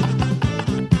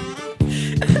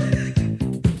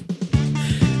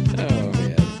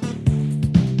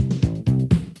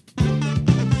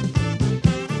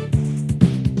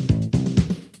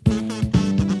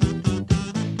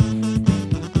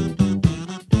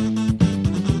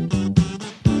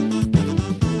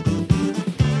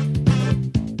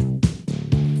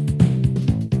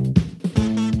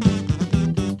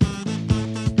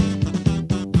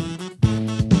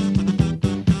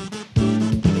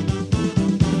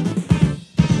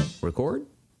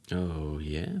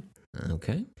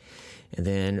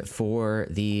 For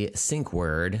the sync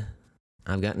word,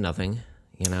 I've got nothing,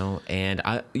 and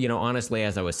honestly,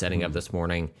 as I was setting up this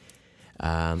morning,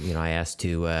 I asked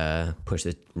to push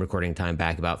the recording time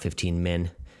back about 15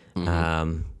 min.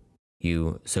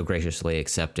 You so graciously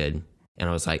accepted, and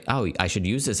I was like, oh, I should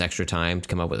use this extra time to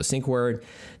come up with a sync word.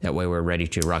 That way we're ready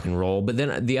to rock and roll. But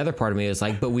then the other part of me is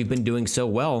like, but we've been doing so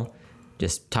well,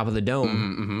 just top of the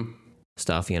dome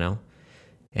stuff,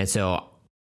 And so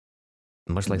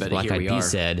much like the Black Eyed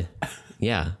Peas said,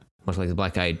 much like the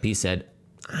Black Eyed Peas said,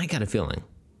 I got a feeling.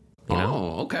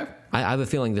 Oh, okay. I have a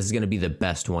feeling this is going to be the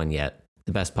best one yet,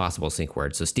 the best possible sync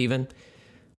word. So, Steven,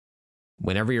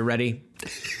 whenever you're ready,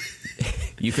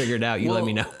 you figure it out. You let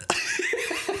me know.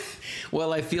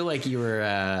 Well, I feel like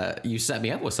you set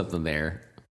me up with something there.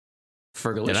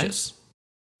 Fergalicious.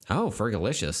 Oh,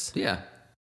 Fergalicious. Yeah.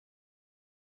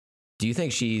 Do you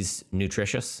think she's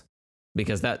nutritious?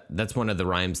 Because that's one of the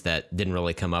rhymes that didn't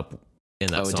really come up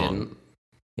in that song. It didn't?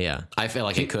 Yeah. I feel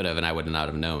like it could have, and I would not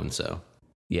have known, so.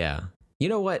 Yeah. You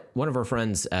know what? One of our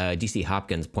friends, DC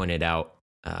Hopkins, pointed out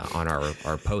on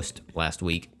our post last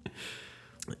week,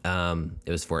 it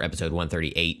was for episode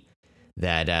 138,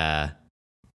 that,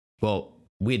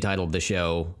 we had titled the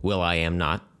show Will I Am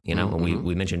Not, and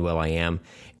we mentioned Will I Am.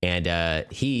 And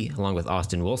he, along with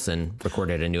Austin Wilson,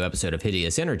 recorded a new episode of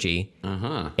Hideous Energy.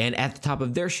 And at the top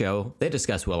of their show, they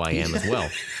discuss Will I Am as well.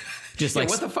 Just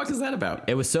what the fuck is that about?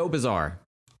 It was so bizarre.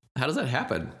 How does that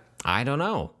happen? I don't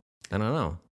know.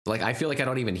 Like, I feel like I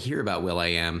don't even hear about Will I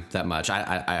Am that much.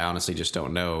 I honestly just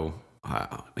don't know.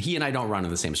 He and I don't run in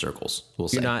the same circles. We'll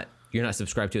say. You're not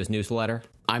subscribed to his newsletter?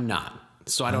 I'm not.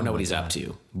 So I don't know what he's up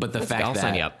to. But I'll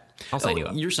sign you up. I'll sign you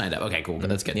up. You're signed up. Okay, cool.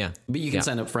 That's good. Yeah. But you can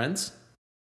sign up friends?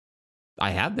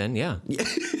 I have been, yeah.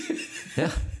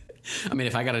 Yeah. I mean,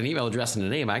 if I got an email address and a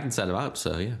name, I can set them up,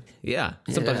 so yeah. Yeah.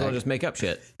 Sometimes I'll just make up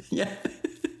shit. Yeah.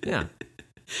 Yeah.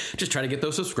 Just try to get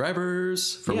those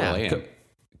subscribers for Will I Am.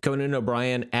 Conan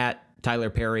O'Brien at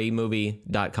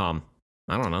TylerPerryMovie.com.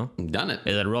 I don't know. Done it.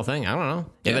 Is it a real thing? I don't know.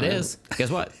 If it is, guess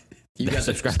what? You got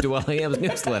subscribe to Will.i.am's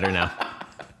newsletter now.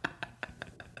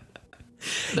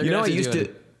 I used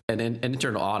to an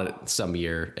internal audit some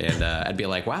year, and I'd be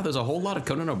like, wow, there's a whole lot of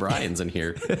Conan O'Brien's in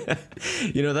here.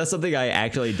 That's something I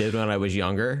actually did when I was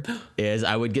younger, is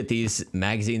I would get these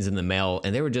magazines in the mail,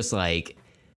 and they were just like,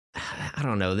 I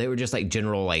don't know, they were just like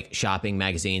general like shopping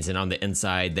magazines, and on the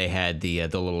inside they had the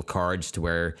little cards to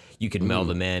where you could mail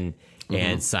them in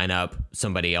and sign up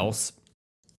somebody else,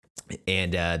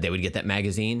 and they would get that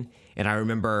magazine. And I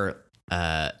remember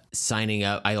signing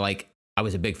up. I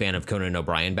was a big fan of Conan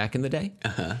O'Brien back in the day,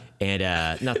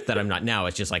 and not that I'm not now.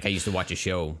 It's just like I used to watch a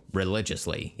show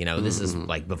religiously. This is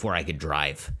like before I could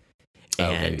drive,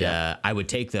 and I would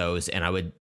take those and I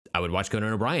would watch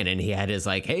Conan O'Brien, and he had his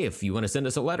like, hey, if you want to send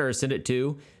us a letter, send it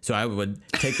to. So I would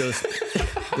take those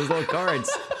those little cards,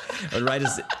 I would write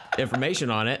his information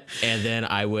on it, and then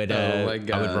I would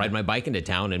ride my bike into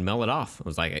town and mail it off. I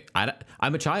was like,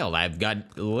 I'm a child. I've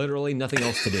got literally nothing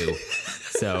else to do.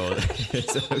 So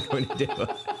that's what I'm going to do.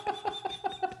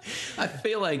 I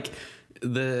feel like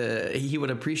he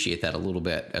would appreciate that a little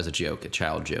bit as a joke, a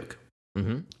child joke.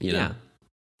 Mm-hmm. Yeah.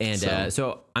 And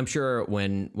so I'm sure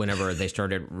whenever they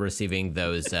started receiving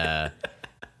those, man,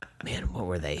 what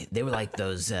were they? They were like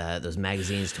those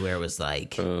magazines to where it was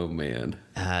like, oh man,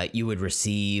 you would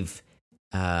receive,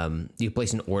 you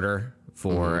place an order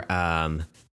for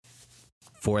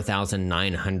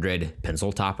 4,900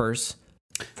 pencil toppers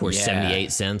for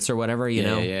 78 cents or whatever, you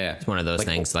know? Yeah. It's one of those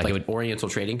things. Like it would, Oriental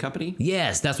Trading Company?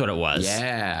 Yes, that's what it was.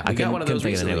 Yeah. I got one of those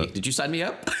recently. Did you sign me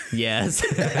up? Yes.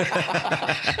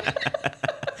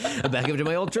 I'm back up to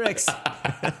my old tricks.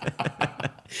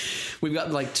 We've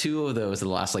gotten like 2 of those in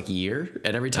the last like year,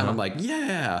 and every time I'm like,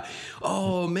 yeah,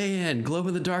 oh man, glow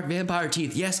in the dark vampire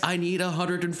teeth. Yes, I need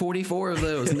 144 of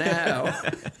those now.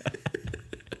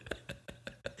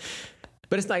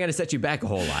 But it's not going to set you back a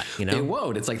whole lot, you know? It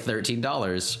won't. It's like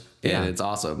 $13, and it's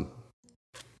awesome.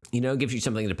 It gives you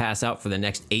something to pass out for the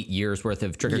next 8 years worth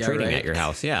of trick-or-treating at your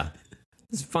house. Yeah.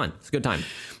 It's fun. It's a good time.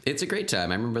 It's a great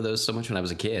time. I remember those so much when I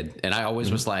was a kid, and I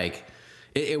always was like,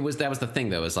 that was the thing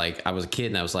though. Is like I was a kid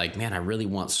and I was like, man, I really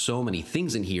want so many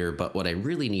things in here, but what I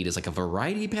really need is like a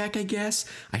variety pack. I guess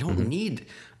I don't need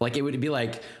like it would be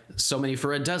like so many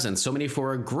for a dozen, so many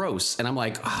for a gross, and I'm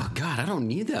like, oh god, I don't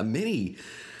need that many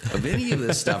of any of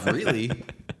this stuff. Really,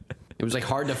 it was like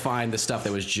hard to find the stuff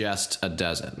that was just a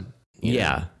dozen. You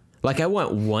know? Like I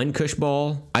want one Kush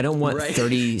ball. I don't want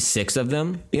 36 of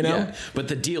them, you know? Yeah. But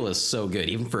the deal is so good.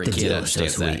 Even for a kid,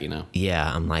 understands that, you know?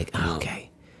 Yeah. I'm like, okay.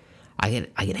 I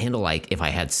can handle like if I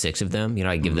had 6 of them,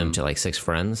 I give them to like 6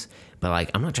 friends, but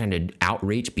like, I'm not trying to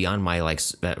outreach beyond my like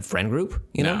friend group,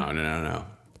 you know? No.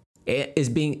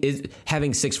 Is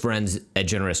having 6 friends a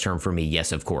generous term for me?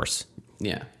 Yes, of course.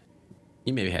 Yeah.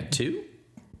 You maybe had 2?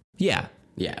 Yeah.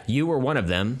 Yeah. You were one of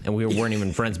them, and we weren't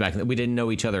even friends back then. We didn't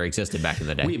know each other existed back in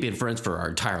the day. We've been friends for our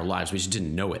entire lives. We just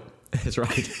didn't know it. That's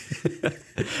right.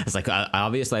 It's like,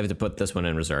 obviously I have to put this one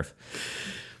in reserve.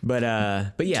 But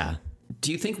yeah.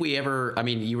 Do you think we ever, I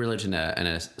mean, you were lived in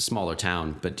a smaller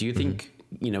town, but do you think,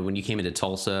 when you came into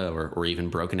Tulsa or even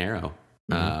Broken Arrow,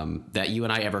 that you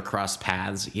and I ever crossed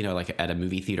paths, like at a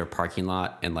movie theater parking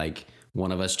lot, and like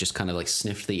one of us just kind of like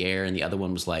sniffed the air and the other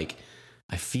one was like,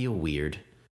 I feel weird.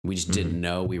 We just didn't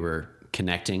know we were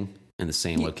connecting in the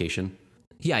same location.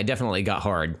 Yeah, I definitely got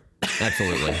hard.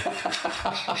 Absolutely.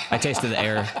 I tasted the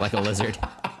air like a lizard.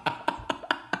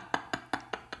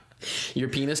 Your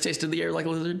penis tasted the air like a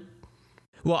lizard?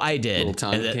 Well, I did. Little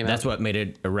tongue came that's out? what made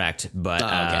it erect. But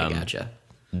okay, gotcha.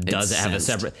 Does it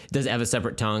have a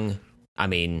separate tongue? I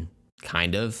mean,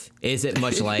 kind of. Is it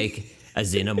much like a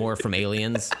xenomorph from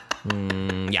Aliens?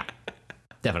 Yeah,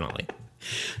 definitely.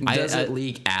 Does it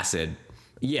leak acid?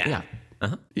 Yeah. Yeah.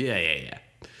 Uh-huh. Yeah.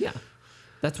 Yeah.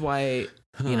 That's why,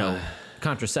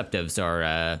 contraceptives are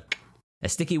a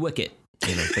sticky wicket,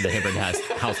 for the Hibbard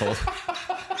household.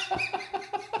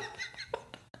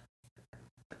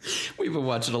 We've been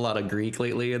watching a lot of Greek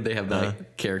lately, and they have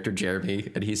that character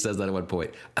Jeremy, and he says that at one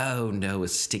point. Oh no, a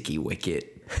sticky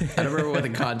wicket. I don't remember what the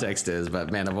context is,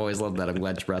 but man, I've always loved that. I'm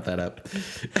glad you brought that up.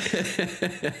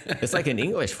 It's like an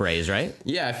English phrase, right?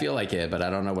 Yeah, I feel like it, but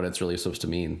I don't know what it's really supposed to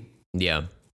mean. Yeah.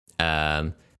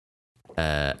 A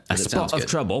spot of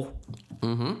trouble.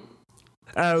 Mm-hmm.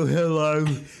 Oh, hello.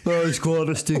 Oh, it's quite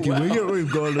a sticky wicket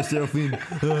we've got ourselves in.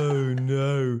 Oh,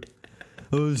 no.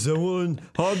 Oh, someone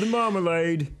hide the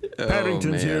marmalade.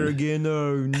 Paddington's here again.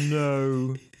 Oh,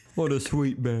 no. What a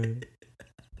sweet man.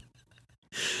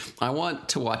 I want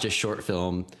to watch a short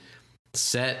film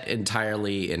set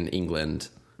entirely in England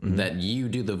that you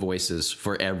do the voices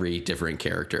for every different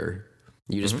character.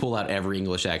 You just pull out every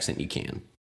English accent you can.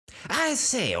 I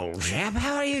say, old chap,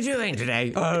 how are you doing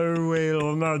today? Oh, well,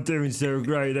 I'm not doing so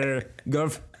great there,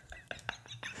 Gov.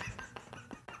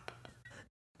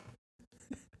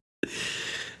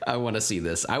 I want to see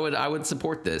this. I would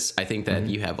support this. I think that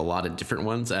you have a lot of different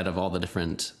ones out of all the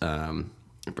different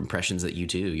impressions that you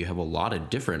do. You have a lot of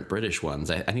different British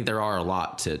ones. I think there are a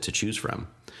lot to choose from.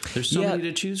 There's so many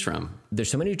to choose from.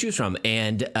 There's so many to choose from.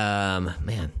 And,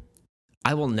 man,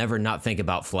 I will never not think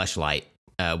about Fleshlight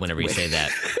whenever you say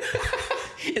that.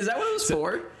 Is that what it was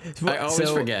for? I always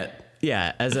forget.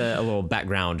 Yeah, as a little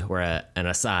background or an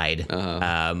aside,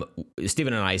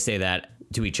 Stephen and I say that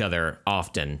to each other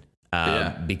often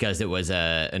because it was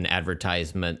an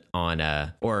advertisement on,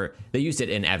 or they used it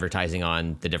in advertising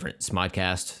on the different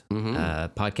Smodcast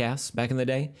podcasts back in the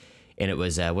day. And it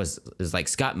was like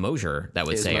Scott Mosier that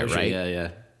would say it, right? Yeah.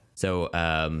 So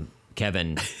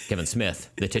Kevin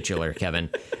Smith, the titular Kevin,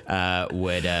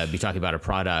 would be talking about a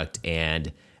product,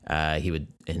 and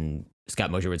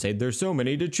Scott Mosier would say, "There's so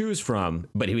many to choose from,"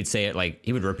 but he would say it like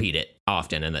he would repeat it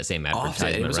often in that same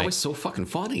advertisement. It was right? always so fucking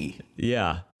funny.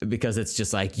 Yeah, because it's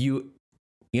just like you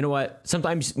know what?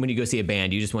 Sometimes when you go see a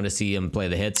band, you just want to see them play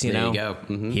the hits. You know, you go.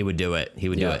 Mm-hmm. He would do it.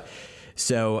 Do it.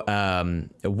 So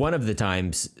one of the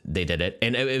times they did it,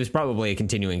 and it was probably a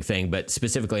continuing thing, but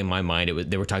specifically in my mind,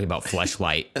 they were talking about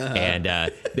Fleshlight,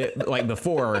 and like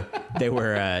before they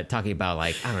were talking about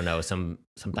like, I don't know, some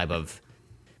type of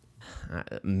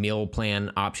meal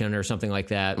plan option or something like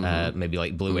that, maybe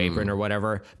like Blue Apron or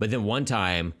whatever. But then one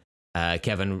time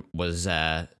Kevin was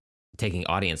taking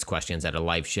audience questions at a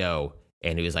live show,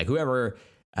 and he was like, whoever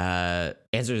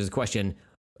answers his question,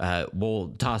 we'll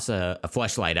toss a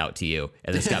Fleshlight out to you.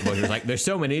 And then Scott Mosier was like, there's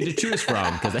so many to choose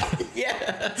from.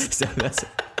 Yeah. So that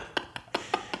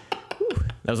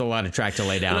was a lot of track to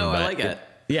lay down. No, but I like it.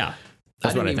 Yeah.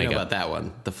 That's what I think about that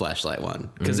one, the Fleshlight one.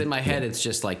 Because in my head, it's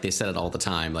just like they said it all the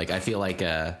time. Like I feel like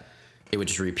it would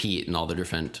just repeat in all the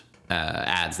different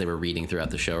ads they were reading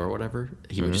throughout the show or whatever.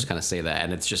 He would just kind of say that,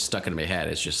 and it's just stuck in my head.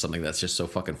 It's just something that's just so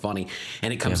fucking funny,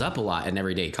 and it comes up a lot in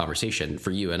everyday conversation for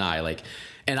you and I. Like,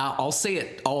 and I'll say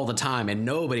it all the time, and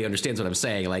nobody understands what I'm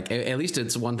saying. Like, at least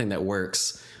it's one thing that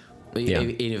works,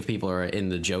 even if people are in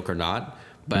the joke or not.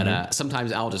 But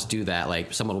sometimes I'll just do that.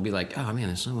 Like someone will be like, "Oh man,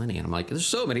 there's so many," and I'm like, "There's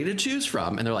so many to choose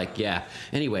from," and they're like, "Yeah."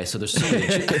 Anyway, so there's so many.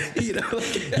 You know,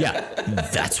 like, yeah,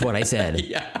 that's what I said.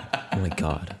 Yeah. Oh my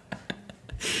god.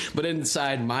 But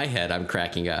inside my head, I'm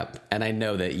cracking up, and I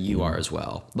know that you are as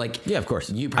well. Like, Yeah, of course.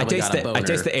 You probably got a boner. I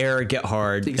taste the air, get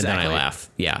hard, and then I laugh.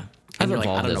 Yeah, And you're like,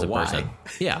 I don't know why. person.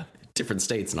 Yeah, Different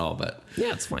states and all, but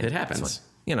yeah, it's fine. It happens. It's fine.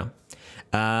 You know.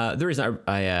 The reason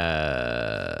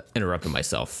I interrupted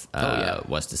myself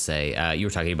was to say you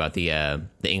were talking about the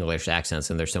English accents,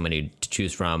 and there's so many to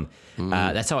choose from.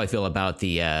 That's how I feel about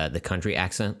the country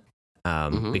accent,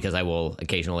 because I will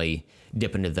occasionally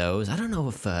dip into those. I don't know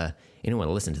if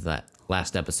anyone listened to that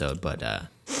last episode, but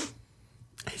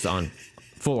it's on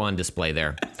full on display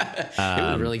there. It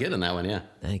was really good in that one. Yeah,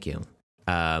 Thank you.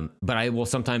 But I will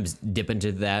sometimes dip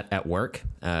into that at work,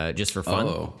 just for fun.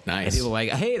 Oh, nice. And people are like,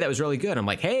 "Hey, that was really good." I'm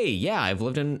like, "Hey, yeah, I've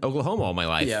lived in Oklahoma all my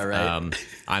life. Yeah, right.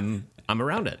 I'm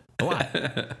around it a lot."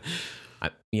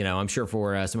 I'm sure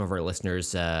for some of our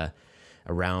listeners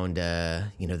around,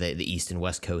 the East and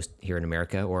West Coast here in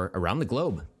America, or around the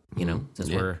globe,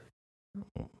 since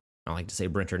I like to say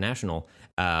Brent International,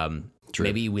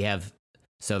 maybe we have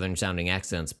Southern sounding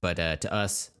accents, but to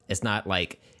us, it's not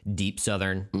like deep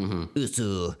Southern. It's,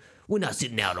 we're not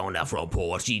sitting out on that front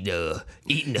porch eating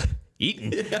a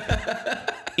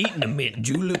mint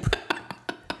julep.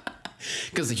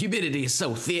 because the humidity is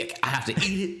so thick, I have to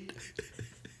eat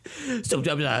it.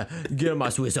 Sometimes I get my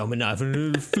Swiss Army knife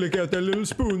and flick out that little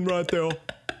spoon right there.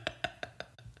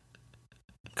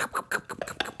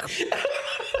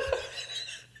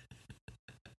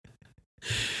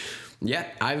 Yeah,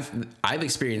 I've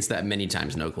experienced that many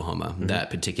times in Oklahoma. That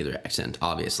particular accent,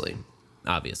 obviously.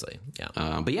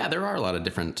 Yeah. But yeah, there are a lot of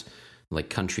different like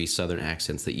country Southern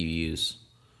accents that you use.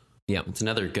 Yeah, It's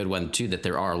another good one too. That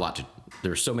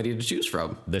there's so many to choose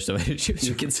from. there's so many to choose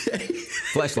You from. can say.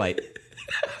 Fleshlight.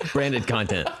 Branded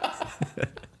content.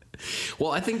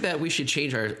 Well, I think that we should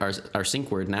change our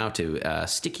sync word now to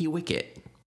sticky wicket.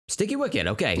 Sticky wicket.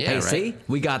 Okay. Yeah, Hey, right. see?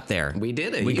 We got there. We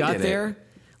did it. We You got did it. there.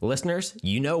 Listeners,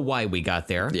 you know why we got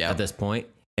there Yeah. at this point.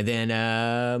 And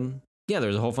then,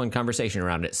 there's a whole fun conversation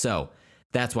around it. So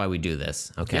that's why we do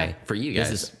this. Okay. Yeah, for you guys.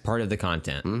 This is part of the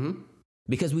content. Mm-hmm.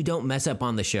 Because we don't mess up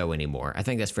on the show anymore. I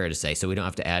think that's fair to say. So we don't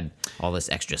have to add all this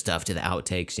extra stuff to the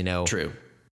outtakes, True.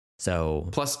 So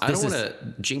Plus, I don't want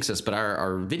to jinx us, but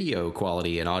our video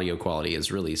quality and audio quality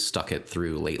has really stuck it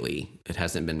through lately. It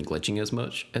hasn't been glitching as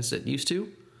much as it used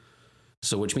to.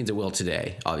 So, which means it will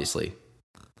today, obviously.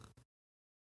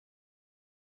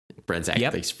 Brent's acting.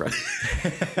 Yep. Thanks, Brent.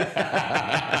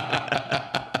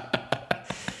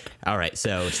 All right,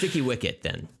 so Sticky Wicket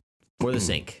then for the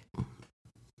sink.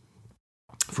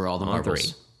 For all the On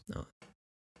marbles. 3. No.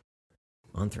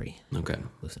 On 3. Okay.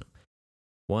 Listen up.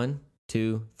 1,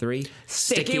 2, 3.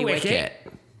 Sticky Wicket.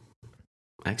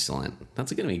 Excellent.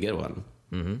 That's going to be a good one.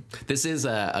 Mm-hmm. This is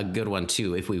a good one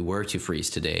too. If we were to freeze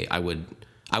today, I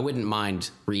wouldn't mind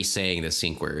re-saying the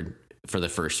sync word for the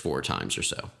first 4 times or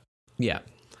so. Yeah.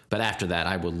 But after that,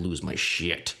 I would lose my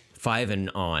shit. 5 and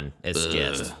on is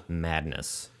just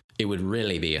madness. It would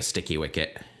really be a sticky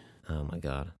wicket. Oh my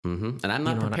god. Mm-hmm. And I'm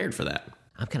not prepared for that.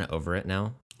 I'm kind of over it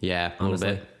now. Yeah, a Honestly.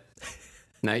 little bit.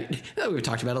 Now, we've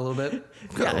talked about it a little bit.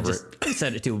 Yeah, I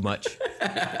said it too much.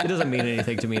 It doesn't mean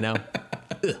anything to me now.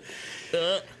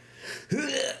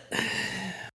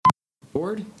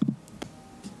 Board.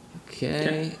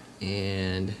 Okay.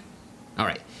 And all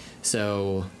right.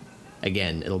 So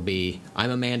again, it'll be I'm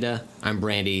Amanda, I'm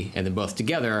Brandy, and then both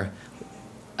together.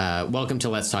 Welcome to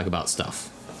Let's Talk About Stuff.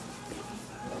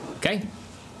 Okay.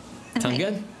 Sound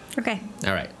good? Okay.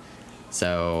 All right.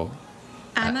 So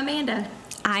I'm Amanda.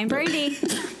 I'm Brandy.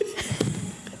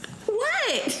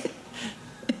 What?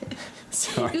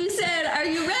 sorry. You said, are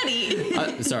you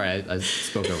ready? Sorry, I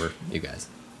spoke over you guys.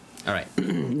 All right.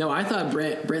 No, I thought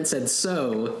Brent said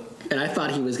so, and I thought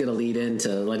he was going to lead into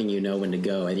letting you know when to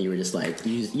go, and you were just like,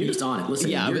 you're just on it. Listen,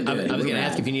 Yeah, you're I good. was We're going to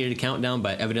ask bad. if you needed a countdown,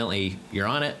 but evidently you're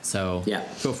on it, so Yeah,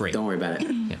 feel free. Don't worry about it.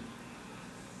 Yeah.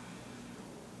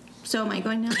 So am I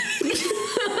going now?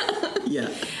 Yeah.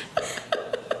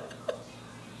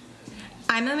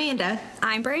 I'm Amanda,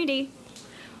 I'm Brandy.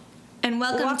 and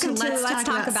welcome to Let's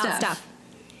Talk About Stuff.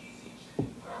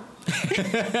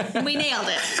 We nailed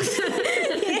it.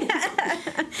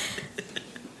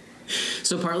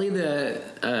 So partly the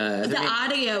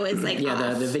audio is like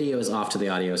off. the video is off to the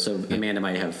audio, so Amanda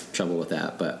might have trouble with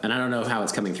that, and I don't know how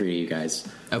it's coming through to you guys.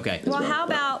 Okay. Well, well, how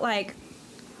but- about like,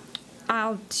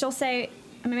 she'll say,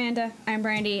 I'm Amanda, I'm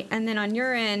Brandy, and then on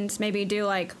your end, maybe do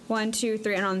like 1, 2,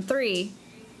 3, and on 3.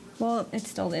 Well, it's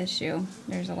still the issue.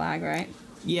 There's a lag, right?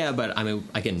 Yeah, but I mean,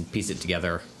 I can piece it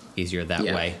together easier that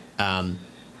Yeah. way.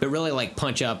 But really, like,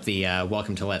 punch up the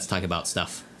welcome to Let's Talk About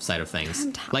Stuff side of things.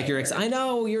 I'm Like you're, tired. I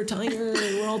know you're tired.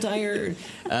 We're all tired.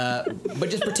 But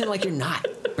just pretend like you're not.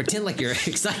 Pretend like you're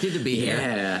excited to be here.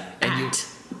 Yeah. And you, Act.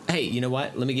 hey, you know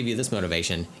what? Let me give you this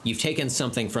motivation. You've taken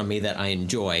something from me that I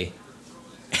enjoy,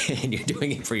 and you're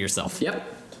doing it for yourself.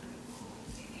 Yep.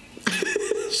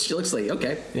 She looks like,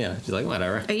 okay. Yeah, she's like,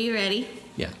 whatever. Are you ready?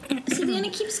 Yeah. Savannah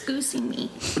keeps goosing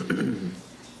me.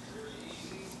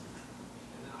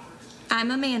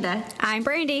 I'm Amanda. I'm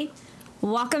Brandy.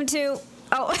 Welcome to.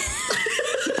 Oh,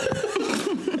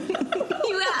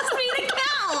 You asked me to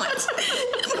count.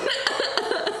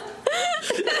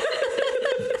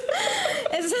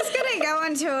 is this gonna go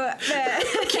into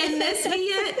the? Can this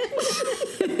be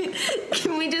it?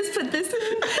 Can we just put this in?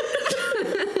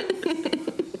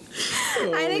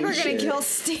 I think we're gonna shit. kill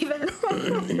Steven.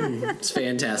 It's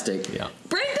fantastic. Yeah.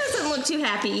 Brent doesn't look too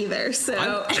happy either,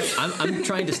 so. I'm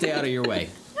trying to stay out of your way.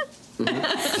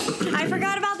 I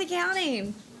forgot about the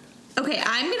counting. Okay,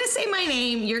 I'm going to say my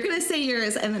name, you're going to say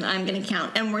yours, and then I'm going to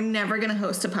count. And we're never going to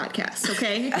host a podcast,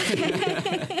 okay?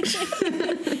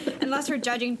 Unless we're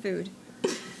judging food.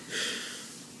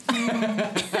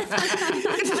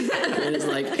 It is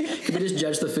like, can we just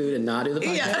judge the food and not do the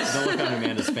podcast? Yeah. Don't look on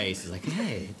Amanda's face. He's like,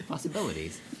 hey, the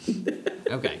possibilities.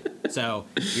 Okay, so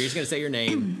you're just going to say your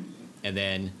name and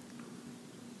then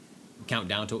count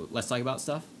down to Let's Talk About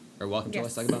Stuff? Or welcome to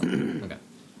Let's Yes. Talk About? Okay.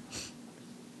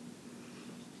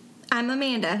 I'm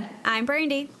Amanda. I'm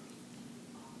Brandy.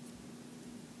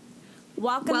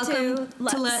 Welcome to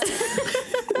Let's. Yeah,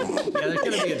 there's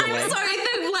going to be a delay. I'm sorry,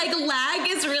 the lag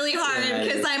is really hard Yeah, it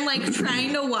because is. I'm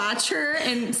trying to watch her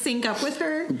and sync up with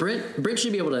her. Brent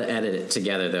should be able to edit it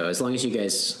together, though, as long as you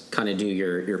guys kind of do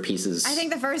your pieces. I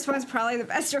think the first one's probably the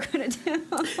best we're gonna do.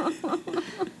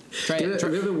 Try Give it.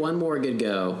 it one more good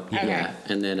go. Okay. Yeah,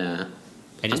 and then And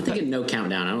I'm just thinking no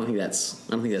countdown. I don't think that's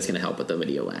going to help with the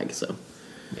video lag. So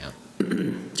yeah.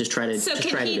 just try to. So just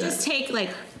can try he to do just that. take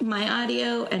my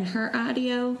audio and her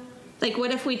audio?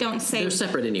 What if we don't say? They're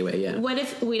separate anyway. Yeah. What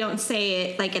if we don't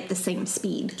say it at the same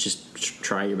speed? Just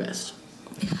try your best.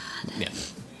 Yeah.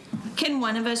 Can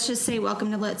one of us just say "Welcome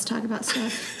to Let's Talk About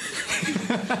Stuff"?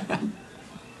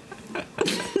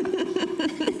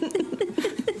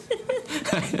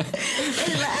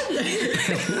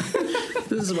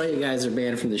 This is why you guys are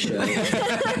banned from the show.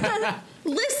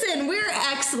 Listen, we're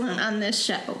excellent on this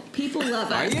show. People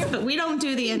love us, but we don't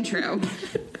do the intro.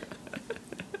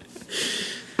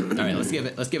 All right, let's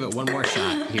give it one more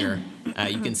shot here.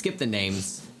 You can skip the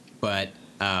names, but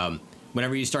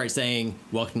whenever you start saying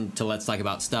 "Welcome to Let's Talk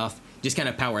About Stuff," just kind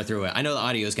of power through it. I know the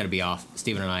audio is going to be off.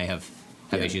 Steven and I have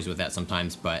issues with that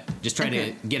sometimes, but just try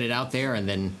to get it out there, and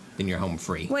then you're home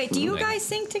free. Wait, do you guys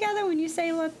sync together when you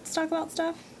say let's talk about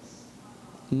stuff?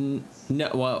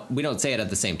 No, well, we don't say it at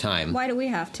the same time. Why do we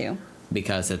have to?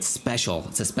 Because it's special.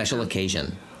 It's a special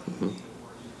occasion.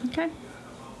 Okay.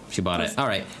 She bought it. All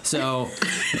right, so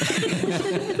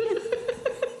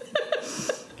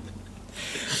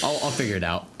I'll figure it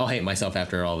out. I'll hate myself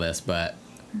after all this, but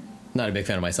not a big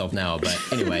fan of myself now. But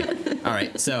anyway, all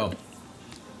right. So,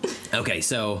 okay.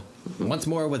 So once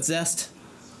more with zest.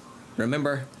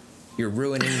 Remember, you're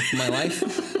ruining my life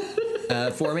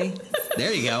for me.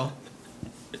 There you go.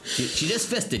 She just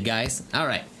fisted, guys. All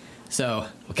right. So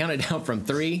we'll count it down from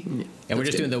 3, and we're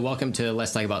just doing the welcome to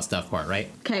Let's Talk About Stuff part,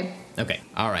 right? Okay. Okay.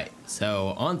 All right.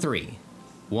 So on 3.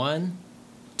 1,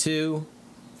 2,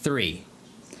 3.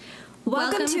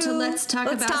 Welcome to Let's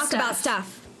Talk About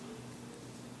Stuff.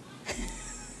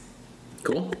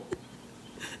 Cool.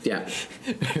 Yeah.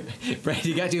 Right,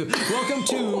 you got to. Welcome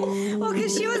to. Well,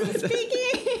 because she wasn't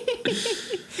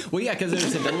speaking. Well, yeah, because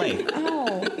there's a delay.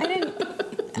 Oh, I didn't.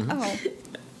 Oh,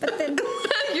 but then.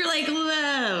 You're like,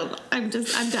 whoa. I'm done.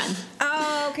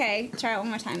 Oh, okay. Try it one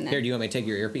more time then. Here, do you want me to take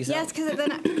your earpiece out? Yes, because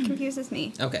then it confuses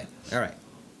me. Okay. All right.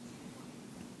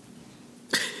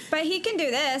 But he can do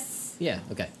this. Yeah.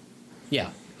 Okay. Yeah.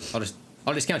 I'll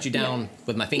just count you down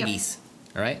with my fingies.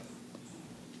 All right.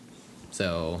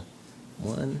 So,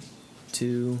 1,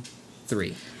 2,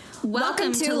 3.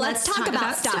 Welcome to Let's Talk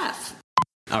About Stuff.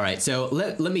 All right, so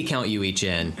let me count you each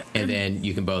in, and then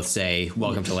you can both say,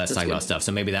 welcome to Let's Talk About Stuff.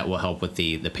 So maybe that will help with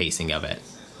the pacing of it.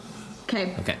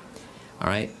 Okay. Okay. All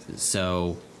right,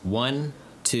 so 1,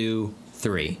 2,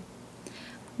 3.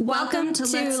 Welcome to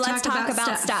Let's Talk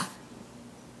About Stuff.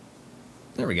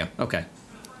 There we go. Okay.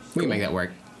 We can make that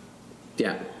work.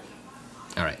 Yeah.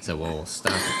 All right, so we'll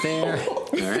stop it there. All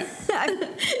right.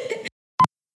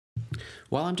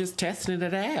 Well, I'm just testing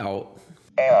it out.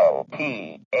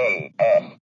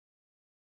 LPAS.